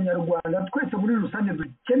 ariko abanyarwanda twese muri rusange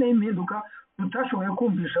dukeneye impinduka, tutashoboye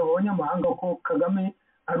kumvisha abanyamahanga ko Kagame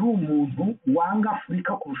ari umuntu wanga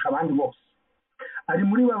Afurika kurusha abandi bose. Ari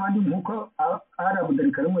muri babandi nk'uko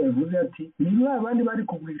Abimukira yavuze ati ni babandi bari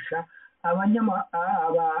kugurisha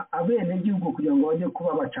abenegihugu kugira ngo bajye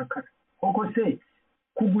kuba abacakara. Koko se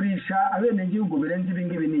kugurisha abenegihugu birenze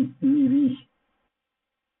ibingibi ni ibihe?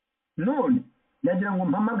 None nagira ngo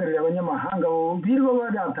mpamagarire abanyamahanga birirwa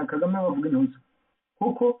barata Kagame bavuga intuza,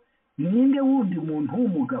 koko ninde wundi muntu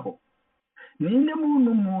w'umugabo, ninde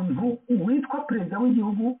muntu witwa perezida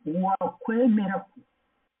w'igihugu wakwemera ko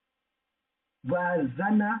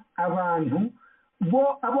bazana abantu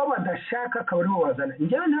abo badashaka akaba aribo bazana?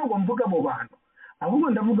 Njyewe ntabwo mvuga abo bantu, ahubwo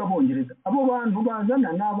ndavuga Abongereza. Abo bantu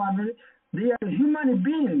bazana ni abantu, they are human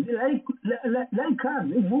beings like us,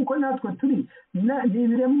 nk'uko natwe turi, ni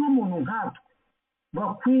ibiremwa muntu nkatwe,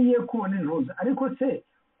 bakwiye kubona intuza. Ariko se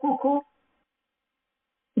koko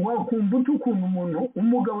wakumva ukuntu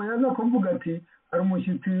umugabo yaza kuvuga ati hari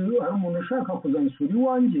umushyitsi, hari umuntu ushaka kuzansura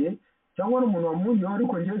iwanjye, cyangwa ari umuntu wamunyeho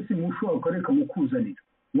ariko njyewe simushobora kureka mukuzanira,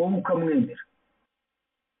 wowe ukamwemera?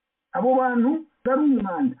 Abo bantu ari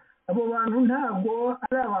umwanda, abo bantu ntabwo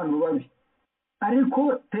ari abantu babi.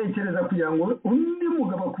 Ariko tekereza kugira ngo undi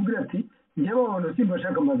mugabo akubwira ati njyewe abantu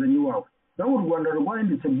simbashaka amazanye iwawe. Naho u Rwanda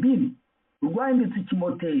rwahindutse Biri, rwahindutse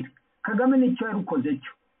ikimoteri, Kagame nicyo yarukoze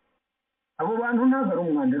cyo. Abo bantu ntabwo ari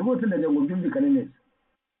umwanda rwose, ndagira ngo byumvikane neza.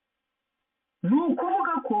 Ni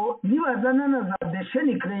ukuvuga ko nibazana na za deshe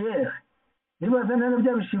nucléaire, nibazana na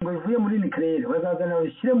bya bishingo bivuye muri nucléaire, bazazana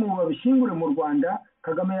babishyire babishingure mu Rwanda,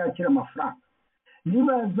 Kagame yakira amafaranga.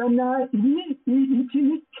 Nibazana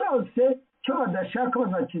ikintu cyose cyo badashaka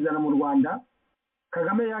bazakizana mu Rwanda,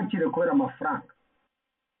 Kagame yakire kubera amafaranga.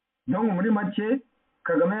 Donc muri make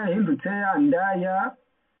Kagame yahindutse yandaya,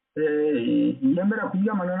 yemera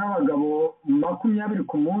kuryamana n'abagabo 20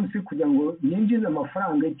 ku munsi kugira ngo yinjize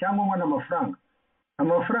amafaranga cyangwa ngo n'amafaranga.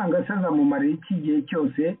 Amafaranga asaza mu mari iki gihe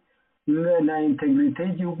cyose na integrity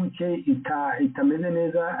y'igihugu cye itameze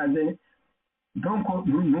neza aze. Donc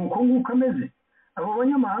nuko nguko ameze. Abo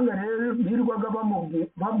banyamahanga rero birwaga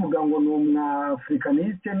bavuga ngo ni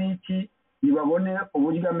umwafricaniste n'iki, nibabone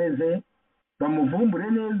uburyo ameze bamuvumbure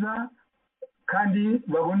neza kandi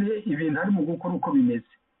babone ibintu ari mu gukora uko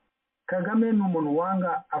bimeze. Kagame ni umuntu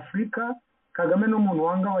wanga Afurika, Kagame ni umuntu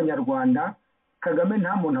wanga Abanyarwanda, Kagame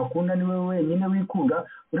nta muntu akunda, niwe wenyine wikunda,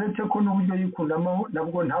 uretse ko n'uburyo yikundamo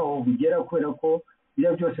nabwo ntaho bugera, kubera ko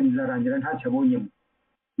ibyo byose bizarangira ntacyo abonyemo.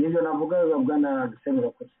 Nibyo navuga bwana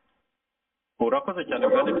Giseburakoze. Urakoze cyane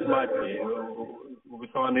bwana Bismake,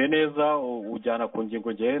 ubisobanuye neza, ujyana ku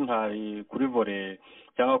ngingo ngewe ntari kuri vore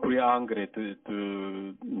cyangwa kuri angre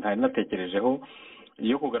ntari natekerejeho.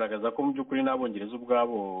 yo kugaragaza ko mu by'ukuri n'abongereza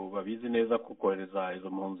ubwabo babizi neza ko kohereza izo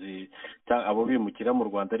mpunzi abo bimukira mu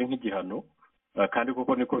Rwanda ari nk'igihano, kandi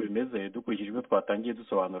koko niko bimeze, dukurikije ibyo twatangiye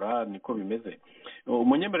dusobanura niko bimeze.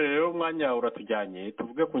 Umunyemerere rero umwanya uratujyanye,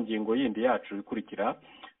 tuvuge ku ngingo yindi yacu ikurikira.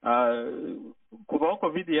 Kubaho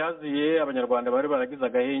covid yaziye, abanyarwanda bari baragize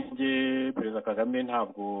agahenge, Perezida Kagame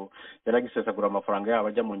ntabwo yaragisesagura amafaranga yabo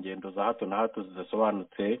ajya mu ngendo za hato na hato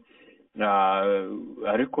zidasobanutse,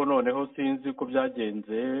 ariko noneho sinzi ko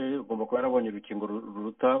byagenze, ugomba kuba yarabonye urukingo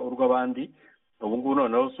ruruta urw'abandi. Ubu ngubu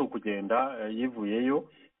noneho si ukugenda, yivuyeyo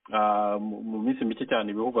mu minsi mike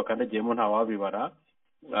cyane ibihugu akandagiyemo ntawabibara.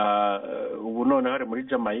 Ubu noneho ari muri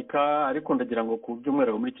Jamaica, ariko ndagira ngo ku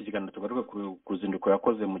byumweru muri iki kiganiro tugaruke ku ruzinduko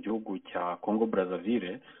yakoze mu gihugu cya Congo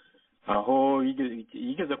Brazzaville, aho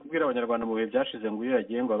yigeze kubwira abanyarwanda mu bihe byashize ngo iyo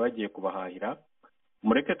yagiye ngo abagiye kubahahira.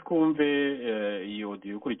 Mureke twumve iyo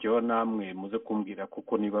audio ikurikiyeho, namwe muze kumbwira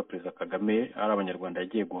kuko niba Perezida Kagame ari abanyarwanda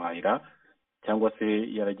yagiye guhahira cyangwa se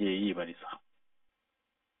yaragiye yibariza.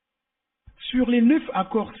 Sur les 9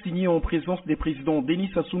 accords signés en présence des présidents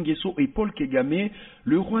Denis Sassou Nguesso et Paul Kagame,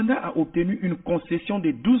 le Rwanda a obtenu une concession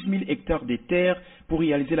de 12 000 hectares de terres pour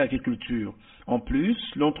réaliser l'agriculture. En plus,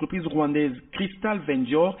 l'entreprise rwandaise Crystal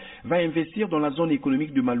Venture va investir dans la zone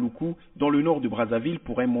économique de Maluku, dans le nord de Brazzaville,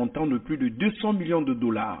 pour un montant de plus de 200 millions de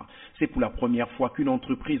dollars. C'est pour la première fois qu'une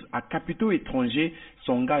entreprise à capitaux étrangers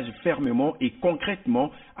s'engage fermement et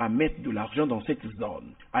concrètement à mettre de l'argent dans cette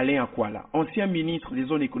zone. Alain Akwala, ancien ministre des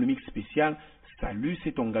zones économiques spéciales, salue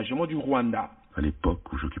cet engagement du Rwanda. À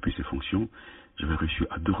l'époque où j'occupais ces fonctions, j'avais reçu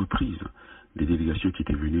à 2 reprises des délégations qui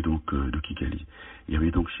étaient venues donc de Kigali. Il y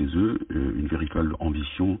avait donc chez eux une véritable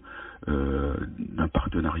ambition d'un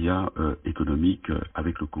partenariat économique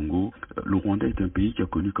avec le Congo. Le Rwanda est un pays qui a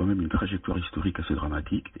connu quand même une trajectoire historique assez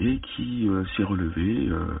dramatique et qui s'est relevé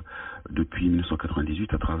depuis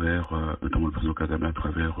 1998 à travers, notamment le président Kagame, à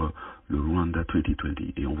travers le Rwanda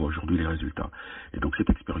 2020. Et on voit aujourd'hui les résultats. Et donc cette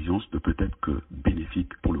expérience ne peut être que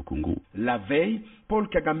bénéfique pour le Congo. La veille, Paul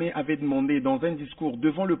Kagame avait demandé dans un discours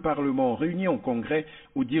devant le Parlement réuni en Congrès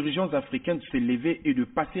aux dirigeants africains de se lever et de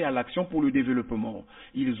passer à l'action pour le développement.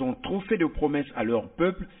 Ils ont trop fait de promesses à leur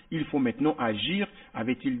peuple, il faut maintenant agir,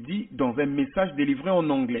 avait-il dit dans un message délivré en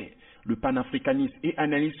anglais. Le panafricaniste et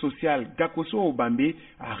analyste social Gakoso Obambe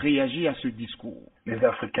a réagi à ce discours. Les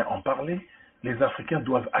Africains ont parlé, les Africains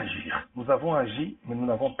doivent agir. Nous avons agi, mais nous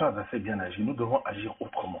n'avons pas assez bien agi. Nous devons agir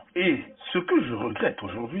autrement. Et ce que je regrette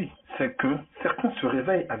aujourd'hui, c'est que certains se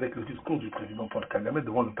réveillent avec le discours du président Paul Kagame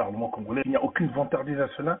devant le Parlement congolais. Il n'y a aucune vantardise à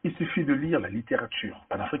cela. Il suffit de lire la littérature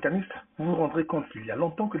panafricaniste. Vous vous rendrez compte qu'il y a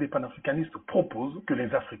longtemps que les panafricanistes proposent que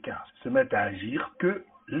les Africains se mettent à agir, que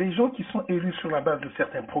les gens qui sont élus sur la base de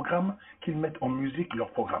certains programmes, qu'ils mettent en musique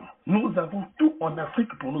leurs programmes. Nous avons tout en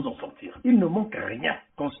Afrique pour nous en sortir. Il ne manque rien.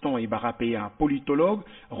 Constant Ibarapéa, politologue,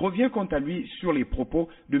 revient quant à lui sur les propos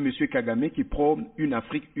de M. Kagame qui prône une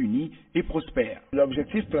Afrique unie et prospère.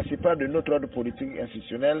 L'objectif principal de notre ordre politique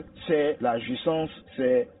institutionnel, c'est la jouissance,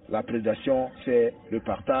 c'est la prédation, c'est le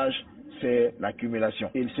partage, c'est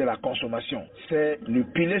l'accumulation et c'est la consommation. C'est le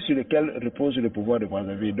pilier sur lequel repose le pouvoir de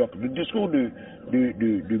Brazzaville. Donc le discours de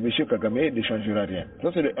M. Kagame ne changera rien.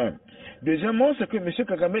 Ça c'est le 1. Deuxièmement, c'est que M.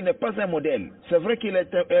 Kagame n'est pas un modèle. C'est vrai qu'il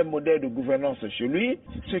est un modèle de gouvernance chez lui.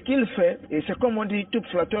 Ce qu'il fait, et c'est comme on dit, tout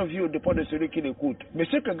flatteur vit au dépend de celui qui l'écoute. M.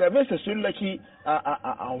 Kagame, c'est celui-là qui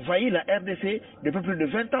a envahi la RDC depuis plus de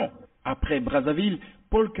 20 ans. Après Brazzaville,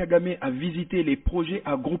 Paul Kagame a visité les projets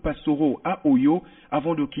agro-pastoraux à Oyo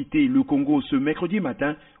avant de quitter le Congo ce mercredi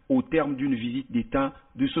matin au terme d'une visite d'État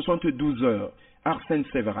de 72 heures. Arsène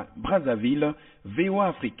Séverin, Brazzaville, VOA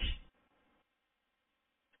Afrique.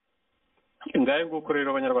 ngaye nguko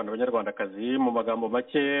rero abanyarwandakazi mu magambo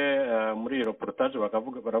make muri iyo reportage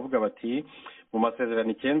baravuga bati mu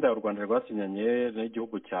masezerano 9 u Rwanda rwasinyanye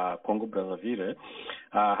n'igihugu cya Congo Brazzaville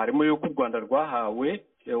harimo yuko u Rwanda rwahawe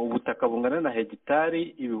ubutaka bungana na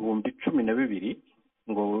hegitari 12,000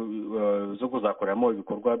 ngo zo kuzakoreramo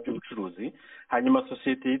ibikorwa by'ubucuruzi. Hanyuma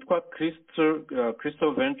sosiyete yitwa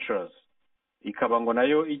Crystal Ventures ikaba ngo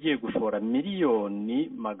nayo igiye gushora miliyoni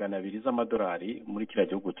 200 z'amadolari muri kiriya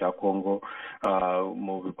gihugu cya Congo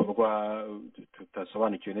mu bikorwa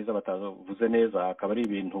tutasobanukiwe neza, batavuze neza. Akaba ari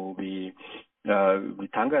ibintu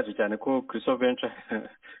bitangaje cyane ko Crystal Ventures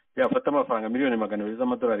yafata amafaranga miliyoni 200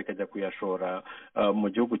 z'amadolari ikajya kuyashora mu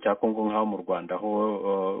gihugu cya Congo nk'aho mu Rwanda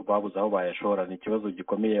aho babuze aho bayashora. Ni ikibazo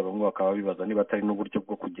gikomeye, bamwe bakaba bibaza niba atari n'uburyo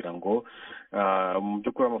bwo kugira ngo mu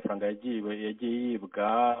by'ukuri amafaranga yagiye yibwa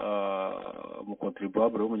mu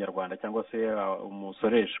contribuable w'umunyarwanda cyangwa se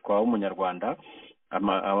umusoreshwa w'umunyarwanda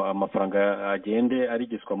amafaranga agende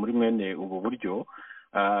arigiswa muri mwene ubu buryo.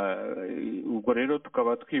 ubwo rero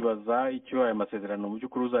tukaba twibaza icyo aya masezerano mu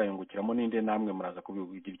by'ukuri uzayungukiramo n'indi namwe muraza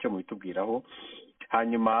kubigira icyo mubitubwiraho.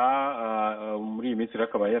 Hanyuma muri iyi minsi rero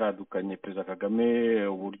akaba yaradukanye Perezida Kagame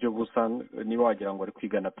uburyo busa niba wagira ngo ari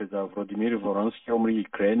kwigana Perezida Volodymyr Zelensky wo muri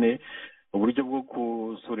Ukraine, uburyo bwo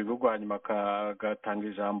gusura ibihugu hanyuma agatanga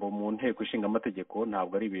ijambo mu nteko ishinga amategeko.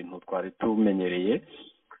 Ntabwo ari ibintu twari tumenyereye.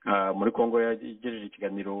 Muri Kongo yagejeje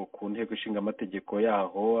ikiganiro ku nteko ishinga amategeko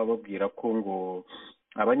yaho ababwira ko ngo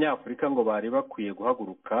abanyafurika ngo bari bakwiye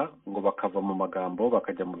guhaguruka ngo bakava mu magambo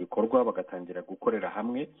bakajya mu bikorwa bagatangira gukorera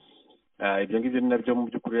hamwe. Ibyo ngibyo ni nabyo mu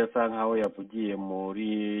by'ukuri yasa nkaho yavugiye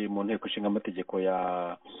mu nteko ishinga amategeko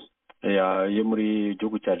yo muri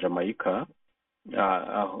gihugu cya Jamaica.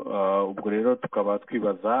 Ubwo rero tukaba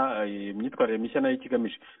twibaza imyitwarire mishya nayo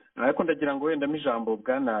ikigamije. Ariko ndagira ngo wenda ijambo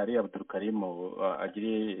Bwana Abdulkarim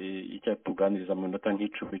agire icyo atuganiriza mu minota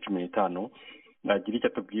nk'icumi-15, agira icyo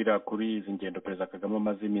atubwira kuri izi ngendo Perezida Kagame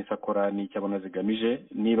amaze iminsi akora n'icyo abona zigamije,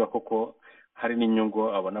 niba koko hari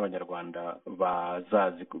n'inyungu abona abanyarwanda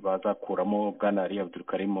bazakuramo. Bwana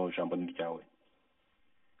Abdulkarim, ijambo ni ryawe.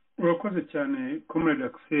 urakoze cyane Comrade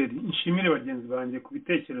Axel. Nshimire bagenzi banjye ku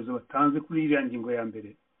bitekerezo batanze kuri iriya ngingo ya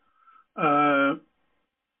mbere.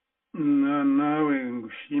 Nawe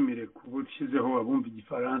ngushimire kuba ushyizeho abumva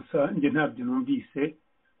igifaransa, njye ntabyo numvise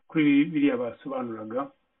kuri biriya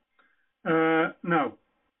basobanuraga. Nawe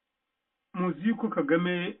muzi yuko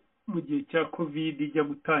Kagame mu gihe cya covid ijya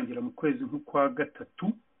gutangira mu kwezi nk'ukwa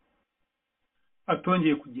gatatu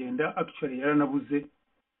atongeye kugenda, actually yaranabuze.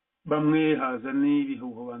 Bamwe haza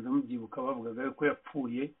n'ibihuho banza mubyibuka bavugaga yuko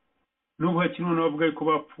yapfuye, n'ubu hakiri umuntu bavuga yuko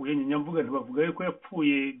bapfuye. Nyamvuga ntibavuga yuko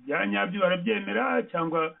yapfuye bya nyabyo barabyemera,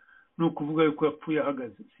 cyangwa ni ukuvuga yuko yapfuye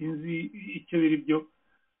ahagaze. Sinzi icyo biri byo,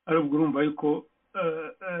 arubwo urumva yuko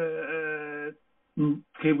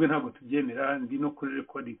twebwe ntabwo tubyemera. Ndi no kuri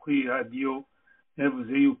rekodi kuri radiyo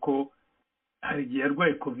yavuze yuko hari igihe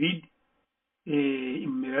yarwaye covid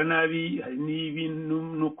imera nabi, hari n'ibintu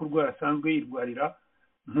no kurwara asanzwe yirwarira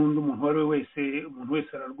nk'undi umuntu uwo ari we wese. Umuntu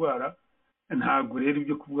wese ararwara, ntabwo rero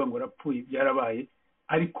ibyo kuvuga ngo arapfuye byarabaye.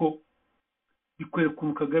 Ariko bikwereka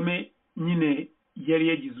ukuntu Kagame nyine yari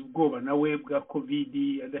yagize ubwoba nawe bwa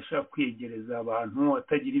covid, adashaka kwiyegereza abantu,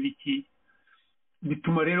 atagira ibiki,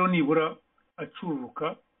 bituma rero nibura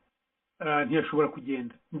acururuka, ntiyashobora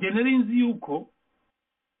kugenda. Njye nari nzi yuko,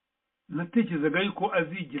 natekerezaga yuko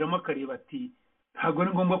azigiramo akareba ati ntabwo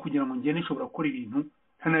ari ngombwa kugira ngo ngende nshobora gukora ibintu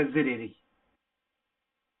ntanazerereye.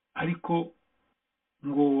 Ariko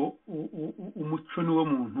ngo umuco niwo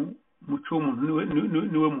muntu, umuco w'umuntu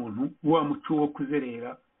niwe muntu, wa muco wo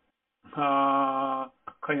kuzerera ka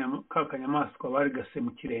kanyamaswa bari gase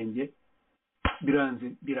mu kirenge,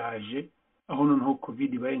 biranze biraje aho noneho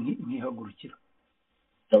covid ibaye nkihagurukira.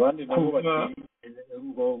 Abandi nabo bati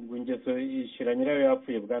ngo ingeso ishira nyirayo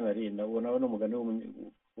yapfuye. Bwana Rinda ubona n'umugani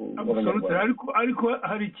w'abanyarwanda. Ariko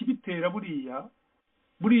hari ikibitera buriya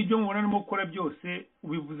ibyo mubona arimo gukora byose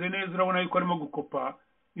ubivuze neza. Urabona yuko arimo gukopa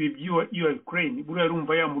ibyo Ukraine, buriya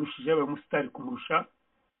arumva yamurushije, yaba umusitari kumurusha.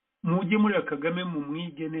 Mujye muri Kagame mu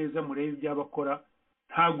mwige neza, murebe ibyo abakora.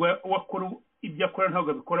 Ntabwo wakora ibyo akora,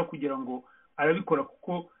 ntabwo abikora kugira ngo arabikora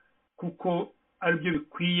kuko aribyo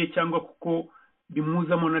bikwiye cyangwa kuko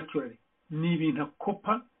bimuzamo naturally. Ni ibintu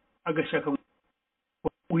akopa agashaka.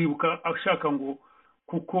 Uribuka ashaka ngo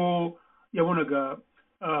kuko yabonaga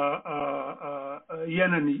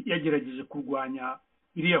yagerageje kurwanya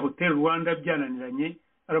iriya hotel Rwanda byananiranye,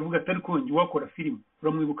 aravuga atari kongi wakora filime.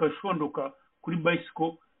 Uramwibuka ashondoka kuri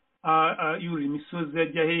bicycle yuri imisozi,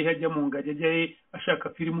 ajya he ajya mu ngagi, ajya he ashaka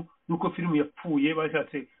filime. Nuko filime yapfuye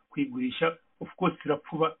bashatse kuyigurisha, of course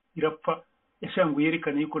irapfa. Yashanguye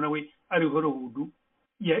yerekana yuko nawe ari horohudu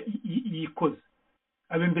yikoze,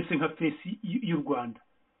 abe mbese nka face y'u Rwanda.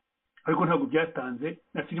 Ariko ntabwo byatanze,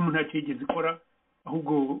 na filime ntacyo yigeze ikora,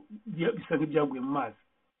 ahubwo bisa nk'ibyaguye mu mazi.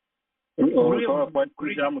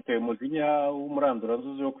 Kuri byamuteye umujinya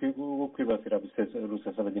w'umuranduranzuzi wo kwibasira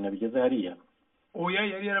Rusesabagina bigeze hariya. Oya,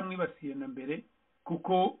 yari yaramwibasiye na mbere,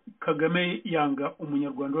 kuko Kagame yanga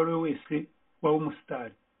umunyarwanda uwo ari we wese waba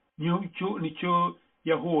umusitari. Nicyo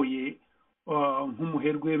yahoye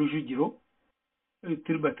nk'umuherwe Rujugiro,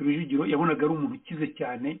 Tribert Rujugiro. Yabonaga ari umuntu ukize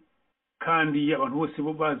cyane, kandi abantu bose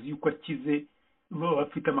bo bazi yuko akize,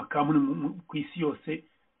 bafite amakamu ku isi yose.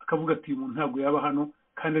 Akavuga ati uyu muntu ntabwo yaba hano,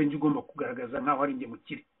 kandi ari njye ugomba kugaragaza nkaho ari njye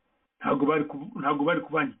mukire. Ntabwo bari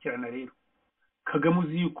kubangikirana. Rero Kagame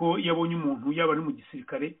uzi yuko yabonye umuntu yaba ari mu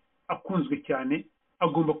gisirikare akunzwe cyane,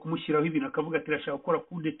 agomba kumushyiraho ibintu, akavuga ati arashaka gukora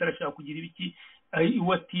kudeta, arashaka kugira ibiki,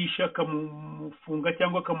 iwatisha akamufunga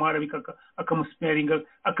cyangwa akamuharabika, akamusiparinga,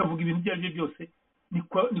 akavuga ibintu ibyo ari byo byose.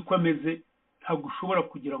 Niko ameze. Ntabwo ushobora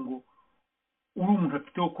kugira ngo uri umuntu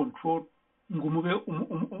afiteho control ngo umube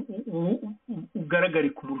ugaragare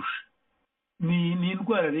kumurusha. Ni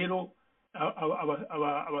indwara rero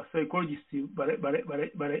aba psychologists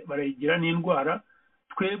barayigira. ni indwara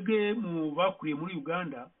twebwe mu bakuriye muri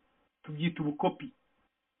Uganda tubyita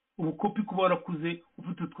ubukopi kuba warakuze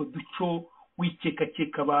ufite utwo duco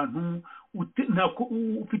wikekakeka abantu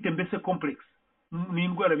ufite mbese complex. ni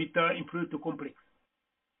indwara bita inferiority complex.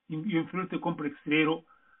 iyo inferiority complex rero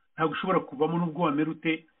ntabwo ushobora kuvamo n'ubwo wamera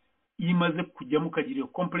ute. iyo imaze kujyamo ukagira iyo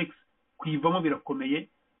complex kuyivamo birakomeye.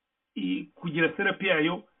 kugira therapy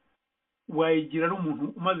yayo wayigira ari umuntu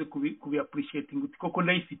umaze kubi appreciating uti koko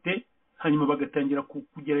ndayifite, hanyuma bagatangira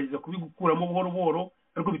kugerageza kubigukuramo buhoro buhoro,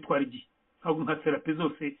 ariko bitwara igihe. ntabwo nka therapy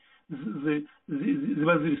zose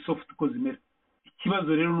ziba ziri soft uko zimera.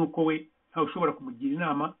 ikibazo rero ni uko we ntawe ushobora kumugira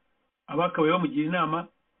inama. abakabaye bamugira inama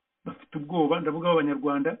bafite ubwoba, ndavuga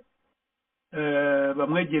b'abanyarwanda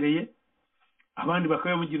bamwegereye. abandi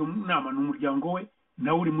bakaba bamugira inama n'umuryango we,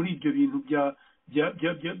 nawe uri muri ibyo bintu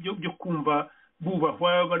byo kumva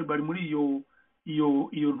bubahwa, bari muri iyo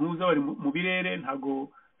ntuza, bari mu birere.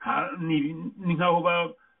 ntago ni nkaho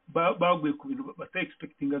baguye ku bintu bata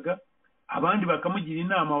expectingaga. abandi bakamugira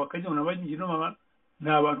inama, bakajya bamugira inama. ni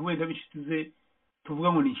abantu wenda b'inshuti ze,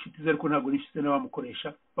 tuvuga ngo ni inshuti ze, ariko ntabwo ni inshuti ze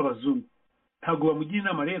n'abamukoresha b'abazungu. ntabwo bamugira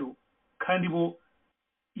inama rero, kandi bo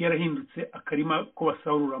yarahindutse akarima ko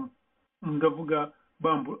basaruramo. ndavuga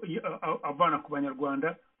avana ku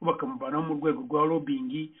banyarwanda bakamuvanaho mu rwego rwa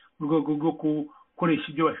lobbying, mu rwego rwo gukoresha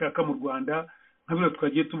ibyo bashaka mu Rwanda. nka biriya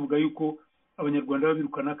twagiye tuvuga yuko abanyarwanda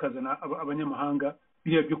babirukana akazana abanyamahanga,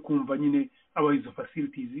 biriya byo kumva nyine abaha izo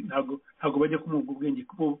facilities, ntabwo bajya kumuha ubwenge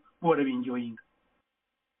bo barabinjoyinga.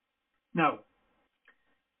 nawe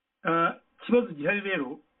ikibazo gihari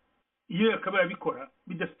rero, iyo yakabaye abikora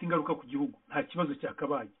bidafite ingaruka ku gihugu, nta kibazo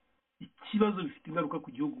cyakabaye. ikibazo bifite ingaruka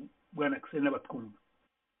ku gihugu, bwana Axel n'abatwumva.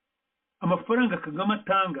 amafaranga Kagame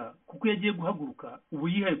atanga kuko yagiye guhaguruka, ubu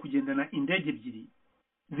yihaye kugendana indege ebyiri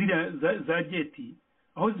ziriya za jeti,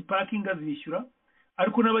 aho zipakinga zishyura,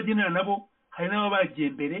 ariko n'abagenera nabo hari n'ababagiye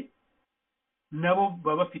mbere, nabo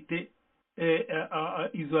baba bafite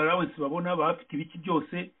izo allowance babona, baba bafite ibiki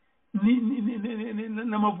byose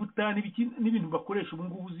n'amavuta n'ibintu bakoresha. ubu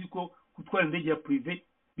ngubu uzi ko gutwara indege ya prive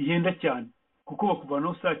bihenda cyane, kuko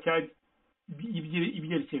bakuvanaho saa cyari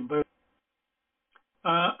ibyerekeye imbayo.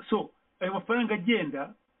 So ayo mafaranga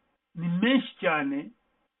agenda ni menshi cyane,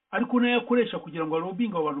 ariko nayo akoresha kugira ngo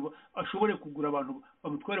arobinga abantu ashobore kugura abantu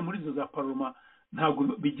bamutware muri izo za paroma.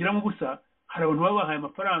 ntabwo bigiramo ubusa. hari abantu baba bahaye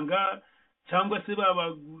amafaranga, cyangwa se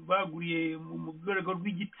baguriye mu rwego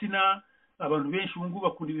rw'igitsina. abantu benshi ubu ngubu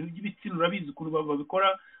bakunda ibintu by'ibitsina, urabizi ukuntu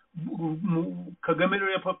babikora. Kagame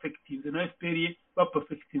rero yaperfectinze na FPR ye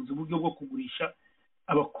baperfectinze uburyo bwo kugurisha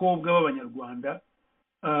abakobwa b'abanyarwanda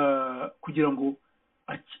kugira ngo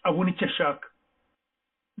abone icyo ashaka.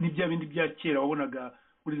 ni bya bindi bya kera wabonaga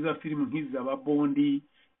muri za filime nk'izi za Bondi,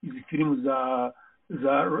 izi filime za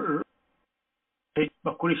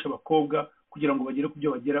bakoresha abakobwa kugira ngo bagere ku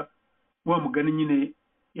byo bagera. wa mugani nyine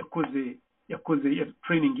yakoze ya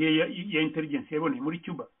training ya intelligence yaboneye muri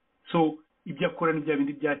Cuba. So ibyo akora ni bya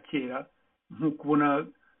bindi bya kera, nk'uko ubona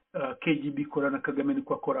KGB ikora na Kagame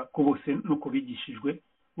niko akora, ko bose nuko bigishijwe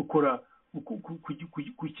gukora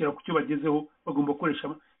kugera ku cyo bagezeho. bagomba gukoresha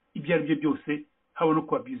ibyo ari byo byose, haba no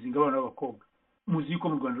kuabusinga abana b'abakobwa. muzi yuko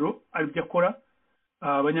mu Rwanda rero ari byo akora.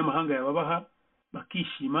 abanyamahanga yababaha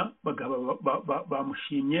bakishima,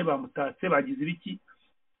 bamushimye, bamutatse, bagize ibiki.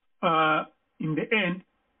 In the end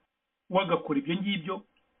wagakora ibyo ngibyo,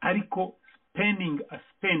 ariko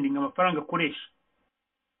spending amafaranga akoresha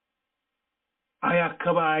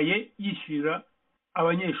ayakabaye yishyurira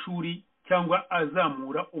abanyeshuri cyangwa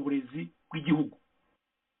azamura uburezi bw'igihugu.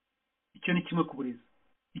 icyo ni kimwe ku burezi.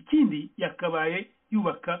 ikindi, yakabaye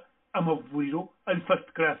yubaka amavuriro ari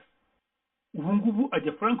first class. ubu ngubu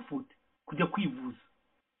ajya Frankfurt kujya kwivuza,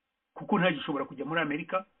 kuko ntagishobora kujya muri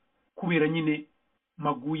Amerika kubera nyine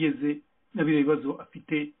maguye ze n'abire bibazo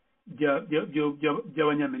afite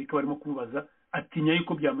by'abanyamerika barimo kumubaza. atinya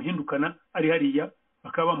yuko byamuhindukana ari hariya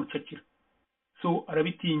bakaba bamucakira. So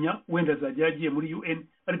arabitinya, wenda azajya yagiye muri UN,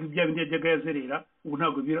 ariko bya bindi yajyaga yazerera ubu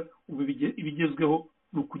ntabwo ubu ibigezweho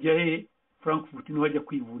ni ukujya hehe Frankfurt niho ajya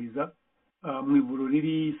kwivuriza mu ivuriro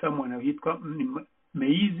riri someone hitwa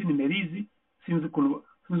Merizi, sinzi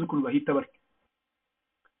ukuntu bahita batyo.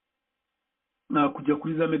 kujya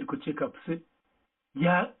kuri za medical check-ups.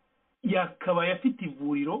 yakabaye afite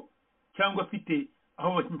ivuriro cyangwa afite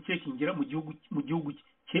aho bamucekingira mu gihugu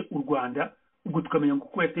cye u Rwanda, ubwo tukamenya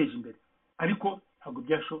uko yateje imbere. ariko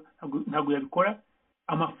ntabwo yabikora.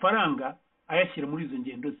 amafaranga ayashyira muri izo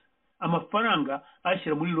ngendo ze, amafaranga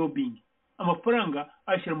ayashyira muri lobbying, amafaranga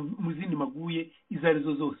ashyira mu zindi maguye izo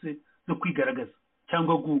arizo zose zo kwigaragaza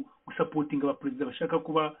cyangwa gusapotinga abaperezida bashaka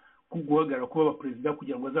guhagarara kuba abaperezida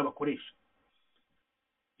kugira ngo bazabakoreshe.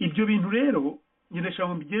 Ibyo bintu rero ngendesha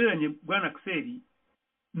mu bigereranye bwana Axel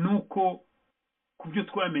nuko ku byo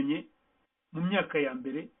twamenye mu myaka ya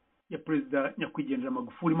mbere ya perezida Nyakwigendera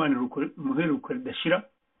Magufuli Imana imuheruka ridashira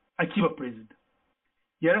akiba perezida,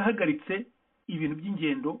 yarahagaritse ibintu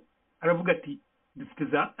by'ingendo, aravuga ati dufite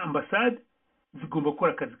za ambasade zigomba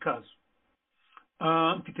gukora akazi kazo,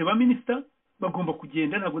 mfite ba minisita bagomba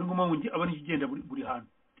kugenda, ntabwo ari ngombwa ngo abone igenda buri hantu.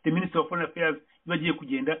 Mfite minisita wa foreign affairs bagiye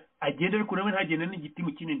kugenda, agenda ariko nawe ntagenda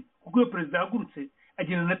n'igitimu kinini, kuko iyo perezida ahagurutse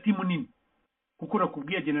agenda na timu nini, kuko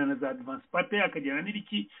nakubwiye agenda na za advance party akagenda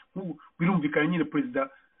n'iriki, birumvikana nyine perezida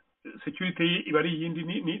security ye iba ari iyindi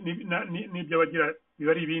n'ibyo abagira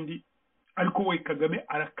biba ari ibindi, ariko we Kagame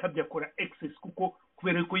arakabya akora excess kuko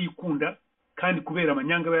kubera ko yikunda kandi kubera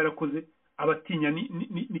amanyanga aba yarakoze, abatinya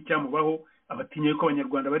n'icyamubaho, abatinya yuko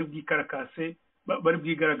abanyarwanda bari bwikarakase bari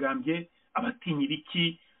bwigaragambye, abatinya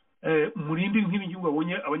ibiki murindi nk'ibigihugu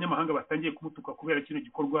abonye abanyamahanga batangiye kumutuka kubera kino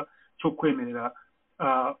gikorwa cyo kwemerera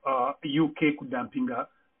UK kudampinga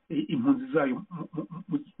impunzi zayo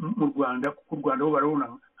mu Rwanda, kuko u Rwanda bo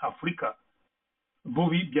barabona Afurika bo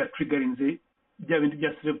bya triggerinze bya bindi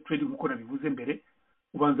bya slave trade nk'uko nabivuze mbere.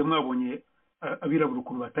 Ubanza mwabonye abirabura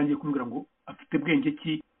ukuntu batangiye kumubwira ngo afite bwenge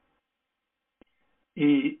ki,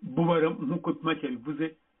 bo nk'uko Tumaki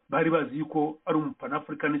yabivuze bari bazi yuko ari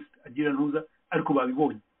umupanafricanist agira ntuza, ariko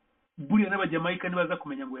babibonye buriya n'abajamayika nibaza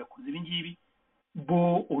kumenya ngo yakoze ibi ngibi,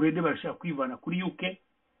 bo already barashaka kwivana kuri UK,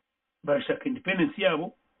 barashaka independence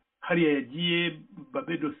yabo. Hariya yagiye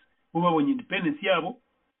Barbados bo babonye independence yabo,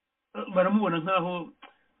 baramubona nkaho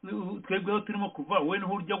twebweho turimo kuva, we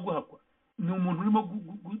niho urya guhakwa. Ni umuntu urimo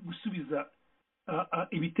gusubiza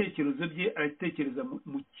ibitekerezo bye, aratekereza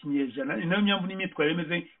mu kinyejana, ni nayo mpamvu n'imyitwarire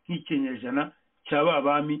imeze nk'ikinyejana cyaba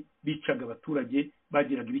abami bicaga abaturage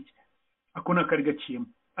bagiraga ibiki. Ako nakari gaciyemo,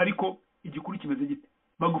 ariko igikuru kimeze gite?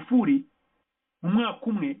 Magufuli mu mwaka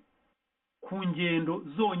umwe ku ngendo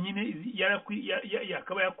zonyine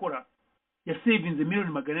yakaba yakora yasevinze miliyoni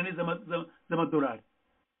 400 z'amadolari.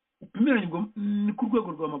 Upimiranye ubwo ni ku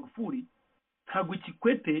rwego rwa Magufuli, ntabwo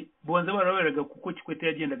Kikwete bubanza baraberaga, kuko Kikwete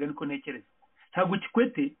yagendaga niko ntekereza, ntabwo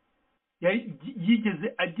Kikwete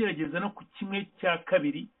yigeze agerageza no ku kimwe cya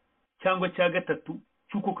kabiri cyangwa cya gatatu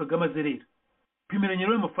cy'uko Kagame azerera. Upimiranye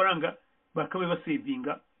rero amafaranga bakabe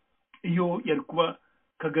basevinga, iyo yari kuba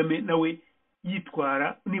Kagame nawe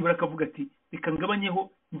yitwara nibura akavuga ati reka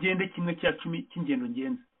ngabanyeho ngende kimwe cya 10 cy'ingendo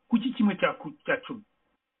ngenzi, kuki kimwe cya 10.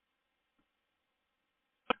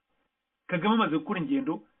 Kagame amaze gukora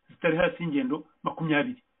ingendo zitari hasi ingendo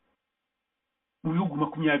 20 mu bihugu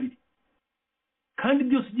 20, kandi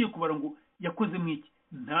byose ugiye kubara ngo yakoze mwiki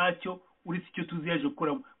ntacyo uretse icyo tuzi yaje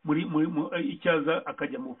gukora muri icyaza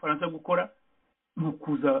akajya mu Bufaransa gukora,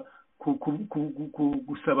 nukuza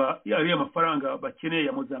gusaba ari amafaranga bakeneye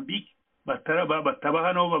ya Mozambique bataba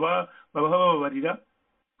hano bababarira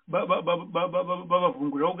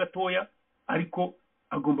babavunguriraho gatoya, ariko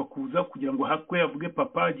agomba kuza kugira ngo hakwe avuge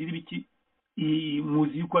papa agira ibiki,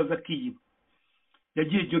 muzi yuko aza akiyiba.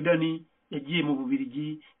 Yagiye Jordani, yagiye mu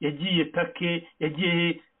Bubiligi, yagiye Take,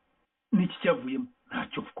 yagiye n'iki cyavuyemo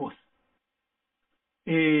ntacyo of course.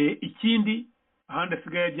 Ikindi ahandi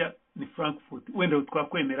asigaye ajya ni Frankfurt, wenda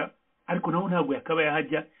twakwemera, ariko naho ntabwo yakaba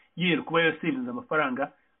yahajya yero kuba yasevinze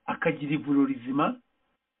amafaranga akagira ivuriro rizima,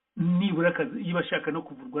 nibura akazi yiba ashaka no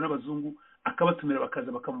kuvurwa n'abazungu akabatumira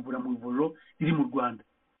bakaza bakamuvura mu ivuriro riri mu Rwanda.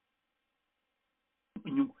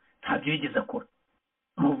 Inyungu ntabyo yigeze akora.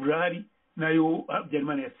 Amavuriro ahari nayo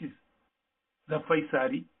Habyarimana yasize, za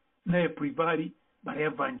Faisal nayo private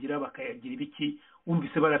barayavangira bakayagira ibiki,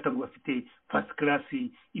 wumvise baratanga bafite first class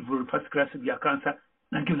ivuriro first class bya cancer,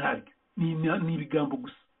 nabyo ntabyo ni ibigambo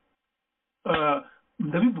gusa.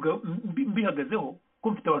 Ndabivuga mbihagazeho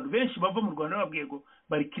ko mfite abantu benshi bava mu Rwanda babwiye ngo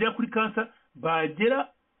barikira kuri cancer, bagera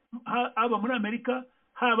haba muri Amerika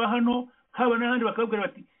haba hano haba n'ahandi, bakabwira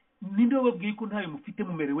bati ninde wababwiye ko ntayo mufite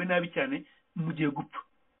mumerewe nabi cyane mugiye gupfa.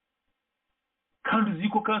 Kandi uzi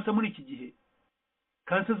ko cancer muri iki gihe,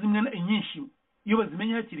 cancer zimwe nyinshi iyo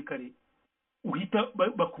bazimenya hakiri kare uhita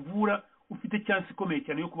bakuvura ufite chance ikomeye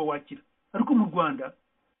cyane yo kuba wakira. Ariko mu Rwanda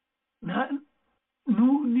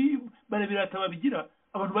ni barabirata babigira,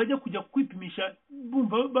 abantu bajya kujya kwipimisha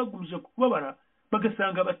bumva bagumije kubabara,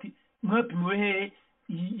 bagasanga bati mwapimiwe hehe,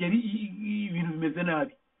 yari ibintu bimeze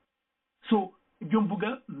nabi. So ibyo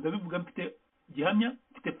mvuga ndabivuga mfite gihamya,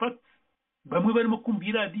 mfite facts, bamwe barimo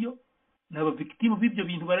kumvira radio n'aba victim b'ibyo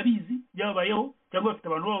bintu barabizi byabayeho, cyangwa bafite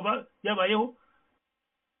abantu babo yabayeho.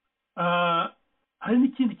 hari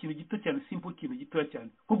n'ikindi kintu gito cyane, simple kintu gitoya cyane,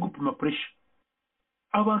 nko gupima pressure.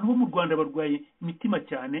 Abantu bo mu Rwanda barwaye imitima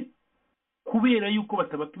cyane kubera yuko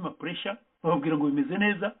batabapima pressure, bababwira ngo bimeze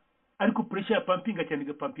neza, ariko pressure ya pumpinga cyane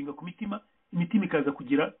igapumpinga ku mitima, imitima ikaza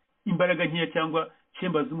kugira imbaraga nkeya cyangwa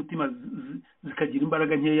chambers z'umutima zikagira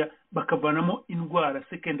imbaraga nkeya, bakavanamo indwara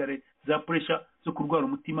secondary za pressure zo kurwara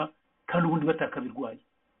umutima, kandi ubundi batakabirwaye,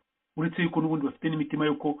 uretse yuko n'ubundi bafite n'imitima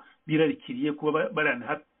yuko birarikiriye kuba barana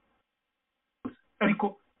hafi.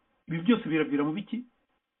 Ariko ibi byose biravira mu biki?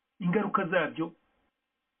 Ingaruka zabyo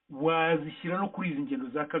wazishyira no kuri izi ngendo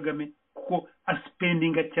za Kagame, kuko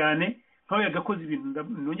aspendinga cyane, nkaho yagakoze ibintu,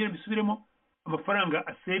 nongere mbisubiremo, amafaranga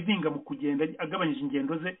asavinga mu kugenda agabanyije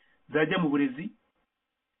ingendo ze zajya mu burezi,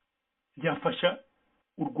 byafasha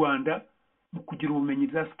u Rwanda mu kugira ubumenyi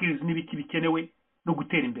za skills n'ibiki bikenewe no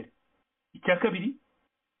gutera imbere. Icya kabiri,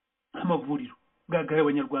 amavuriro bwagaye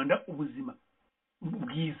abanyarwanda ubuzima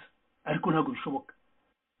bwiza, ariko ntabwo bishoboka.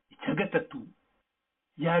 Icya gatatu,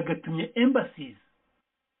 yagatumye embassies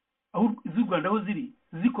aho z'u Rwanda aho ziri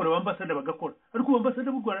zikora abambasada bagakora, ariko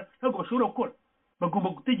abambasada b'u Rwanda ntabwo bashobora gukora, bagomba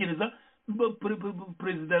gutegereza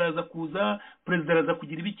perezida araza kuza, perezida araza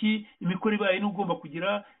kugira ibiki, imikoro ibaye n'ugomba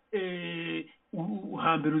kugira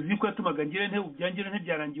hambere uzi ko yatumaga ngire nte ubyangira nte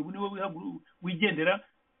byarangiye, ubu niwe wigendera.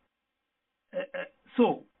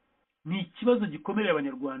 So ni ikibazo gikomereye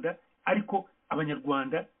abanyarwanda, ariko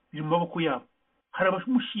abanyarwanda biri mu maboko yabo. Hari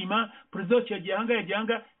abamushima perezida wacu yagiye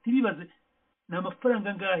ahanga, ntibibaze ni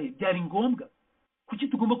amafaranga angahe byari ngombwa, kuki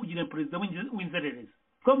tugomba kugira perezida w'inzererezi?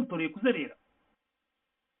 Twamutoreye kuzerera.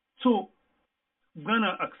 So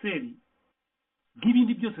bwana Axel,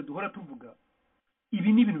 nk'ibindi byose duhora tuvuga,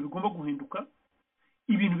 ibi ni ibintu bigomba guhinduka,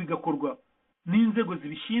 ibintu bigakorwa n'inzego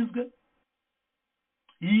zibishinzwe,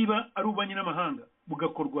 yiba ari ububanyi n'amahanga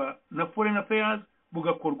bugakorwa na foreign affairs,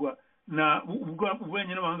 bugakorwa na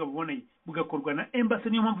ububanyi n'amahanga buboneye, bugakorwa na embassy,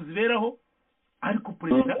 niyo mpamvu ziberaho. Ariko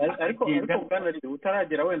perezida ariko bwana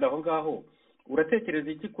utaragera wenda aho ngaho,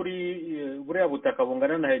 uratekereza iki kuri buriya butaka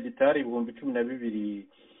bungana na hegitari 12,000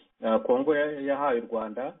 Kongo yahaye u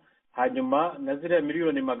Rwanda, hanyuma na ziriya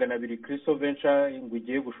miliyoni 200 Christo Venture ngo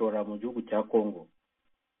igiye gushora mu gihugu cya Kongo?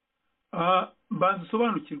 Mbanza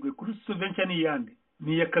usobanukirwe, Christo Venture ni yande?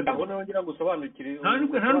 Ni ya Kagame. Aho naho ngira gusobanukire.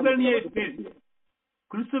 Ntabwo ni ya FPR.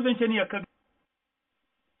 Christo Venture ni ya Kagame.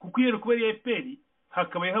 Kuko iyo kuba ya FPR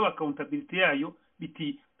hakabaye haba accountability yayo,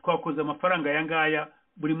 biti twakoze amafaranga yangaya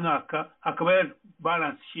buri mwaka, hakaba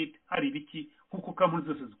balance sheet, hari ibiki kuko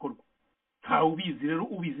kamuntu zose zikorwa. Nta ubizi, rero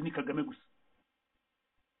ubizi ni Kagame gusa.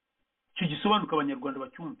 Cyo gisobanuka abanyarwanda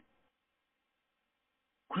bacyumve.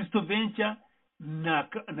 Christo Venture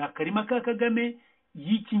na karima ka Kagame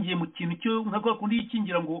yikingiye mu kintu cyo nkako kundi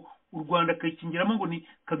yikingira ngo u Rwanda kayikingiramo ngo ni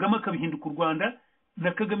Kagame akabihinduka u Rwanda,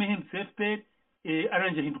 na Kagame hindutse FPR,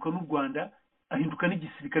 aranje ahinduka n'u Rwanda, ahinduka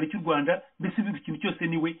n'igisirikare cy'u Rwanda, mbese ibintu kintu cyose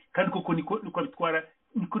niwe, kandi koko niko abitwara,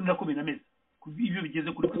 niko nako binameze. Ibyo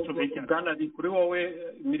bigeze kuri Christo Venture. Bwana kuri wowe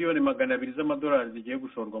miliyoni 200 z'amadolari zigiye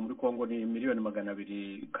gushorwa muri Kongo, ni miliyoni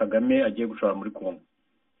 200 Kagame agiye gushora muri Kongo.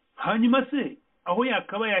 Hanyuma se aho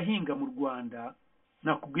yakaba yahinga mu Rwanda,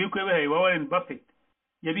 nakubwiye ko yabaye wa Warren Buffett,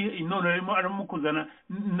 none arimo kuzana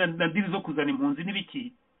na diri zo kuzana impunzi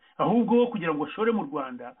n'ibiki, ahubwo kugira ngo ashore mu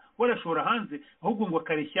Rwanda warashora hanze, ahubwo ngo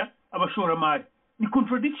akareshya abashoramari. Ni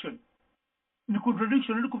contradiction,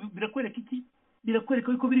 ariko birakwereka iki?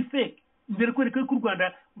 Birakwereka ko biri fake, birakwereka ko u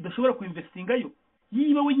Rwanda udashobora kuinvestingayo.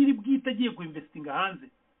 Yiba we nyiri bwite agiye kuinvestinga hanze,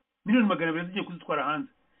 miliyoni 200 zigiye kuzitwara hanze,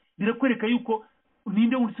 birakwereka yuko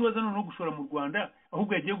ninde urisi wazana no gushora mu Rwanda,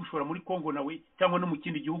 ahubwo yagiye gushora muri Kongo nawe, cyangwa no mu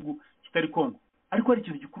kindi gihugu kitari Kongo. Ariko hari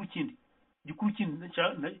ikintu gikuru kindi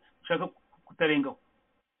nshaka kutarengaho,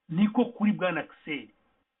 niko kuri bwana Axel,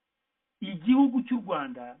 igihugu cy'u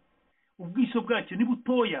Rwanda ubwisho bwacyo ni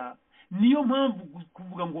butoya, niyo mpamvu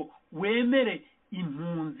kuvuga ngo wemere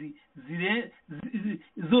impunzi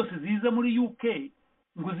zose ziza muri UK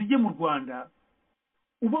ngo zijye mu Rwanda,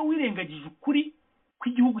 uba wirengagije ukuri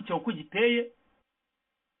kw'igihugu cyawe uko giteye.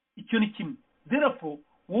 Icyo ni kimwe. Therefore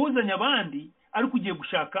wuzanya abandi ariko ugiye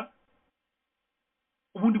gushaka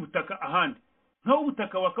ubundi butaka ahandi, nkaho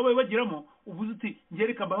ubutaka wakabaye bagiramo uvuze uti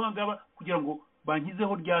ngereka mbahangaba kugira ngo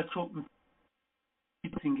bankizeho ryaco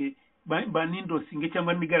banindosinge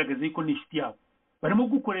cyangwa nigaragaze yuko ni inshuti yabo, barimo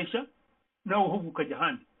gukoresha nawe ho gukajya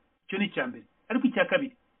ahandi. Icyo ni icyambere. Ariko icya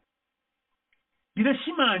kabiri,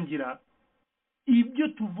 birashimangira ibyo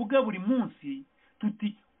tuvuga buri munsi,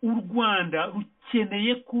 tuti u Rwanda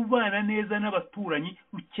rukeneye kubana neza n'abaturanyi,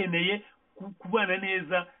 rukeneye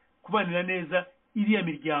kubanira neza iriya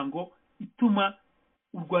miryango ituma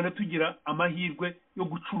u Rwanda tugira amahirwe yo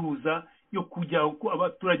gucuruza yo kujya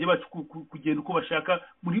abaturage bacu kugenda uko bashaka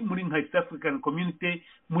muri nka East African Community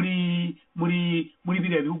muri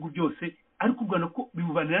biriya bihugu byose, ariko u Rwanda ko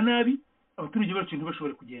bibubanira nabi abaturage bacu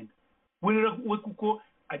ntibashobore kugenda. We kuko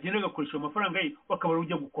agenda agakoresha amafaranga ye bakaba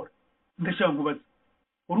ujya gukora. Ndashaka nkubaza,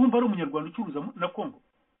 urumva ari umunyarwanda ucuruza na Congo?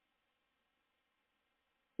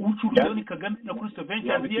 Ucuruza ni Kagame na Christo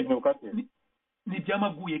Ventures ni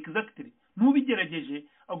byamaguye exactly. N'ubigerageje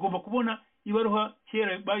agomba kubona ibaruha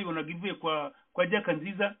kera bayibonaga ivuye kwa Jaka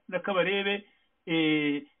Nziza na Kabarebe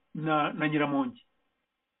na Nyiramongi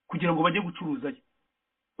kugira ngo bajye gucuruzayo,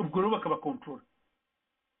 ubwo rero bakaba control.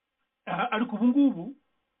 Ariko ubu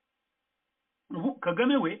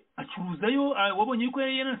Kagame we acuruzayo, wabonye yuko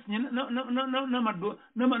yanasinye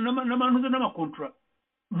n'amantuza n'amakontra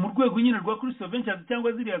mu rwego nyine rwa Christo Ventures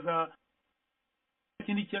cyangwa ziriya za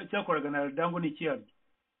kindi cyakoraga na Dango n'ikiyaryo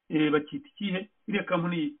bakita ikihe iriya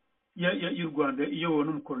kampani y'u Rwanda iyobowe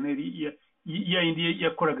n'umukoloneli yindi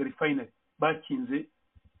yakoraga refinery bakinze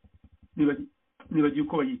nibagiye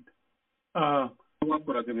uko bayita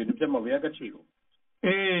bakoraga ibintu by'amabuye y'agaciro.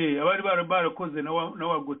 Abari barakoze na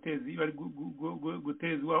wa Gotezi bari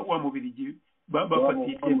Gotezi wa Mubirigi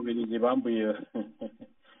bafatiye Mubirigi bambuye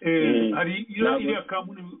hari iriya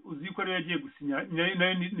kampani uzi ko rero yagiye gusinya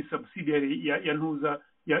nayo ni subsidiary ya ntuza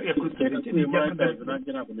ya Christophe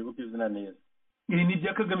ni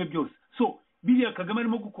ibya Kagame byose. So biriya Kagame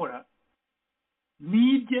arimo gukora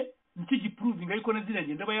nibye nicyo giproving ariko nazira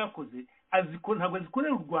ngenda bayakoze azikora, ntabwo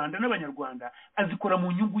azikorera u Rwanda n'abanyarwanda, azikora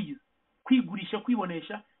mu nyungu yize, kwigurisha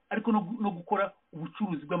kwibonesha ariko no gukora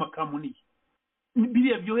ubucuruzi bw'amakampani.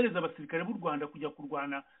 Biriya byohereza abasirikare b'u Rwanda kujya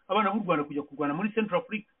kurwana, abana b'u Rwanda kujya kurwana muri Central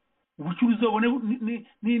Africa. Ubucuruzi babone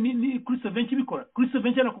ni Christophe Ventures bikora. Christophe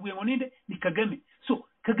Ventures nakubwiye ngo ninde? Ni Kagame. So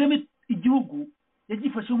Kagame igihugu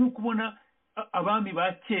yagifashe nko kubona abami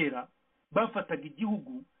ba kera bafataga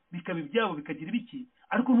igihugu bikaba ibyabo bikagira ibiki,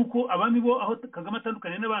 ariko nuko abami bo aho Kagame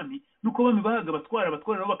atandukanye n'abami nuko abami bahaga batwara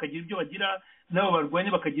nabo bakagira ibyo bagira, nabo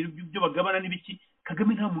barwanya bakagira ibyo bagabana n'ibiki.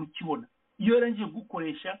 Kagame nta muntu ukibona, iyo yarangije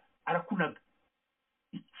gukoresha arakunaga.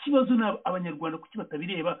 Ikibazo na abanyarwanda kuki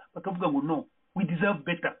batabireba bakavuga ngo no, we deserve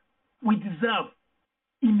better, we deserve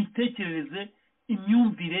imitekerereze,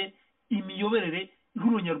 imyumvire, imiyoberere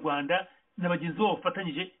y'Urwanda na bagenzi babo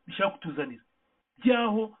bafatanyije bishaka kutuzanira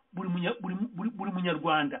byaho buri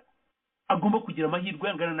munyarwanda agomba kugira amahirwe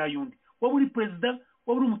angana n'ayundi. Waba uri perezida,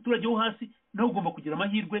 waba uri umuturage wo hasi, nawe ugomba kugira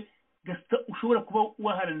amahirwe gasita ushobora kuba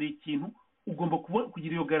waharanira ikintu, ugomba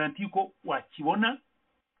kugira iyo garanti yuko wakibona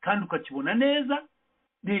kandi ukakibona neza,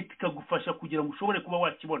 leta ikagufasha kugira ngo ushobore kuba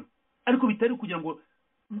wakibona. Ariko bitari kugira ngo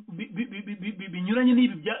binyuranye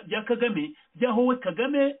n'ibi bya Kagame, byaho we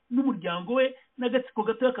Kagame n'umuryango we n'agatsiko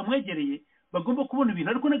gato kamwegereye bagomba kubona ibintu,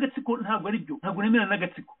 ariko n'agatsiko ntabwo ari byo. Ntabwo nemera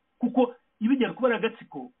n'agatsiko, kuko ibijyana kuba ari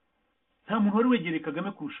agatsiko nta muntu wari wegereye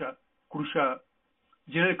Kagame kurusha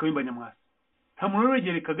General Kayumba Nyamwasa, nta muntu wari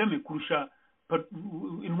wegereye Kagame kurusha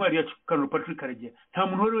intwari yacu Colonel Patrick Karegeya, nta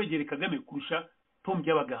muntu wari wegereye Kagame kurusha Tom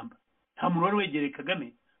Byabagamba, nta muntu wari wegereye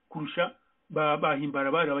Kagame kurusha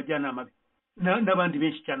bahimbara bari abajyanama be n'abandi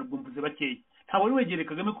benshi cyane, ubwo mvuze bakeya. Nta wari wegereye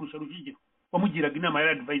Kagame kurusha Rujugiro wamugiraga inama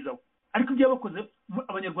ya advisor, ariko ibyo bakoze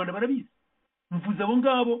abanyarwanda barabizi. Mvuze abo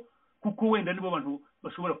ngabo kuko wenda nibo bantu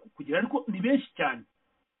bashobora kugira, ariko ni benshi cyane.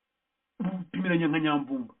 Pimiranya nka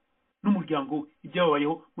Nyamvumba n'umuryango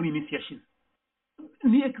ibyabayeho muri iyi minsi yashize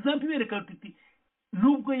ni example ibereka ati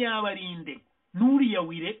nubwo yabarinde n'uriya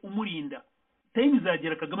wire umurinda, time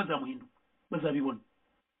izagera Kagame azamuhinduka, bazabibona.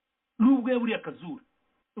 Nubwo yaburiye akazura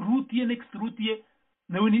route ye, next route ye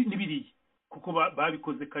nawe nibiriye, kuko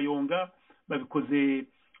babikoze Kayonga,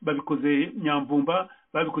 babikoze Nyamvumba,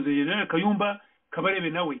 babikoze General Kayumba. Kabarebe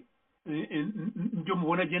nawe ibyo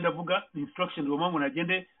mubona agenda avuga instructions bamangu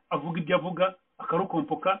nagende avuga ibyo avuga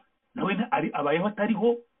akarokompoka, nawe abayeho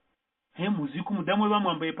atariho. Muzi ko umudamu we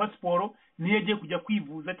bamwambaye passport, niyo agiye kujya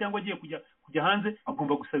kwivuza cyangwa agiye kujya hanze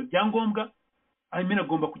agomba gusaba ibyangombwa,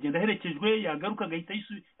 agomba kugenda aherekejwe, yagaruka agahita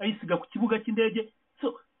ayisiga ku kibuga cy'indege.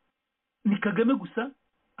 So ni Kagame gusa,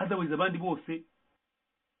 otherwise abandi bose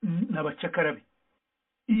n'abacakarabe.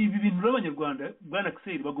 Ibi bintu n'abanyarwanda bwana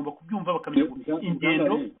Axel bagomba kubyumva bakamenya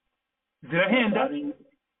ingendo zirahenda.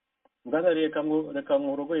 Reka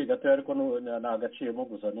nkurogoye gato, ariko nagaciyemo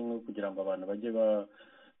gusa ni kugira ngo abantu bajye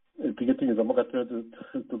tujye tunyuzamo gato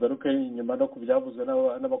tugaruke inyuma no kubyavuzwe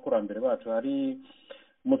n'abakurambere bacu. Hari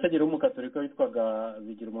umusenyeri w'umukatolika witwaga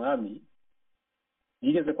Bigira Umwami,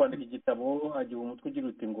 yigeze kwandika igitabo agira umutwe ugira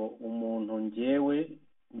uti ngo umuntu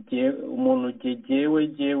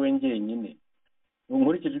jyewe njyenyine.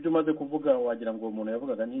 Nkurikije ibyo umaze kuvuga wagira ngo uwo muntu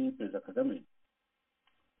yavugaga ni Perezida Kagame.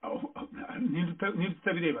 Ni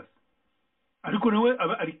tutabireba ariko nawe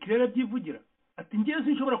ari kirera byivugira ati ngewe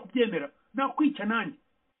sinshobora kubyemera nakwica nanjye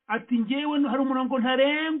ati ngewe hari umurongo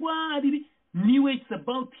ntarengwa niwe it's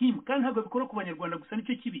about him kandi ntabwo abikora ku banyarwanda gusa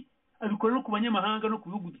nicyo kibi abikora no ku banyamahanga no ku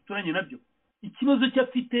bihugu duturanye nabyo ikibazo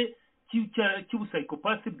cyafite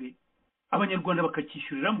cy'ubusayikopasi bwe abanyarwanda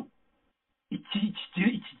bakacyishyuriramo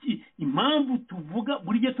impamvu tuvuga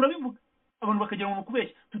buri gihe turabivuga abantu bakagira ngo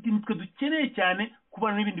kubeshya nitwe dukeneye cyane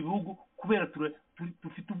kubana n'ibindi bihugu kubera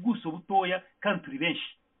dufite ubwuso butoya kandi turi benshi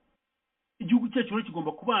igihugu cyacu rero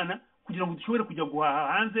kigomba kubana kugira ngo dushobore kujya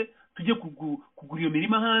guhaha hanze tujye kugura iyo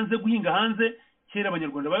mirima hanze guhinga hanze kera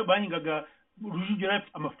abanyarwanda bahingaga Rujugiro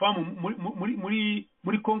amafamu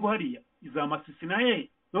muri Kongo hariya za Masisi na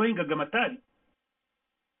bahingaga amatari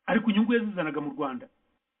ariko inyungu yazizanaga mu Rwanda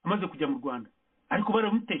amaze kujya mu Rwanda ariko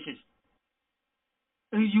baramutesheje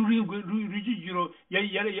Rujugiro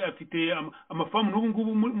yari afite amafamu n'ubu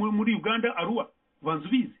ngubu muri Uganda Arua banzu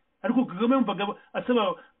bizi ariko Kagame yumvaga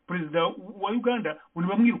asaba perezida wa Uganda ngo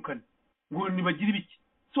bamwirukane ngo nibagire ibiki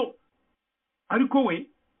so ariko we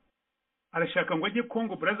arashaka ngo ajye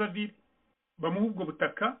Congo Brazzaville bamuha ubwo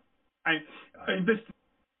butaka invest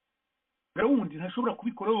grawundi ntashobora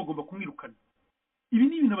kubikora bagomba kumwirukana ibi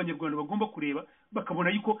ni ibintu abanyarwanda bagomba kureba bakabona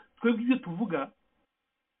yuko twebwe ibyo tuvuga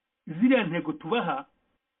ziriya ntego tubaha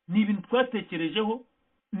ni ibintu twatekerejeho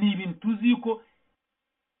ni ibintu tuzi yuko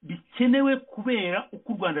bikenewe kubera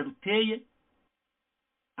uko u Rwanda ruteye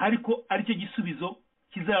ariko aricyo gisubizo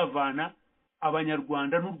kizavana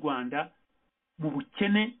abanyarwanda n'u Rwanda mu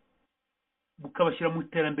bukene bukabashyira mu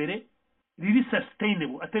iterambere riri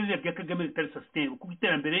sustainable atari rya Kagame ritari sustainable kuko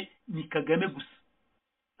iterambere ni Kagame gusa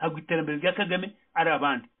ntabwo iterambere rya Kagame ari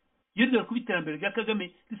abandi iyo ryo kuba iterambere rya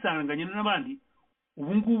Kagame risanganye n'abandi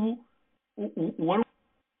ubu ngubu uwari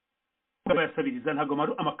bayasabiriza ntabwo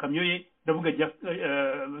amakamyo ye ndavuga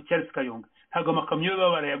Charles Kayonga ntabwo amakamyo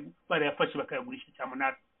ye barayafashe bakayagurisha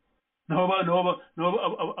cyamunara naho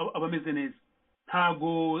abameze neza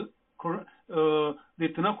ntabwo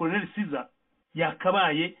Lieutenant Colonel Siza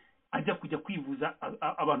yakabaye ajya kujya kwivuza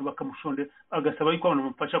abantu bakamushondera agasaba yuko abantu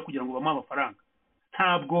bamufasha kugira ngo bamuhe amafaranga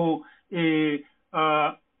ntabwo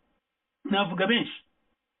navuga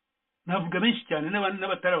benshi cyane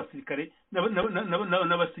n'abatari abasirikare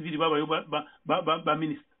n'abasivili babayo ba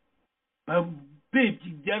minisita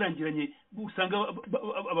byarangiranye usanga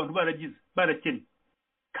abantu barakennye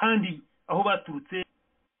kandi aho baturutse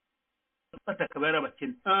batakaba yari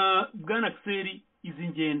abakene bwana Axel izi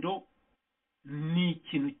ngendo ni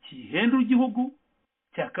ikintu kihendura igihugu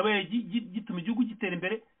cyakabaye gituma igihugu gitera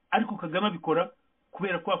imbere ariko Kagame abikora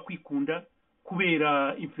kubera kwa kwikunda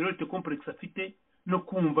kubera inferiority complex afite no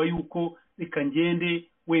kumva yuko reka ngende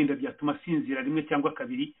wenda byatuma asinzira rimwe cyangwa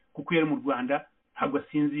kabiri kuko yari mu Rwanda ntabwo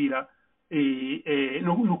asinzira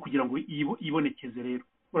no kugira ngo yibonekeze rero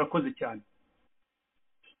urakoze cyane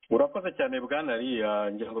bwana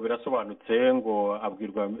Riya ngira ngo birasobanutse ngo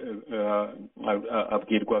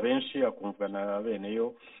abwirwa benshi akumvwa na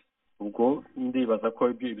beneyo ubwo ndibaza ko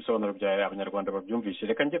ibisobanuro bya abanyarwanda babyumvishe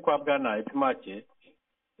reka njye kwa bwana Epimake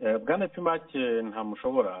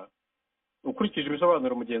ntamushobora ukurikije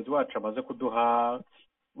ibisobanuro mugenzi wacu amaze kuduha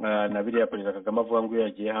na biriya perezida Kagame avuga ngo iyo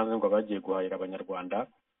yagiye hanze ngo abagiye guhahira abanyarwanda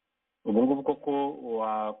ubu ngubu koko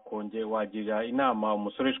wagira inama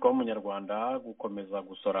umusoreshwa w'umunyarwanda gukomeza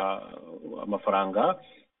gusora amafaranga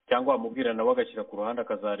cyangwa wamubwira nawe agashyira ku ruhande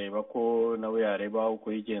akazareba ko nawe yareba uko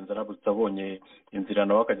yigenza aramutse abonye inzira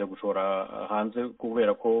nawe akajya gushora hanze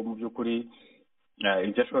kubera ko mu by'ukuri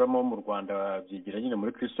ibyo ashoramo mu Rwanda byigira nyine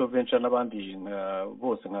muri Christo Venture n'abandi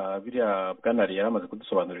bose nka biriya bwanari yari amaze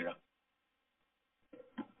kudusobanurira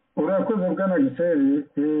urakoze bwana Gisele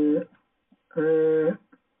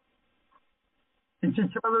iki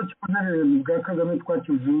kibazo cy'ubuhererezi bwa Kagame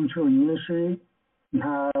twakivuze inshuro nyinshi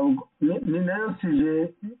ni nayo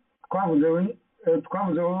sije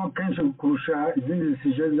twavuzeho kenshi kurusha izindi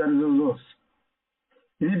sije izo ari zo zose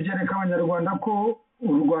ibi byereka abanyarwanda ko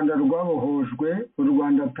u Rwanda rwabohojwe u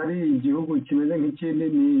Rwanda atari igihugu kimeze nk'ikindi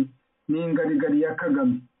ni ingarigari ya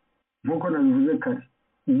Kagame nk'uko nabivuze kare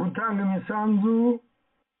gutanga imisanzu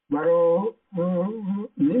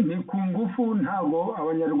ni ku ngufu ntabwo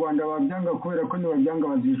abanyarwanda babyanga kubera ko nibabyanga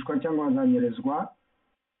bazicwa cyangwa bazanyerezwa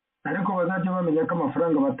ariko bazajya bamenya ko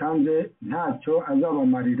amafaranga batanze ntacyo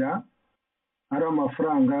azabamarira ari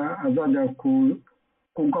amafaranga azajya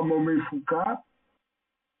kugwa mu mifuka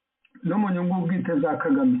no mu nyungu bwite za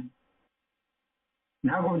Kagame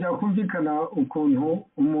ntabwo byakumvikana ukuntu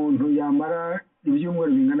umuntu yamara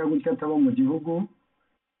ibyumweru bingana gutya ataba mu gihugu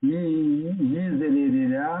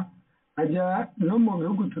yizererera ajya no mu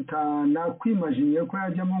bihugu tutanakwimajiye ko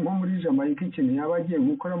yajyamo nko muri Jamaica ikintu yaba agiye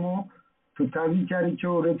gukoramo tutazi icyo ari cyo,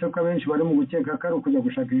 uretse ko abenshi bari mu gukeka ko ari ukujya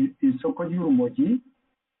gushaka isoko ry'urumogi,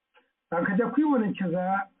 akajya kwibonekeza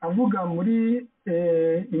avuga muri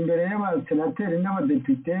imbere y'abasenateri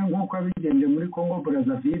n'abadepite nk'uko abigenje muri Congo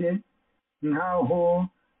Brazzaville, nk'aho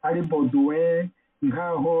ari Baudouin,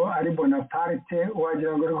 nk'aho ari Bonaparte.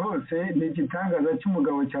 Wagira ngo rwose ni igitangaza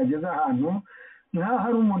cy'umugabo cyageze ahantu, nk'aho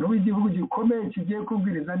ari umuntu w'igihugu gikomeye kigiye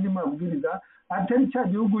kubwiriza andi mabwiriza, atari cya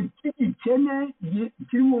gihugu cy'igikene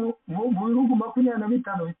kiri mu bihugu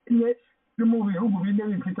 25 bikennye, biri mu bihugu 4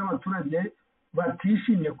 bifite abaturage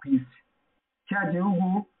batishimye ku isi. Cya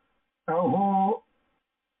gihugu aho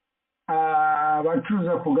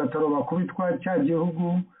abacuruza ku gataro bakubitwa, cya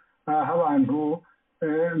gihugu aho abantu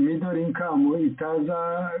middle income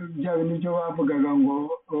itaza, bya bintu byo bavugaga ngo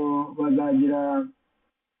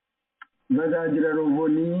bazagira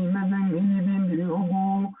rovoni imeze nk'ibindi bihugu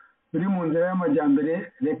biri mu nzira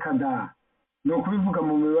y'amajyambere. Reka da, ni ukubivuga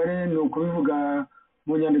mu mibare, ni ukubivuga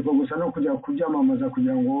mu nyandiko gusa, no kujya kubyamamaza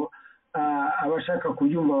kugira ngo abashaka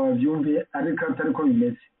kubyumva babyumve, ariko atari ko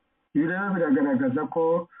bimeze. Ibi rero biragaragaza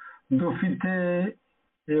ko dufite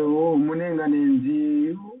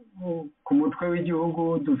umunenganenzi ku mutwe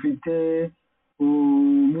w'igihugu, dufite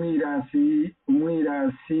umwirasi,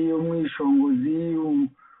 umwishongozi,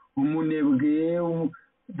 umunebwe,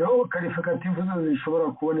 karifikativu zose zishobora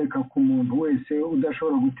kuboneka ku muntu wese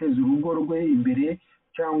udashobora guteza urugo rwe imbere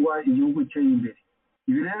cyangwa igihugu cye imbere.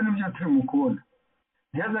 Ibi rero nibyo turimo kubona.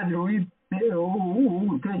 Ntihazagire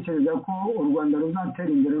utekereza ko u Rwanda ruzatera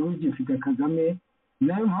imbere rugifite Kagame.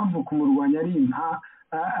 Nayo mpamvu kumurwanya ari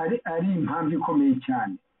impamvu ikomeye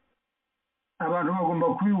cyane. Abantu bagomba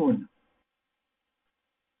kubibona.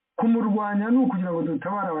 Kumurwanya ni ukugira ngo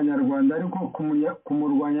dutabare abanyarwanda, ariko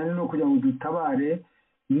kumurwanya ni no kugira ngo dutabare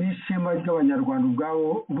n'ishema ry'abanyarwanda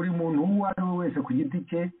ubwabo, buri muntu uwo ari we wese ku giti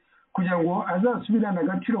cye, kugira ngo azasubirane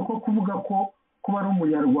agaciro ko kuvuga ko kuba ari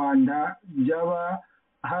umunyarwanda byaba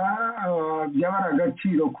ari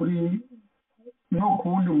agaciro kuri no ku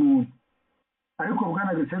wundi muntu. Ariko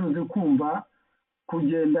bwana Giseruzi, kumva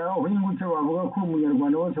kugenda uhingutse wavuga ko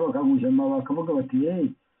umunyarwanda wose bakaguhema, bakavuga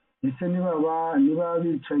bati ese niba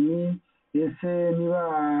abicanyi, ese niba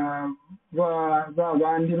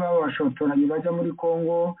bandi babashotoranye bajya muri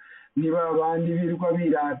Congo, niba abandi birwa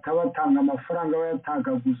birata batanga amafaranga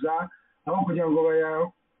bayatagaguza, aho kugira ngo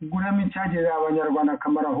bayaguremo icyagirira abanyarwanda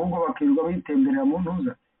akamaro, ahubwo bakirirwa bitemberera mu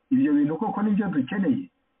ntuza. Ibyo bintu koko nibyo dukeneye?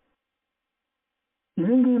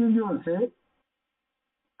 Ibi ngibi byose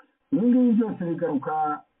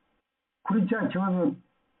bigaruka kuri cya kibazo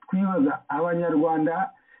twibaza,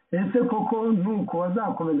 abanyarwanda ese koko nuko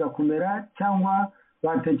bazakomeza kumera, cyangwa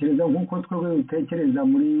batekereza nk'uko twebwe dutekereza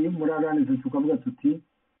muri araneze, tukavuga tuti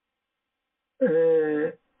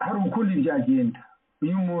hari ukundi byagenda,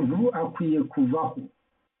 uyu muntu akwiye kuvaho,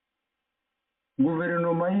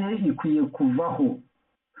 guverinoma ye ikwiye kuvaho,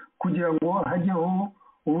 kugira ngo hajyeho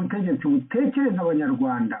ubutegetsi butekereza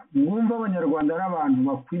abanyarwanda, bwumva abanyarwanda ari abantu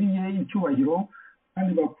bakwiriye icyubahiro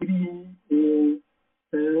kandi bakwiriye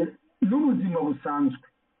n'ubuzima busanzwe.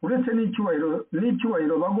 Uretse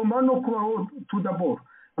n'icyubahiro bagomba no kubaho tudaboro.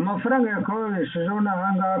 Amafaranga yakababeshejeho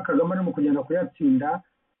n'ahangaha Kagame arimo kugenda kuyatsinda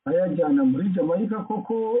ayajyana muri Jamaica.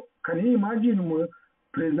 Koko kari imagine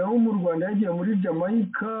perezida wo mu Rwanda yagiye muri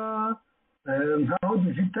Jamaica, nkaho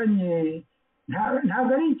dufitanye,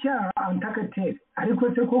 ntabwo ari icyaha antakateri, ariko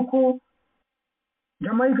se koko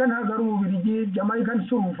Jamaica ntabwo ari Ububiligi, Jamaica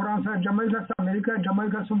si Ubufaransa, Jamaica si Amerika,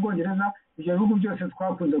 Jamaica si Ubwongereza. Ibyo bihugu byose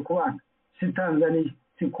twakunze kubana, si Tanzania,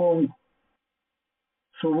 si Congo,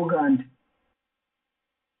 si Ubugande,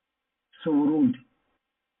 si Burundi.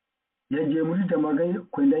 Yagiye muri Jamaica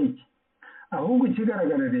kwenda iki? Ahubwo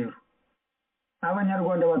ikigaragara rero,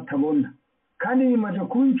 abanyarwanda batabona, kandi bimaze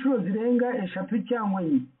kuba inshuro zirenga 3 cyangwa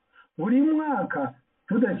 4 buri mwaka,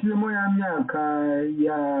 tudashyizemo ya myaka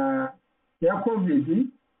ya COVID,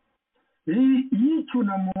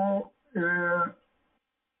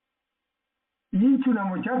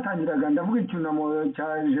 y'icyunamo cyatangiraga, ndavuga icyunamo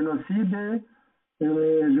cya jenoside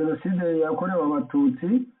yakorewe Abatutsi,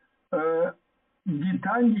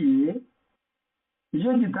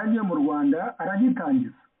 iyo gitangiye mu Rwanda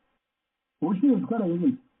aragitangiza. Ubushize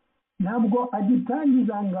twarabivuze, ntabwo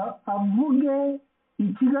agitangiza ngo avuge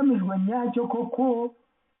ikigamijwe nyacyo koko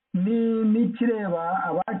n'ikireba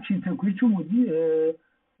abacitse ku icumu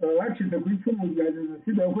rya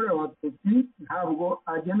jenoside yakorewe Abatutsi. Ntabwo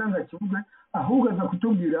agenda ngo akivuge, ahubwo aza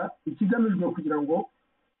kutubwira ikigamijwe kugira ngo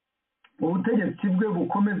ubutegetsi bwe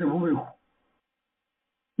bukomeze bubeho,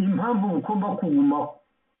 impamvu bugomba kugumaho.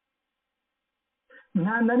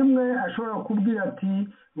 Nta na rimwe ashobora kubwira ati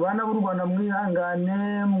bana b'u Rwanda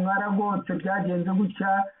mwihangane, mwaragotse byagenze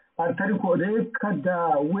gutya, atari ko reka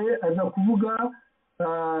dawe aza kuvuga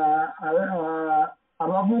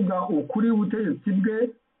abavuga ukuri ubutegetsi bwe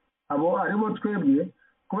abo aribo twebwe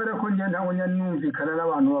kubera ko njye ntabwo numvikana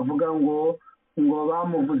n'abantu bavuga ngo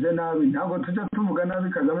bamuvuze nabi ntabwo tujya tuvuga nabi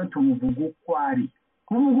Kagame tumuvuga uko ari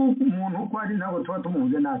kuvuga umuntu uko ari ntabwo tuba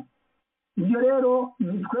tumuvuze nabi ibyo rero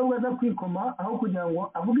ni twebwe aza kwikoma aho kugira ngo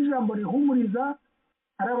avuge ijambo rihumuriza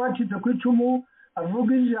ari abacitse ku icumu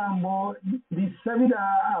avuga ijambo risabira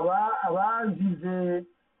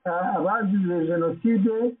abazize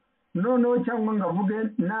jenoside noneho cyangwa ngo avuge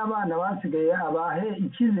n'abana basigaye abahe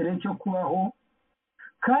icyizere cyo kubaho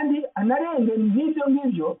kandi anarenge n'ibyo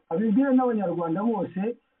ngibyo abibwire n'abanyarwanda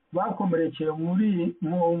bose bakomerekeye muri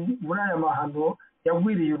aya mahano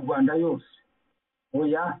yagwiriye u Rwanda yose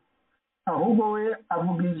oya ahubwo we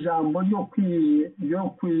avuga ijambo ryo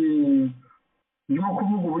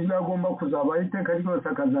kuvuga uburyo agomba kuzabaho iteka ryose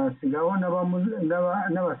akazasigaho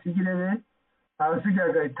n'abasigire be abasigaye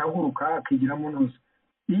agahita aguruka akigiramo neza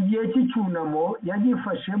igihe cy'icyunamo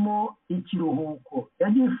yagifashemo ikiruhuko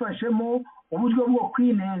yagifashemo uburyo bwo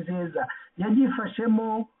kwinezeza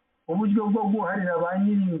yagifashemo uburyo bwo guharira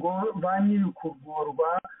ba nyiri kurworwa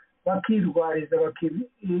bakirwariza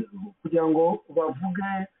kugira ngo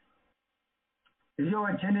bavuge ibyo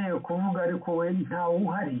bakeneye kuvuga ariko we ntawe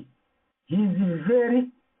uhari he is very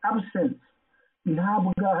absent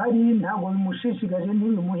ntabwo ahari ntabwo bimushishikaje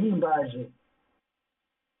ntibimuhimbaje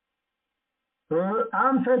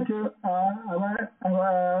amfete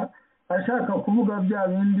ashaka kuvuga bya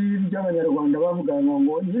bindi by'abanyarwanda bavuga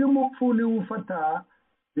ngo nyir'umupfu niwe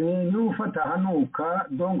ufata hanuka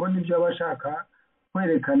dongo nibyo abashaka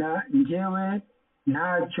kwerekana njyewe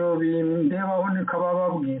ntacyo bindebaho niko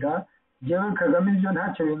bababwira njyewe Kagame ibyo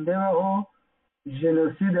ntacyo bindebaho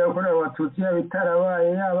jenoside yakorewe abatutsi yaba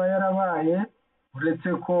itarabaye yaba yarabaye uretse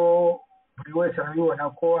ko buri wese arabibona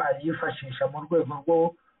ko ayifashisha mu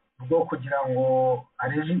rwego rwo kugira ngo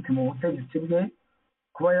arejite mu butegetsi bwe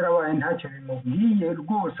kuba yarabaye ntacyo bimubwiye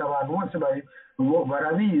rwose abantu bose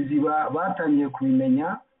barabizi batangiye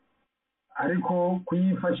kubimenya ariko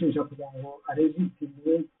kuyifashisha kugira ngo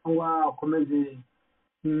arejitime cyangwa akomeze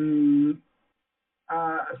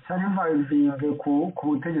sarivayivinge ku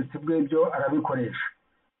butegetsi bwe byo arabikoresha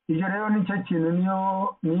ibyo rero nicyo kintu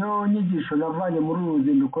niyo nyigisho navanye muri uru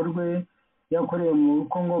ruzinduko rwe yakoreye mu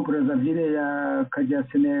Congo Brazzaville akajya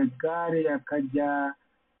Senegal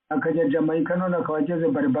akajya Jamaica none akaba ageze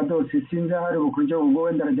Barbados sinzi ahari bukuryo ubwo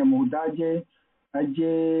wenda arajya mu Budage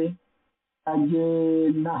ajye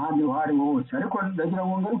n'ahandi hari hose ariko ndagira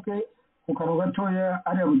ngo ngaruke ku kantu gatoya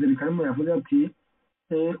ariya Buderikarimu yavuze ati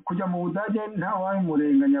kujya mu Budage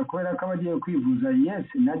ntawabimurenganya kubera ko abagiye kwivuza yes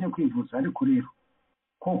najye kwivuza ariko rero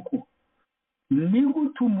koko ni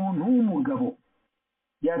gute umuntu w'umugabo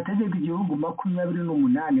yategeka igihugu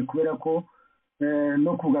 28 kubera ko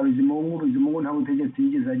no kugabiza mu nta butegetsi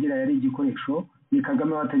yigeze agira yari igikoresho ni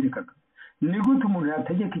Kagame wategekaga ni gute umuntu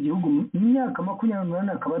yategeka igihugu imyaka 28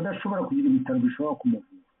 akaba adashobora kugira ibitaro bishobora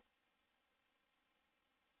kumuvura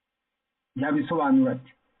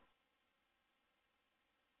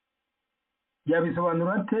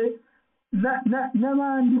yabisobanura ate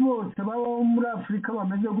n'abandi bose baba muri Afurika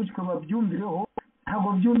bameze gutyo babyumvireho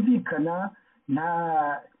ntabwo byumvikana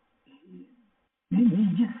ni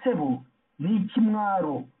igisebo ni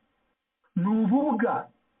ikimwaro ni ububwa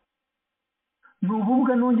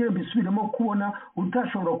nongere mbisubiremo kubona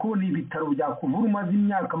utashobora kubona ibitaro byakuvura umaze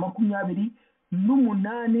imyaka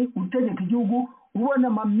 28 utegeka igihugu ubona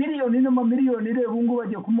amamiliyoni n'amamiliyoni reba ubu ngubu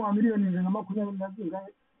bagiye kumuha miliyoni 120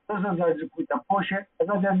 azazikubita poshe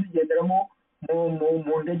azajya zigenderamo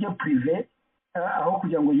mu ndege prive aho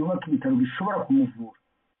kugira ngo yubake ibitaro bishobora kumuvura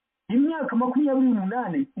imyaka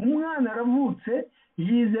 28 umwana aravutse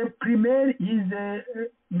yize primaire yize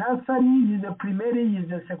nursery yize primaire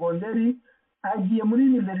yize secondary agiye muri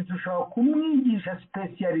university ushobora kumwigisha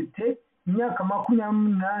specialite imyaka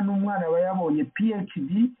 28 umwana aba yabonye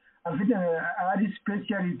PhD afite ari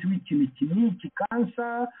specialite w'ikintu iki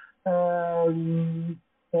cancer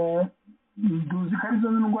duzi ko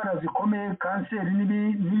arizo ndwara zikomeye kanseri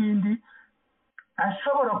n'ibindi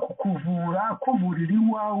ashobora kuvurira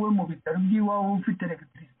iwawe mu bitaro by'iwawe ufite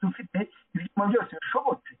electricity ufite ibyuma byose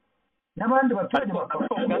bishobotse n'abandi baturage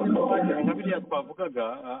nka biriya twavugaga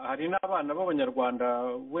hari n'abana b'abanyarwanda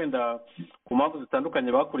wenda ku mpamvu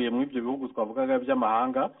zitandukanye bakuriye muri ibyo bihugu twavugaga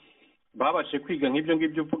by'amahanga babashe kwiga nk'ibyo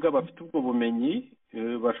ngibyo uvuga bafite ubwo bumenyi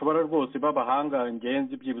bashobora rwose b'abahanga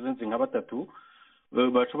ngenzi byibuze nzi nka 3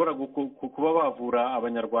 bashobora kuba bavura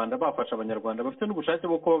abanyarwanda, bafasha abanyarwanda, bafite n'ubushake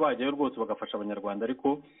bwo kuba bajyayo rwose bagafasha abanyarwanda,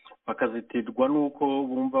 ariko bakazitirwa n'uko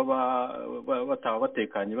bumva bataba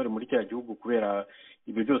batekanye bari muri cya gihugu kubera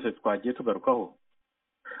ibyo byose twagiye tugarukaho.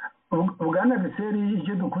 Bwana Giseri,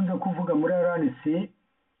 icyo dukunze kuvuga muri RNC,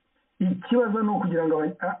 ikibazo ni ukugira ngo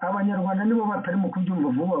abanyarwanda nibo batari mu kubyumva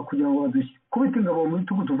vuba kugira ngo kubita ingabo mu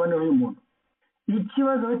bitugu tuvaneho uyu muntu.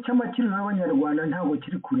 Ikibazo cy'amakiriro y'abanyarwanda ntabwo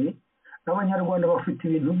kiri kure. Abanyarwanda bafite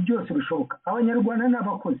ibintu byose bishoboka. Abanyarwanda ni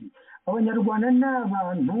abakozi, abanyarwanda ni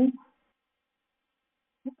abantu.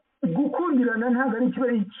 Gukundirana ntabwo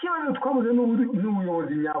ari ikibazo twabuze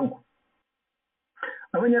n'ubuyobozi nyabwo.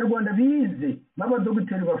 Abanyarwanda bize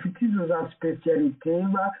n'abadogiteri bafite izo za specialite,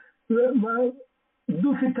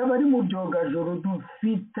 dufite abari mu byogajuru,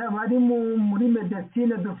 dufite abari muri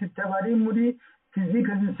medecine, dufite abari muri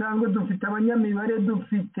fizike zisanzwe, dufite abanyamibare,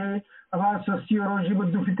 dufite abasosiyoloji,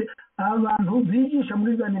 dufite abantu bigisha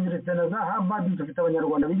muri za universite na za Harvard, dufite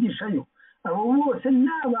abanyarwanda bigishayo. Abo bose ni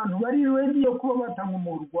abantu bari ready yo kuba batanga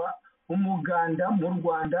umuganda mu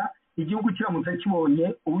Rwanda igihugu kiramutse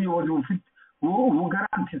kibonye ubuyobozi bufite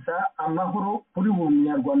bugarantisa amahoro kuri buri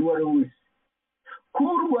munyarwanda uwo ari we wese.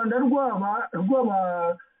 Kuba u Rwanda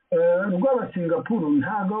rwaba Singapore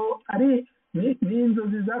ntabwo ari ni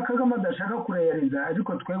inzozi za Kagame adashaka kureyariza,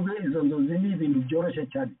 ariko twebwe izo nzozi ni ibintu byoroshye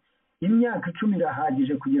cyane. Imyaka 10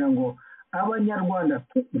 irahagije kugira ngo abanyarwanda,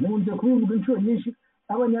 nkunze kubivuga inshuro nyinshi,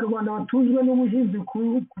 abanyarwanda batuzwe n'ubuhinzi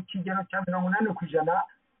ku kigero cya 80%,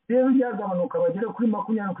 rero byagabanuka bagere kuri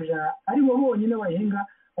 20%, aribo bonyine bahinga,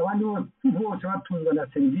 abandi bose batuzwa na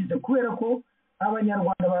serivisi, kubera ko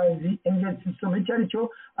abanyarwanda bazi investissement cyari cyo.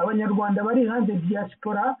 Abanyarwanda bari hanze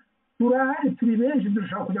diaspora turahari, turi benshi,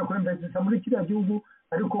 dushobora kujya kwemvesisa muri kiriya gihugu,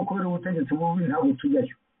 ariko kubera ubutegetsi bubi ntabwo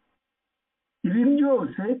tujyayo. Ibi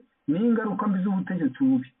byose ni ingaruka mbi z'ubutegetsi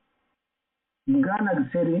bubi. Bwana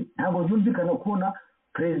Giseri, ntabwo byumvikana kubona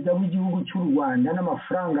perezida w'igihugu cy'u Rwanda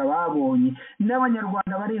n'amafaranga babonye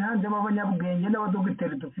n'abanyarwanda bari hanze b'abanyabwenge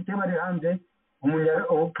n'abadogiteri dufite bari hanze,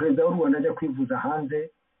 perezida w'u Rwanda ajya kwivuza hanze,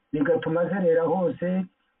 bigatuma azerera hose,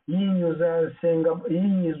 yinyuza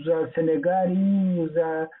Senegal,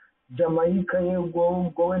 yinyuza Jamaica,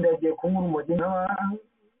 yego wenda yagiye kunywa urumogi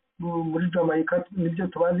muri Jamaica, nibyo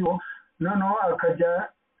tubaziho, noneho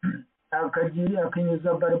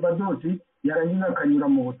akinyuza Barbados, yarangiza akanyura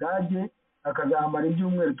mu Budage, akazahamara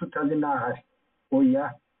ibyumweru tutazi n'ahari.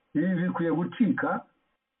 Oya, ibi bikwiye gucika.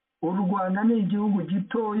 U Rwanda ni igihugu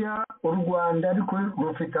gitoya, u Rwanda ariko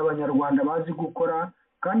rufite abanyarwanda bazi gukora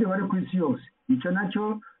kandi bari ku isi yose. Icyo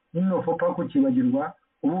nacyo ntinofopa kukibagirwa.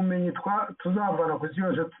 Ubumenyi tuzavana ku isi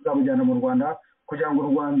yose tuzabujyana mu Rwanda kugira ngo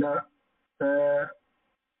u Rwanda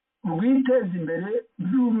rwiteze imbere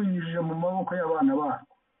rubinyujije mu maboko y'abana barwo.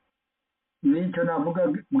 Nicyo navuga,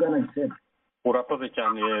 Bwana Giseri. Urakoze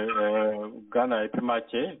cyane Bwana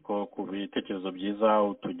Epimake ku bitekerezo byiza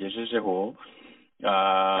utugejejeho,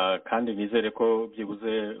 kandi nizere ko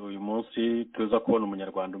byibuze uyu munsi tuza kubona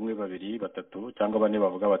umunyarwanda umwe, 2, 3 cyangwa 4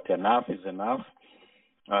 bavuga bati enough is enough.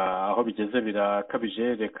 Aho bigeze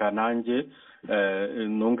birakabije, reka nanjye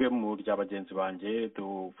nunge mu rya bagenzi banjye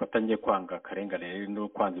dufatanye kwanga akarengane no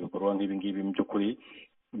kwanza ibikorwa nk'ibi ngibi mu by'ukuri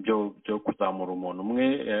byo kuzamura umuntu umwe,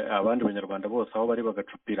 abandi banyarwanda bose aho bari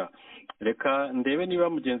bagacupira. Reka ndebe niba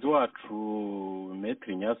mugenzi wacu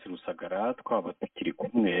Maître Nyasi Rusagara twaba tukiri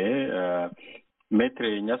kumwe.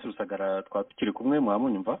 Maître Nyasi Rusagara twaba tukiri kumwe,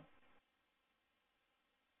 mwamunyumva?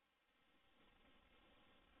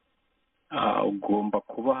 Ugomba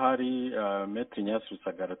kuba hari Maître Nyasi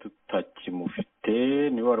Rusagara tutakimufite,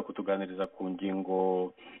 niba wari kutuganiriza ku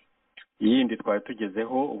ngingo yindi twari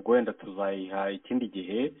tugezeho, ubwo wenda tuzayiha ikindi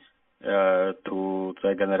gihe,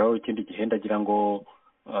 tuzaganiraho ikindi gihe. Ndagira ngo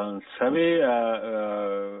nsabe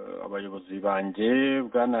abayobozi banjye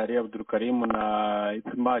Bwana Abdul Karim na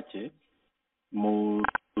Ipimake mu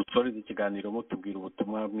dusoreze ikiganiro mutubwira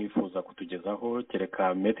ubutumwa mwifuza kutugezaho,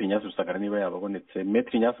 kereka Maître Nyasi Rusagara niba yababonetse.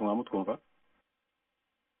 Maître Nyasi, mwamutwumva?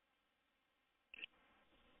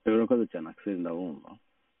 Urakoze cyane Axel, ndabumva.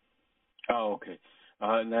 Okay.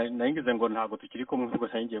 Naingize ngo ntabwo tukiri kumwe, ubwo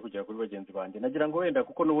ngiye kujya kuri bagenzi banjye. Nagira ngo wenda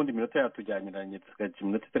kuko n'ubundi minota yatujyaniranye tukagira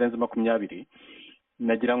iminota itarenze 20,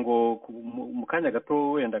 nagira ngo mu kanya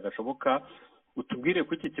gato wenda gashoboka utubwire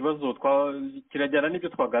ko iki kibazo kirajyana n'ibyo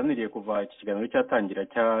twaganiriye kuva iki kiganiro cyatangira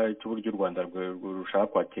cy'uburyo u Rwanda rushaka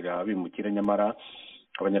kwakira abimukira, nyamara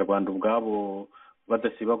abanyarwanda ubwabo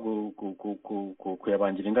badasiba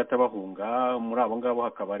kuyabangira ingata bahunga. Muri abo ngabo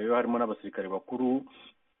hakaba rero harimo n'abasirikare bakuru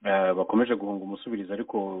bakomeje guhunga umusubirizo,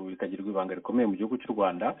 ariko bikagirwa ibanga rikomeye mu gihugu cy'u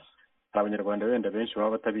Rwanda. Abanyarwanda wenda benshi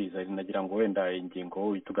baba batabizi, nagira ngo wenda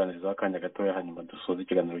ingingo ituganirizaho akanya gatoya hanyuma dusoze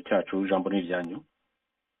ikiganiro cyacu. Ijambo ni iryanyu.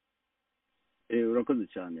 urakoze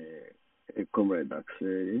cyane comrade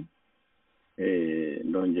Axel.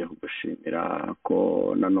 Ndongeye kugushimira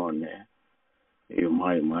ko nanone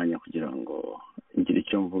umuhaye umwanya kugira ngo ngire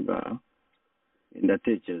icyo mvuga.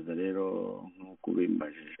 Ndatekereza rero nk'uko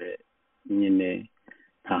ubimbajije nyine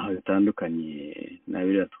ntaho bitandukanye na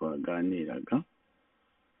biriya twaganiraga,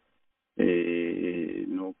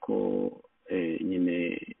 nuko nyine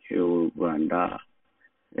u Rwanda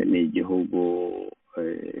ni igihugu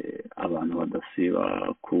abantu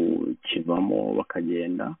badasiba kukivamo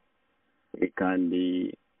bakagenda,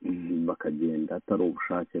 kandi bakagenda atari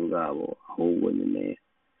ubushake bwabo, ahubwo nyine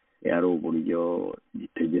ari uburyo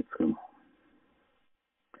gitegetswemo.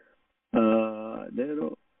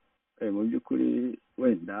 Rero mu by'ukuri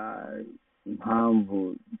wenda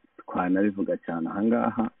impamvu twanabivuga cyane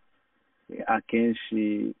ahangaha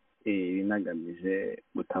akenshi binagamije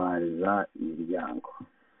gutabariza imiryango,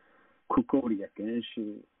 kuko burya akenshi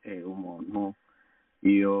umuntu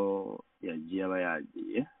iyo yagiye aba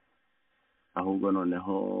yagiye, ahubwo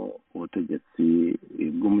noneho ubutegetsi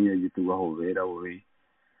bw'umunyagitugu aho bubera bubi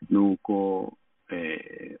ni uko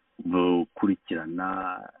bukurikirana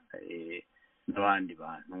n'abandi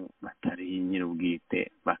bantu batari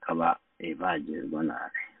nyir'ubwite bakaba bagirwa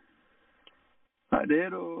nabi.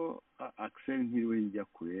 Rero Axel ntiriwe njya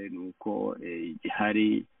kure, ni uko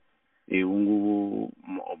igihari ubu ngubu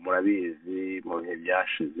murabizi mu bihe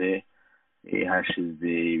byashize,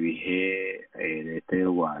 hashize ibihe leta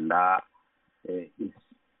y'u Rwanda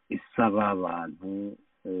isaba abantu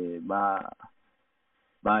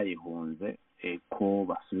bayihunze ko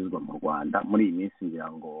basubizwa mu Rwanda. Muri iyi minsi ngira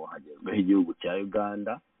ngo hagezweho igihugu cya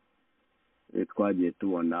Uganda, twagiye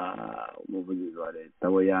tubona umuvugizi wa leta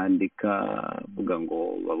we yandika avuga ngo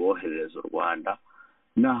baboherereze u Rwanda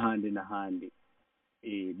n'ahandi.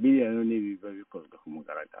 Biriya rero ni biba bikozwe ku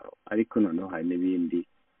mugaragaro, ariko noneho hari n'ibindi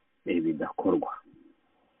bidakorwa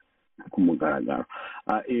ku mugaragaro.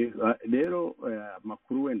 Rero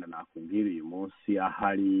amakuru wenda nakubwira uyu munsi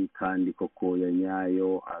ahari kandi koko ya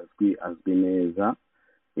nyayo azwi neza,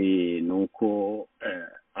 ni uko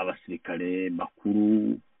abasirikare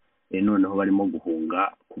bakuru noneho barimo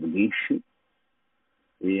guhunga ku bwinshi,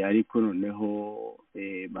 ariko noneho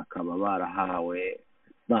bakaba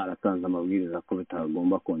baratanze amabwiriza ko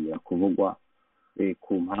bitagomba kongera kuvugwa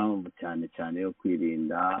ku mpamvu cyane cyane yo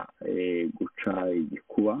kwirinda guca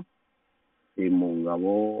igikuba mu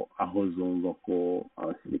ngabo aho zumva ko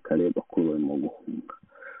abasirikare bakuru barimo guhunga.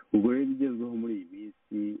 Ubwo rero bigezweho muri iyi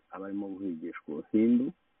minsi abarimo guhigishwa ubuhindu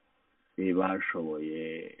bashoboye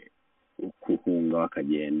guhunga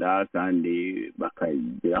bakagenda, kandi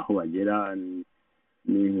bakagera aho bagera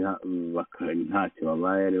ntacyo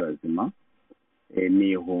babaye ari bazima.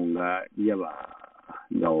 Ni ihunga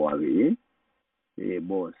ry'abagabo babiri,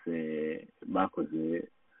 bose bakoze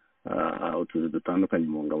utuzi dutandukanye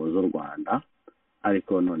mu ngabo z'u Rwanda,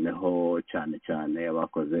 ariko noneho cyane cyane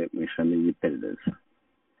abakoze mu ishami ry'iperereza.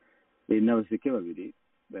 N'abasirikare babiri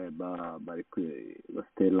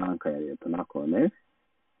bafite ranka ya Lieutenant Colonel.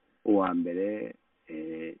 Uwa mbere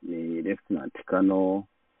ni Lieutenant Colonel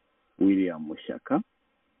William Mushyaka,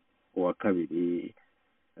 uwa kabiri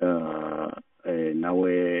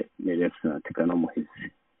nawe ni Lieutenant Colonel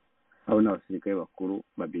Muhizi. Abo ni abasirikare bakuru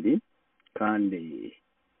babiri, kandi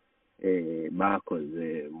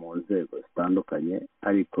bakoze mu nzego zitandukanye,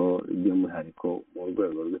 ariko by'umwihariko mu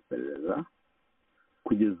rwego rw'iperereza.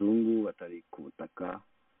 Kugeza ubu ngubu batari ku butaka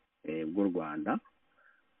bw'u Rwanda,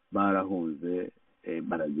 barahunze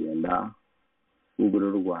baragenda. Ubwo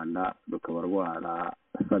rero u Rwanda rukaba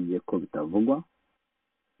rwarasabye ko bitavugwa,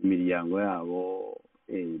 imiryango yabo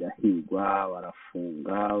irahigwa,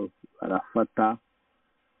 barafunga, barafata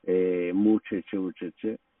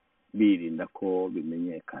bucece birinda ko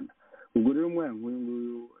bimenyekana. Ubwo rero umwanya nk'uyu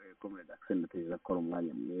nguyu comrade Axel ndatekereza ko ari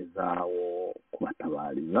umwanya mwiza wo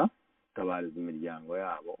kubatabariza imiryango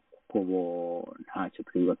yabo, kuko bo ntacyo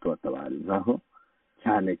twirirwa tubatabarizaho,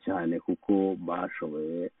 cyane cyane kuko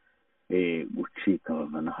bashoboye gucika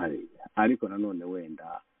bava na hariya. Ariko nanone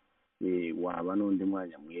wenda waba n'undi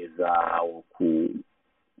mwanya mwiza wo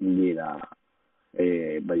kubwira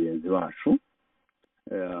bagenzi bacu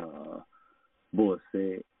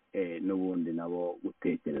bose n'ubundi nabo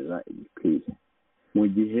gutekereza igikwiye. Mu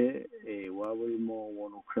gihe waba urimo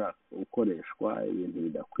ubona ukoreshwa ibintu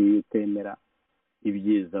bidakwiye, utemera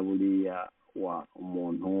ibyiza, buriya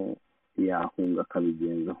umuntu yahunga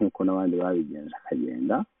akabigenza nk'uko n'abandi babigenza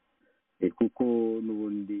akagenda, kuko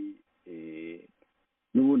n'ubundi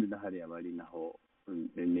na hariya bari naho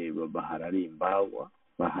bahari imbagwa,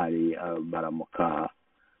 bahari baramuka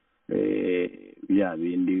bya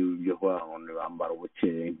bindi byo bambara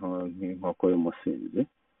ubukeye nk'inkoko y'umusinzi.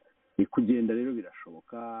 kugenda rero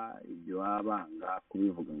birashoboka, ibyo banga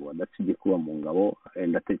kubivuga ngo badaca igikuba mu ngabo.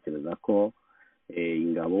 Ndatekereza ko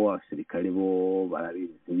ingabo, abasirikare bo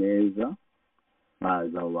barabizi neza,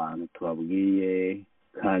 bazi abo bantu tubabwiye,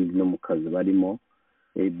 kandi no mu kazi barimo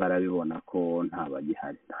barabibona ko nta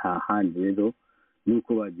bagihari. Nta handi rero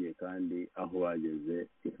nuko bagiye, kandi aho bageze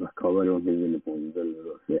bakaba bariho nk'izindi mpunzi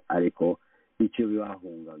zose, ariko icyo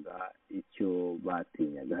bahungaga, icyo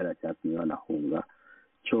batinyaga hariya cyatumye banahunga,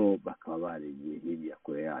 cyo bakaba barigiye hirya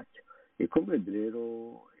kure yacyo. Ikomedi rero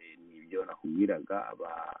nibyo nakubwiraga,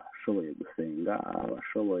 abashoboye gusenga,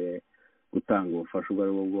 abashoboye gutanga ubufasha ubwo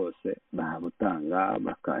ari bwo bwose babutanga,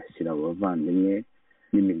 bakashyira abo bavandimwe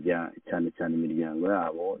cyane cyane imiryango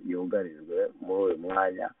yabo yugarijwe muri uyu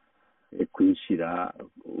mwanya, kuyishyira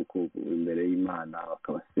imbere y'Imana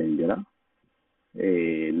bakabasengera,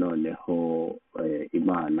 noneho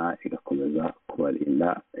Imana igakomeza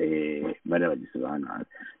kubarinda bariya bagizi ba nabi.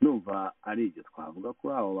 Numva ari ibyo twavuga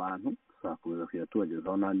kuri abo bantu, tuzakomeza kujya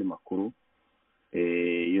tubagezaho n'andi makuru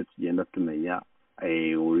iyo tugenda tumenya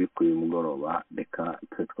uri kuri mugoroba. Reka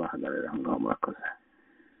tube twahagararira aho ngaho. Murakoze.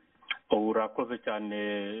 Urakoze cyane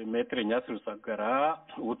Maître Nyasi Rusagara.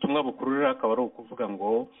 Ubutumwa bukuru rero akaba ari ukuvuga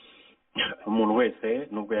ngo umuntu wese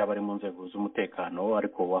nubwo yaba ari mu nzego z'umutekano,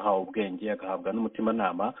 ariko wahawe ubwenge agahabwa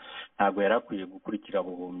n'umutimanama, ntabwo yari akwiye gukurikira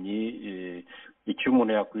buhumyi icyo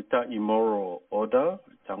umuntu yakwita immoral order,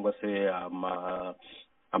 cyangwa se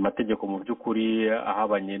amategeko mu by'ukuri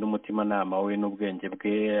ahabanye n'umutimanama we n'ubwenge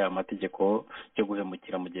bwe, amategeko yo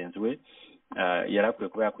guhemukira mugenzi we. Yari akwiye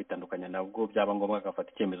kuba yakwitandukanya nabwo, byaba ngombwa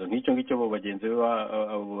agafata icyemezo nk'icyo ngicyo bo bagenzi be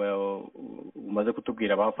umaze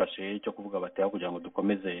kutubwira bafashe, cyo kuvuga bati aho kugira ngo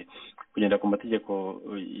dukomeze kugenda ku mategeko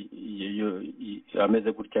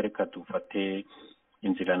ameze gutya, reka dufate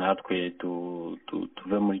inzira natwe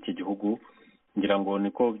tuve muri iki gihugu. Ngira ngo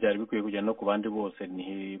niko byari bikwiye kugenda no ku bandi bose,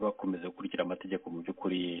 ntibakomeze gukurikira amategeko mu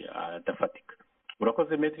by'ukuri adafatika.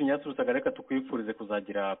 Urakoze Maître Nyasi Rusagara, reka tukwifurize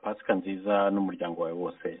kuzagira Pasika nziza n'umuryango wawe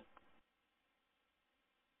wose.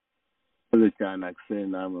 Urakoze cyane Axel,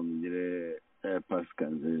 namwe mugire Pasika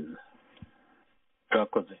nziza.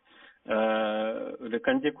 Urakoze.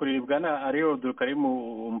 Reka njye kuri bwana ariyo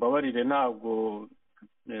Karimu, mbabarire ntabwo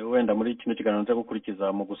wenda muri kino kiganiro nza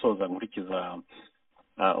gukurikiza mu gusoza nkurikiza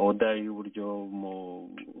oda y'uburyo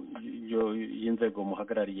y'inzego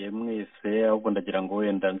muhagarariye mwese, ahubwo ndagira ngo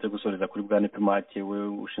wenda nze gusoreza kuri bwana Ipimake, we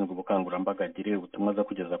ushinzwe ubukangurambaga, agire ubutumwa aza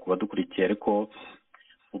kugeza ku badukurikiye, ariko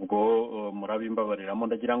ubwo murabimbabariramo.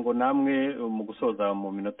 Ndagira ngo namwe mu gusoza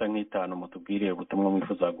mu minota nk'itanu mutubwire ubutumwa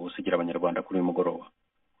mwifuza gusigira abanyarwanda kuri uyu mugoroba.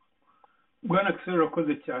 Bwana Axel,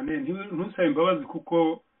 urakoze cyane. Ntusabe imbabazi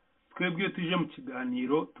kuko twebwe iyo tuje mu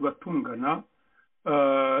kiganiro tuba tungana.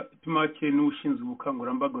 Ipimake n'ushinzwe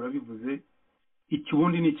ubukangurambaga urabivuze, iki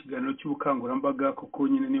ubundi ni ikiganiro cy'ubukangurambaga, kuko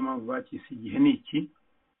nyine niyo mpamvu bakise igihe ni iki.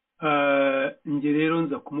 Njye rero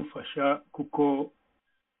nza kumufasha kuko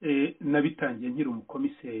nabitangiye nkiri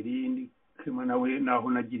umukomiseri, ni kimwe nawe naho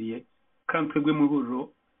nagiriye, kandi twebwe mu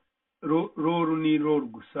ihuriro roro ni roro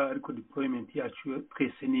gusa, ariko deployment yacu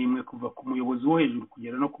twese ni imwe, kuva ku muyobozi wo hejuru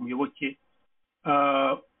kugera no ku muyoboke.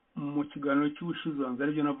 Mu kiganiro cy'ubushize wanze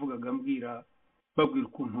aribyo navugaga babwira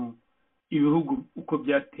ukuntu ibihugu uko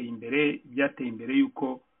byateye imbere,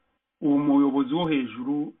 yuko uwo muyobozi wo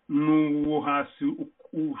hejuru n'uwo hasi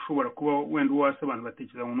ushobora kuba wenda uwo hasi abantu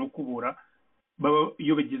batekereza ngo ni ukubura,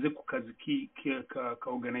 iyo bageze ku kazi ka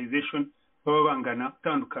organization baba bangana,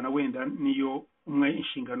 tandukana wenda niyo umwe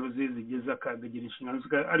inshingano ze zigeza akagira inshingano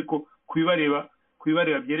ze, ariko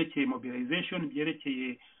kubibareba byerekeye mobilization,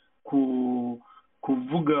 byerekeye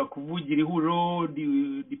kuvugira ihuriro,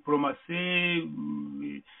 diplomasi,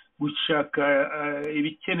 gushaka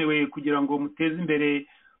ibikenewe kugira ngo muteze imbere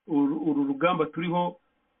uru rugamba turiho,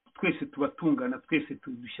 twese tuba tungana, twese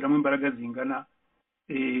dushyiramo imbaraga zingana,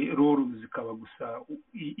 roro zikaba gusa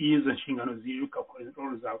izo nshingano zije ukakora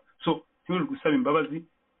roro zawe. So turi gusaba imbabazi,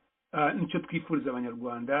 nicyo twifuriza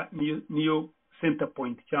abanyarwanda, niyo center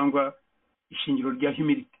point cyangwa ishingiro rya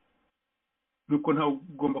humility, nuko ntawe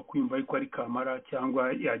ugomba kwiyumva yuko ari kamara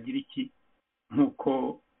cyangwa yagira iki,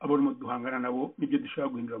 nkuko abarimo duhangana nabo nibyo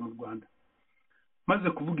dushobora guhindura mu Rwanda. Maze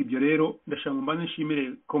kuvuga ibyo rero, ndashaka mbanze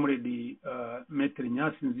nshimire comrade Maître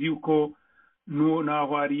Nyasi, nzi yuko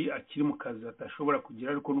naho ari akiri mu kazi atashobora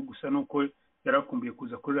kugira, ariko no gusa nuko yarakumbuye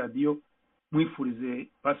kuza kuri radio. Mwifurize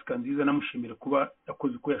Pasika nziza, namushimire kuba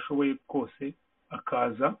yakoze uko yashoboye kose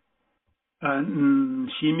akaza.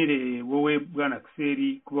 Nshimire wowe bwana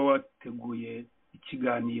Axel kuba wateguye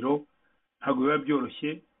ikiganiro, ntabwo biba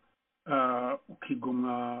byoroshye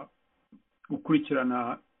ukigomwa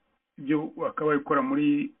gukurikirana ibyo wakabaye ukora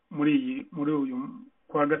muri uyu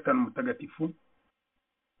kwa gatanu mutagatifu.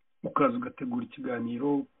 ukaza ugategura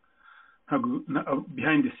ikiganiro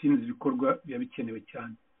behind the scenes ibikorwa biba bikenewe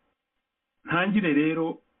cyane. Ntangire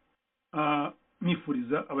rero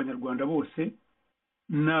nifuriza abanyarwanda bose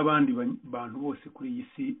n'abandi bantu bose kuri iyi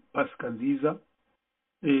si Pasika nziza,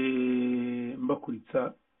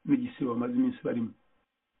 mbakuritsa n'igisibo bamaze iminsi barimo.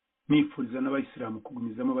 Nifuriza n'abayisilamu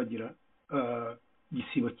kugumizamo bagira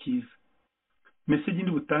igisibo cyiza. Message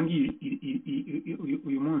ndi butangiye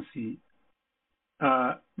uyu munsi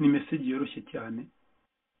ni message yoroshye cyane.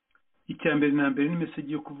 Icyambere na mbere ni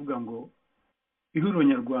message yo kuvuga ngo ihuriro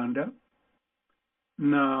nyarwanda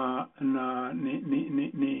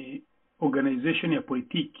ni organization ya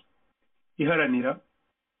politiki iharanira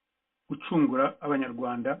gucungura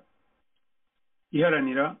abanyarwanda,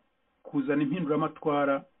 iharanira kuzana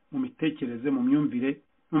impinduramatwara mu mitekerereze, mu myumvire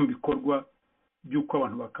no mu bikorwa by'uko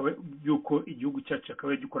abantu by'uko igihugu cyacu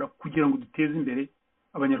akaba gikora kugira ngo duteze imbere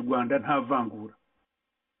abanyarwanda nta vangura.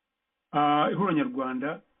 Ihuriro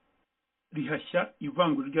nyarwanda rihashya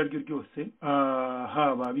ivangura iryo ari ryo ryose,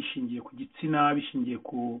 haba bishingiye ku gitsina, bishingiye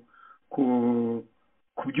ku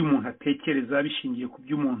by'umuntu atekereza, bishingiye ku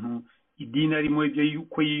by'umuntu idini arimo, ibyo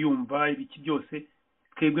uko yiyumva, ibiki byose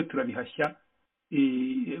twebwe turabihashya.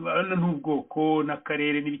 N'ubwoko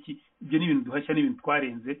n'akarere n'ibiki, ibyo ni ibintu duhashya, n'ibintu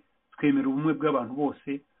twarenze. Twemera ubumwe bw'abantu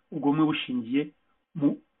bose, ubwo bumwe bushingiye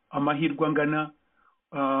mu amahirwe angana,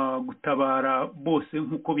 gutabara bose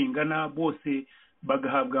nk'uko bingana, bose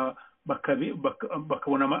bagahabwa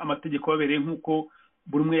bakabona amategeko babereye nk'uko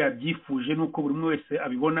buri umwe yabyifuje n'uko buri umwe wese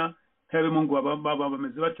abibona, ntabemo ngo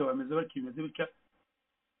bameze batyo bimeze bitya.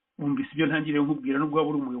 Wumvise ibyo ntangiriye nkubwira, n'ubwo waba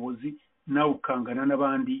uri umuyobozi nawe ukangana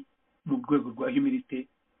n'abandi mu rwego rwa humility,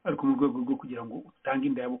 ariko mu rwego rwo kugira ngo utange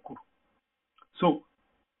indayabukuru. So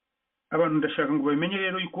abantu ndashaka ngo babimenye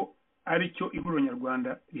rero yuko ari cyo ihuriro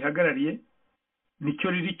nyarwanda rihagarariye, nicyo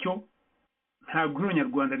riri cyo. Ntabwo ihuriro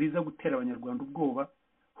nyarwanda riza gutera abanyarwanda ubwoba,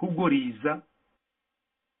 ahubwo riza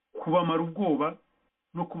kubamara ubwoba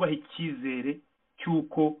no kubaha icyizere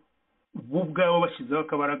cy'uko bo ubwabo bashyizeho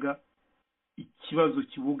akabaraga ikibazo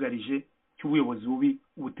kibugarije cy'ubuyobozi bubi,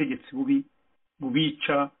 ubutegetsi bubi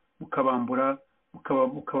bubica, bukabambura,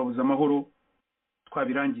 bukababuza amahoro,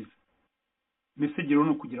 twabirangiza. Message rero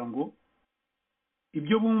ni ukugira ngo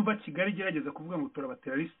ibyo bumva Kigali gerageza kuvuga ngo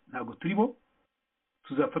turabaterarisi, ntabwo turi bo,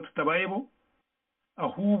 tuzapfa tutabaye bo,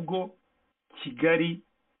 ahubwo Kigali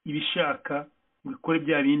ibishaka ngo ikore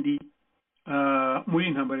bya bindi muri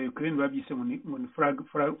intambara ya Ukraine babyise ngo ni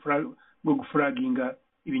ngo gufraginga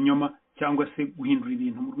ibinyoma cyangwa se guhindura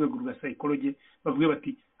ibintu mu rwego rwa psychology. Bavuga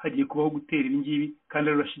bati hagiye kubaho gutera ibingibi kandi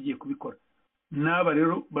ari rashigiye kubikora. Naba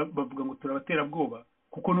rero bavuga ngo turabatera bwoba,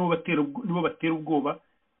 kuko nibo batera ubwoba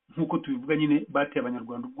nk'uko tubivuga nyine, bateye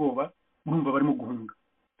abanyarwanda ubwoba, urumva barimo guhunga.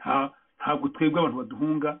 Ntabwo twebwe abantu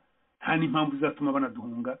baduhunga, nta n'impamvu zatuma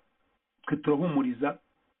banaduhunga. Twe turahumuriza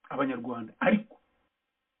abanyarwanda, ariko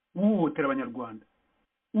uhohotera abanyarwanda,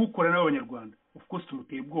 ukora n'abanyarwanda, of course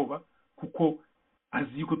tumuteye ubwoba, kuko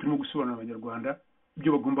azi yuko turimo gusobanurira abanyarwanda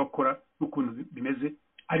ibyo bagomba gukora n'ukuntu bimeze.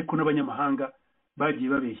 Ariko n'abanyamahanga bagiye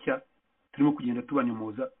babeshya, turimo kugenda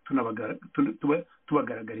tubanyomoza,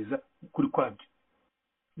 tubagaragariza ukuri kwabyo.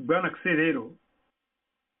 Bwana Axel rero,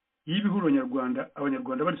 y'ibihuriro nyarwanda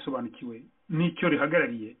abanyarwanda barisobanukiwe n'icyo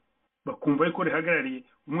rihagarariye, bakumva yuko rihagarariye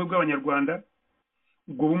ubumwe bw'abanyarwanda,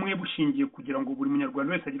 ubwo bumwe bushingiye kugira ngo buri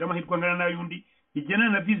munyarwanda wese agire amahirwe angana n'ayundi, bijyana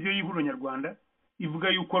na viziyo y'ihuriro nyarwanda ivuga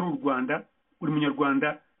yuko ari u Rwanda buri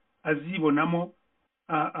munyarwanda azibonamo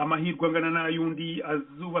amahirwe angana n'ayundi,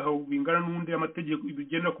 azubaha bingana n'undi, amategeko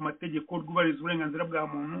bigenda ku mategeko, rwubahiriza uburenganzira bwa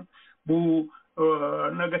muntu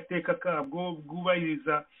n'agateka kabwo,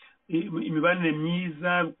 bwubahiriza imibanire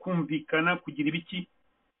myiza, kumvikana, kugira ibiki.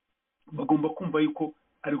 Bagomba kumva yuko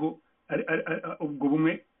ariho ubwo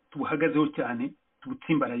bumwe tubuhagazeho cyane,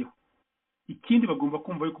 tubutsimbarayeho. Ikindi bagomba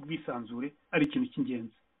kumva yuko ubwisanzure ari ikintu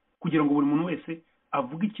cy'ingenzi, kugira ngo buri muntu wese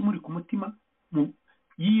avuge ikimuri ku mutima,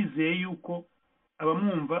 yizeye yuko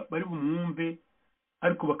abamwumva bari bumwumve,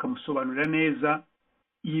 ariko bakamusobanurira neza,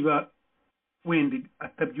 iba wenda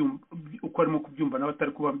atabyumva uko arimo kubyumva nawe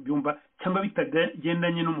atari kubyumva, cyangwa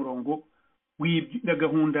bitagendanye n'umurongo w'ibyo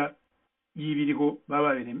gahunda y'ibiriho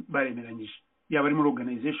baba baremeranyije, yaba ari muri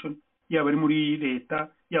organization, yaba ari muri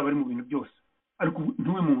leta, yaba ari mu bintu byose. Ariko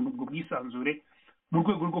ntuwe muntu ubwo bwisanzure mu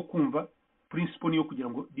rwego rwo kumva principle niyo kugira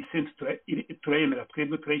ngo dissent turayemera,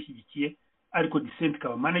 twebwe turayishyigikiye, ariko dissent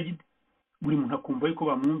kaba managed, buri muntu akumva yuko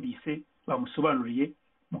bamwumvise, bamusobanuriye,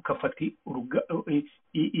 mukafata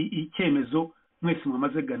icyemezo mwese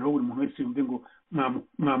mumaze ganaho, buri muntu wese yumve ngo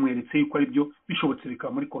mwamweretse yuko ari byo, bishobotse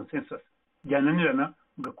bikaba muri consensus. Byananirana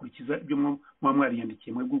mugakurikiza ibyo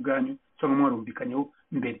mwariyandikiye mwebwe ubwanyu cyangwa mwarumvikanyeho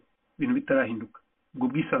mbere, ibintu bitarahinduka. ubwo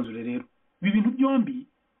bwisanzure rero ibi bintu byombi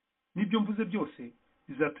n'ibyo mvuze byose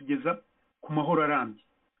bizatugeza ku mahoro arambye,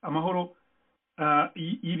 amahoro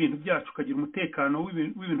y'ibintu byacu, ukagira umutekano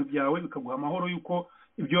w'ibintu byawe, bikaguha amahoro y'uko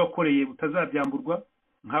ibyo wakoreye utazabyamburwa.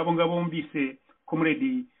 nk'abo ngabo wumvise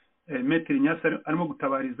comrade Maître Nyasa arimo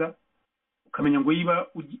gutabariza, ukamenya ngo yiba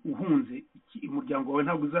uhunze umuryango wawe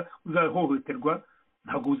ntabwo uzahohoterwa,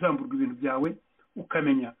 ntabwo uzamburwa ibintu byawe,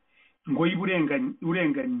 ukamenya ngo yiba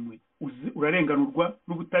urenganywe urarenganurwa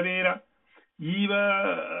n'ubutabera, yiba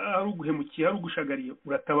ari uguhemukiye ari ugushagariye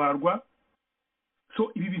uratabarwa.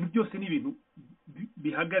 So ibi bintu byose ni ibintu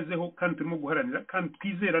bihagazeho kandi turimo guharanira kandi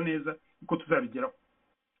twizera neza uko tuzabigeraho.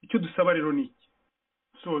 Icyo dusaba rero ni iki?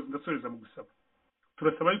 Ndasoreza mu gusaba,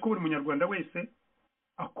 turasaba yuko buri munyarwanda wese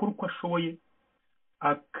akora uko ashoboye,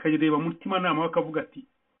 akareba mutima nama akavuga ati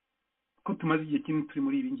ko tumaze igihe kinini turi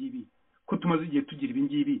muri ibi ngibi, ko tumaze igihe tugira ibi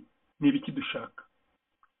ngibi, ni ibiki dushaka?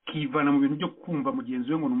 Kivana mu bintu byo kumva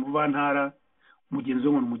mugenzi we ngo ni umuvantara, mugenzi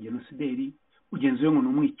we ngo ni umugenosideri, mugenzi we ngo ni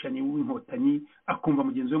umwicanyi w'inkotanyi, akumva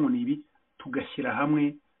mugenzi we ngo ni ibi. Tugashyira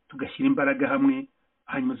hamwe, tugashyira imbaraga hamwe,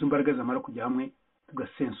 hanyuma izo mbaraga zamara kujya hamwe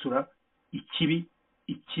tugasensura ikibi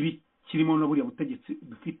kirimo na buriya butegetsi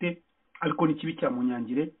dufite, ariko n'ikibi cya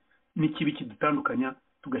munyangire n'ikibi kidutandukanya,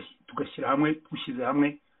 tugashyira hamwe, dushyize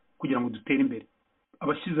hamwe kugira ngo dutere imbere.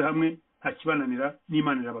 Abashyize hamwe nta kibananira,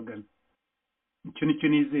 n'Imana irabagana. Icyo nicyo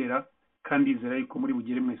nizera, kandi izera yuko muri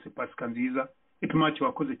bugere mwese Pasika nziza. Ipimaki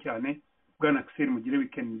wakoze cyane, Bwana Axel, mugire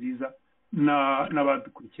weekend nziza,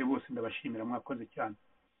 n'abadukurikiye bose ndabashimira, mwakoze cyane.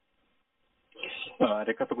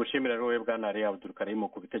 Reka tugushimira rero Bwana Ari Abdulkarim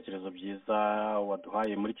ku bitekerezo byiza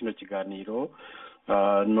waduhaye muri kino kiganiro,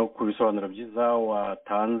 no ku bisobanuro byiza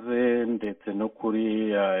watanze, ndetse no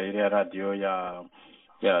kuri iriya radiyo ya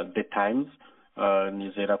The Times.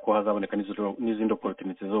 Nizera ko hazaboneka n'izindi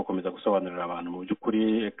opportunity zo gukomeza gusobanurira abantu mu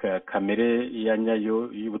by'ukuri kamere ya nyayo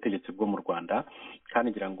y'ubutegetsi bwo mu Rwanda,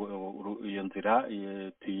 kandi ngira ngo iyo nzira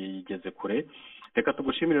tuyigeze kure. Reka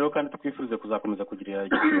tugushimire rero kandi tukwifurize kuzakomeza kugira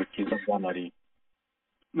igiciro cyiza Bwana Ari.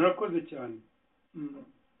 Murakoze cyane.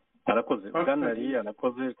 Arakoze Bwana Ari,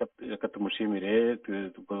 arakoze. Reka tumushimire,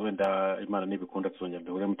 wenda Imana nibikunda tuzongera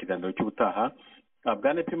duhure mu kiganiro cy'ubutaha.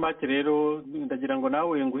 Bwana Pimake rero ndagira ngo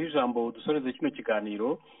nawe nguhe ijambo dusoreze kino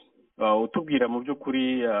kiganiro, utubwira mu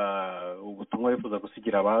by'ukuri ubutumwa wifuza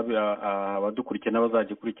gusigira abadukurikiye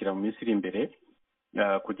n'abazagikurikira mu minsi iri imbere,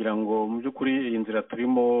 kugira ngo mu by'ukuri iyi nzira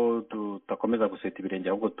turimo tudakomeza guseta ibirenge,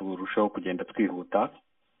 ahubwo turushaho kugenda twihuta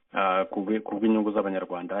ku bw'inyungu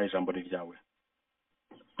z'Abanyarwanda. Ijambo ni ryawe.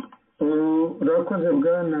 Urakoze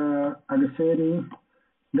Bwana Alferi.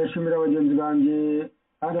 Ndashimira bagenzi banjye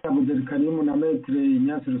ari Abdulkarim na Maître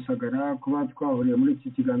Nyasa Rusagara kuba twahuriye muri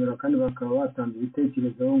iki kiganiro, kandi bakaba batanze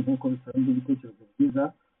ibitekerezo nk'uko bisanzwe, ibitekerezo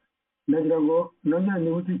byiza. Ndagira ngo nongere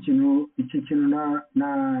nibutse iki kintu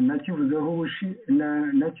nakivuzeho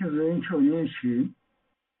nakivuzeho inshuro nyinshi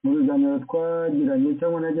mu biganiro twagiranye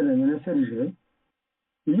cyangwa nagiranye na Serge.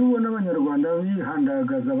 Iyo ubona Abanyarwanda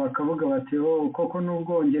bihandagaza bakavuga bati koko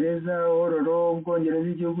n'Ubwongereza Ubwongereza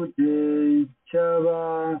igihugu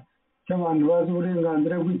cy'abantu bazi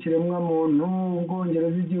uburenganzira bw'ikiremwamuntu,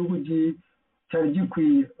 Ubwongereza igihugu cyari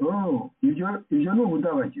gikwiye, ibyo ni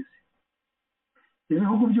ubudabagizi.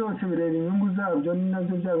 Ibihugu byose bireba inyungu zabyo, ni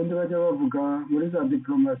nabyo bya bindi bajya bavuga muri za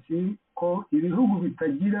diplomasi ko ibihugu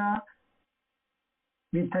bitagira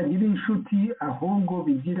inshuti ahubwo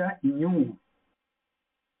bigira inyungu.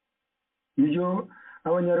 Ibyo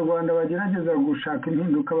Abanyarwanda bagerageza gushaka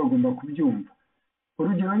impinduka bagomba kubyumva.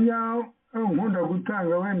 Urugero nkunda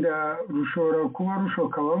gutanga, wenda rushobora kuba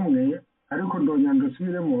rushoka bamwe, ariko ndongera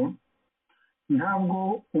ndasubiremo.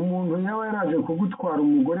 Ntabwo umuntu yaba yaraje kugutwara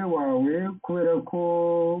umugore wawe kubera ko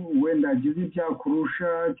wenda agize ibyakurusha,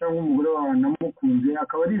 cyangwa umugore wawe anamukunze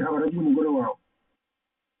akaba ari ihabara ry'umugore wawe,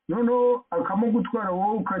 noneho akamugutwara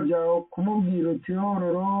wowe ukajya kumubwira uti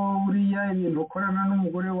buriya ibintu ukorana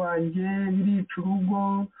n'umugore wanjye birica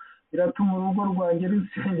urugo, biratuma urugo rwanjye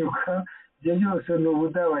rusenyuka. Ibyo byose ni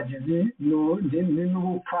ubudabagizi, ni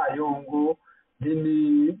n'ubupfayongo,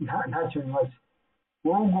 ntacyo bimaze.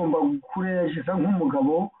 Wowe ugomba kurejesha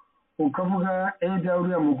nk'umugabo ukavuga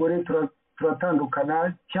uriya mugore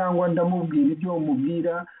turatandukana, cyangwa ndamubwira ibyo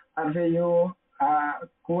umubwira aveyo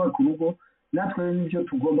kubaka urugo. Natwe nibyo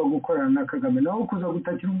tugomba gukorana na Kagame. Naho kuza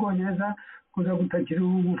gutakira Ubwongereza, kuza gutakira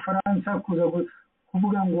Ubufaransa, kuza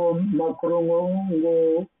kuvuga ngo Macron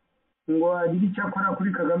ngo agire icyo akora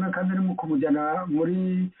kuri Kagame kandi arimo kumujyana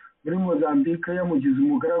muri Mozambique yamugize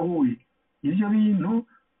umugaragu we, ibyo bintu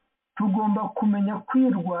tugomba kumenya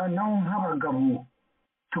kwirwanaho nk'abagabo,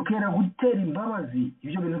 tukera gutera imbabazi.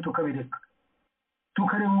 Ibyo bintu tukabireka,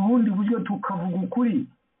 tukareba ubundi buryo, tukavuga ukuri,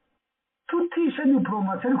 tutishe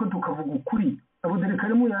diplomasi ariko tukavuga ukuri.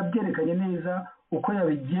 Abuderikarimu yabyerekanye neza uko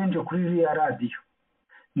yabigenje kuri iriya radiyo.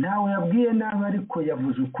 Ntawe yabwiye nabi ariko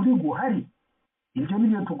yavuze ukuri guhari. Ibyo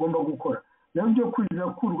nibyo tugomba gukora. Nabyo kwiza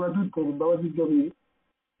kurwa dutera imbabazi ibyo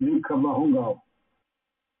bikava aho ngaho.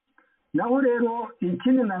 Naho rero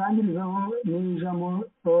ikindi narangirizaho ni ijambo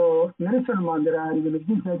Nelson Mandela, hari ibintu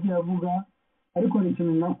byinshi yagiye avuga ariko ni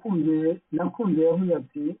ikintu nakunze yavuze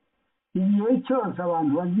ati igihe cyose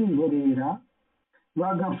abantu bazihorera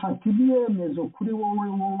bagafata ibyemezo kuri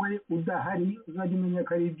wowe udahari, uzajya umenya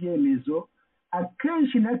ko ari ibyemezo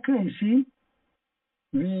akenshi na kenshi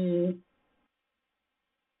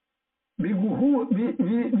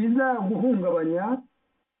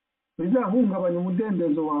bizahungabanya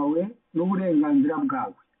umudendezo wawe n'uburenganzira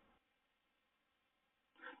bwawe.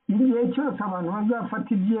 Igihe cyose abantu bazafata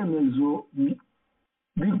ibyemezo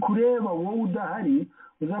bikureba wowe udahari,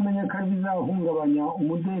 uzamenya ko bizahungabanya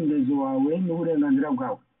umudendezo wawe n'uburenganzira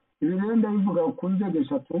bwawe. Ibi rero ndabivuga ku nzego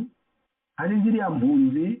eshatu. Hari ziriya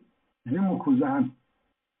mpunzi ziri mu kuza hano,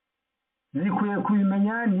 zikwiye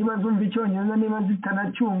kubimenya, niba zumva icyongereza, niba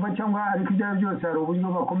zitanacyumva cyangwa ariko ibyo byose hari uburyo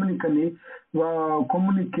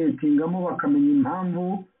bakomuniketingamo bakamenya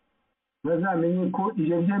impamvu, bazamenye ko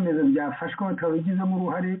ibyo byemezo byafashwe batabigizemo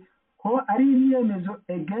uruhare, ko ari ibyemezo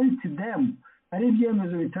against them, ari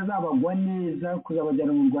ibyemezo bitazabagwa neza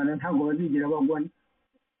kuzabajyana mu Rwanda, ntabwo bazigera bagwa.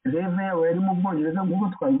 Reve yabo yari mu Bwongereza nk'uko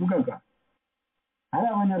twabivugaga, ari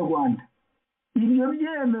Abanyarwanda. Ibyo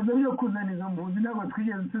byemezo byo kuzana izo mpunzi ntabwo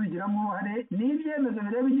twigeze tubigiramo uruhare. Ni ibyemezo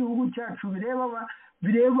bireba igihugu cyacu,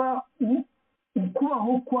 bireba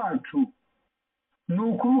ukubaho kwacu. Ni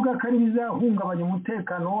ukuvuga ko ari bizahungabanya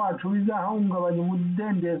umutekano wacu, bizahungabanya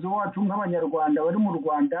umudendezo wacu nk'Abanyarwanda bari mu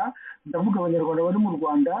Rwanda. Ndavuga Abanyarwanda bari mu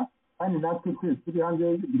Rwanda, kandi natwe twese turi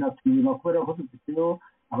hanze biratureba kubera ko dufiteho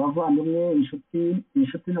abavandimwe,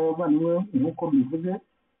 inshuti n'abavandimwe nk'uko bivuze.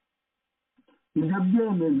 Ibyo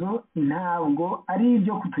byemezo ntabwo ari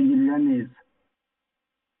ibyo kutugirira neza.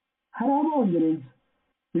 Hari Abongereza,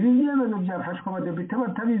 ibi byemezo byafashwe abadepite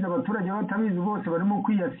batabizi, abaturage batabizi, bose barimo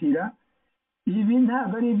kwiyasira. Ibi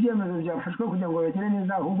ntabwo ari ibyemezo byafashwe kugira ngo bagere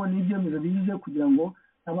neza, ahubwo ni ibyemezo bize kugira ngo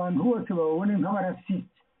abantu bose babone nk'abarasiste,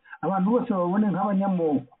 abantu bose babone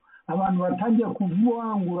nk'abanyamoko, abantu batangiye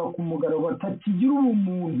kuvangura ku mugaragaro, batakigira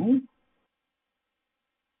ubumuntu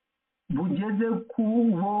bugeze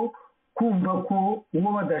kubo kumva ko uwo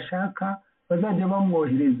badashaka bazajya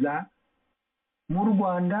bamwohereza mu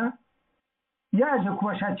Rwanda, yaje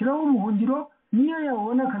kubashakiraho ubuhungiro, niyo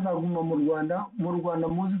yabona akazaguma mu Rwanda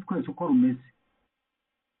muzi twese uko rumeze.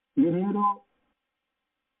 Ibi rero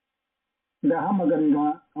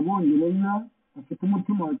ndahamagarira Abongereza bafite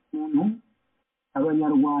umutima wa muntu,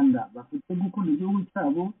 Abanyarwanda bafite gukunda igihugu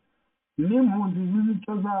cyabo, n'impunzi zizi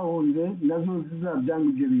icyo zahunze nazo zizabyanga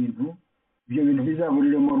ibyo bintu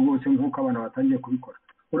bizaburiremo rwose nk'uko abantu batangiye kubikora.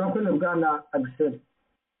 Urakoze Bwana Abiseri.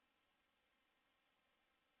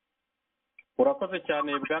 urakoze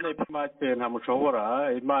cyane Bwana Ipimake, nta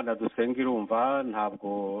mushobora. Imana dusenga irumva, ntabwo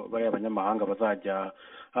bariya abanyamahanga bazajya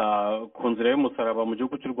ku nzira y'umusaraba mu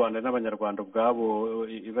gihugu cy'u Rwanda n'Abanyarwanda ubwabo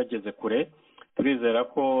ibageze kure. Turizera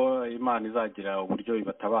ko Imana izagira uburyo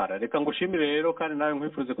ibatabara. Reka ngushimire rero, kandi nawe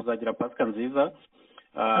nkwifurize kuzagira Pasika nziza.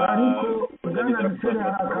 Ariko Bwana Abiseri,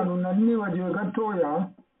 hari akantu nari nibagiwe gatoya.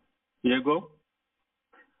 Yego.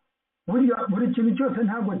 Buri kintu cyose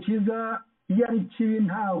ntabwo cyiza, iyo ari kibi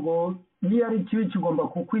ntabwo, niyo ari kibi kigomba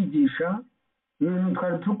kukwigisha. Ibintu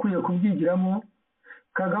twari dukwiye kubyigiramo.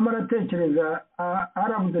 Kagame aratekereza,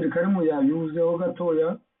 Abudurikarimu yabivuzeho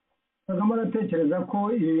gatoya, Kagame aratekereza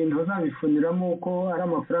ko ibi bintu azabifuniramo, ko ari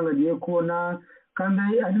amafaranga agiye kubona,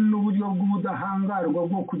 kandi ari n'uburyo bw'ubudahangarwa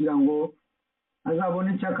bwo kugira ngo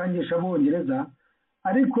azabone icyo akangisha Abongereza.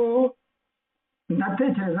 Ariko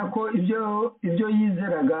ndatekereza ko ibyo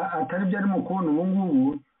yizeraga atari byo arimo kubona ubu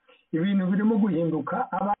ngubu. Ibintu birimo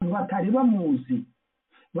guhinduka, abantu batari bamuzi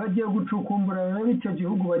bagiye gucukumbura icyo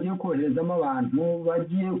gihugu, bagiye koherezamo abantu,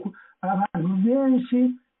 abantu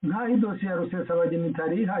benshi, nk'aho idosiye ya Rusesabagina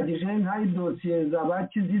itari ihagije, nk'aho idosiye za ba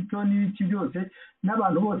Kizito n'ibiki byose,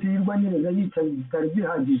 n'abantu bose yirwanyiriza yicaye zitari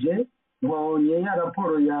zihagije. Mwabonye ya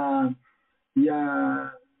raporo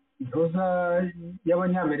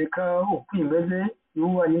y'Abanyamerika uko imeze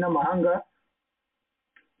y'ububanyi n'amahanga.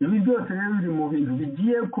 Ibi byose rero biri mu bintu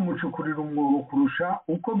bigiye kumucukurira umwobo kurusha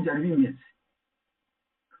uko byari bimeze.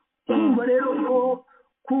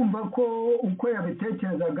 Kumva ko uko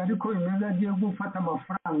yabitekerezaga ariko bimeze, agiye gufata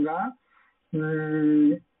amafaranga,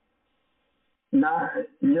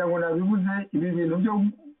 ngira ngo nabibuze, ibi bintu byo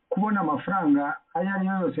kubona amafaranga ayo ari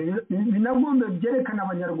yo yose binagombe byerekana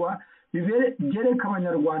Abanyarwanda, byereka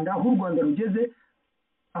Abanyarwanda aho u Rwanda rugeze,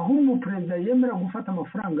 aho umuperezida yemera gufata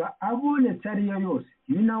amafaranga abonetse ariyo yose.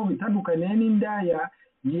 Ibi naho bitandukaniye n'indaya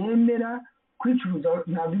yemera kwicuruza,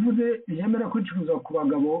 nabivuze, yemera kwicuruza ku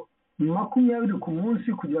bagabo 20 ku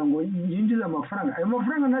munsi kugira ngo yinjize amafaranga. Ayo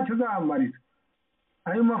mafaranga ntacyo azamarira,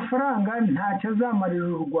 ayo mafaranga ntacyo azamarira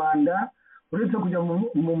u Rwanda uretse kujya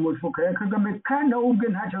mu mufuka ya Kagame, kandi ubwe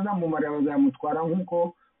ntacyo azamumarira, bazamutwara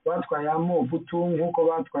nk'uko batwaye Amobutu, nk'uko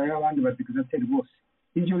batwaye abandi badiktateri bose.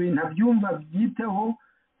 Ibyo bintu abyumva byiteho,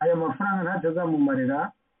 aya mafaranga ntacyo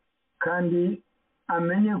azamumarira, kandi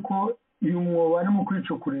amenye ko uyu mwobo ari mu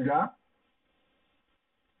kwicukurira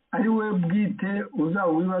ari we bwite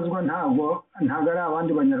uzawibazwa, ntabwo ari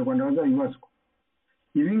abandi banyarwanda bazabibazwa.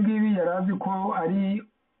 Ibi ngibi yarazi ko ari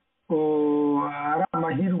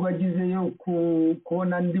amahirwe agize yo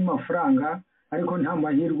kubona andi mafaranga, ariko nta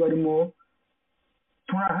mahirwe arimo.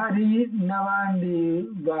 Turahari n'abandi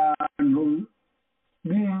bantu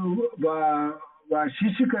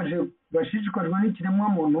bashishikajwe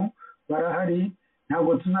n'ikiremwamuntu barahari,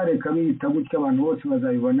 ntabwo tuzareka bihita gutya, abantu bose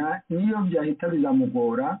bazabibona. Niyo byahita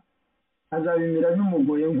bizamugora, azabimira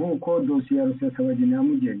bimugoye nk'uko dosiye ya Rusesabagina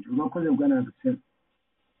yamugenje. Urakoze bwana Rusesabagina.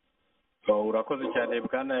 Urakoze cyane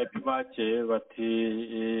bwana Epimake. Bati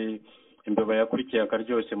imbeba yakurikiye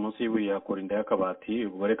akaryoshye munsi y'ibuye yakora inda y'akabati.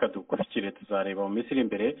 Ubwo reka dukurikire, tuzareba mu minsi iri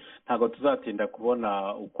imbere, ntabwo tuzatinda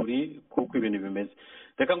kubona ukuri kuko ibintu bimeze.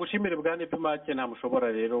 Reka ngushimire bwana Epimake, nta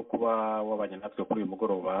mushobora rero kuba wabanye natwe kuri uyu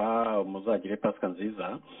mugoroba. Muzagire Pasika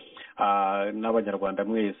nziza, n'abanyarwanda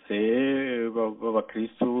mwese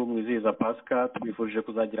b'abakristu mwizihiza Pasika, tubifurije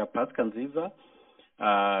kuzagira Pasika nziza,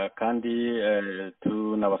 kandi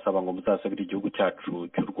tunabasaba ngo muzasabire igihugu cyacu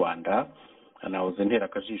cy'u Rwanda. Nahoze ntera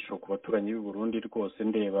akajisho ku baturanyi b'u Burundi rwose,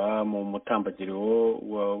 ndeba mu mutambagiro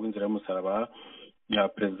w'inzira y'umusaraba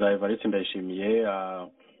Perezida Evariste Ndayishimiye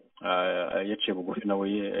yaciye bugufi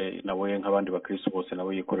nawe nk'abandi bakristo bose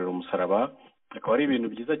nawe yikorera umusaraba. Akaba ari ibintu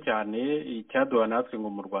byiza cyane. Icyaduha natwe ngo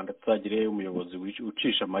mu Rwanda tuzagire umuyobozi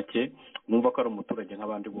ucisha make, numva ko ari umuturage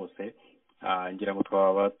nk'abandi bose. Ngira ngo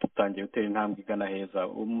twaba tutangiye gutera intambwe igana heza.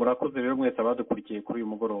 Murakoze rero mwese abadukurikiye kuri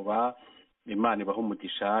uyu mugoroba, Imana ibaho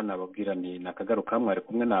umugisha. Nababwira ni nakagaruka, mwari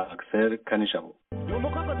kumwe na Axel Kanijabo. Ni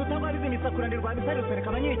umukobwa tutagwariza imisakuranirwa bisari rusereka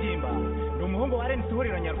abanyigimba. Ni umuhungu wa Rensi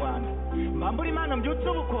ihuriro nyarwanda. Mbambura Imana mbyutse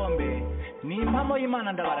ubukombe, ni impamo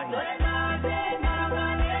y'Imana ndabarahira.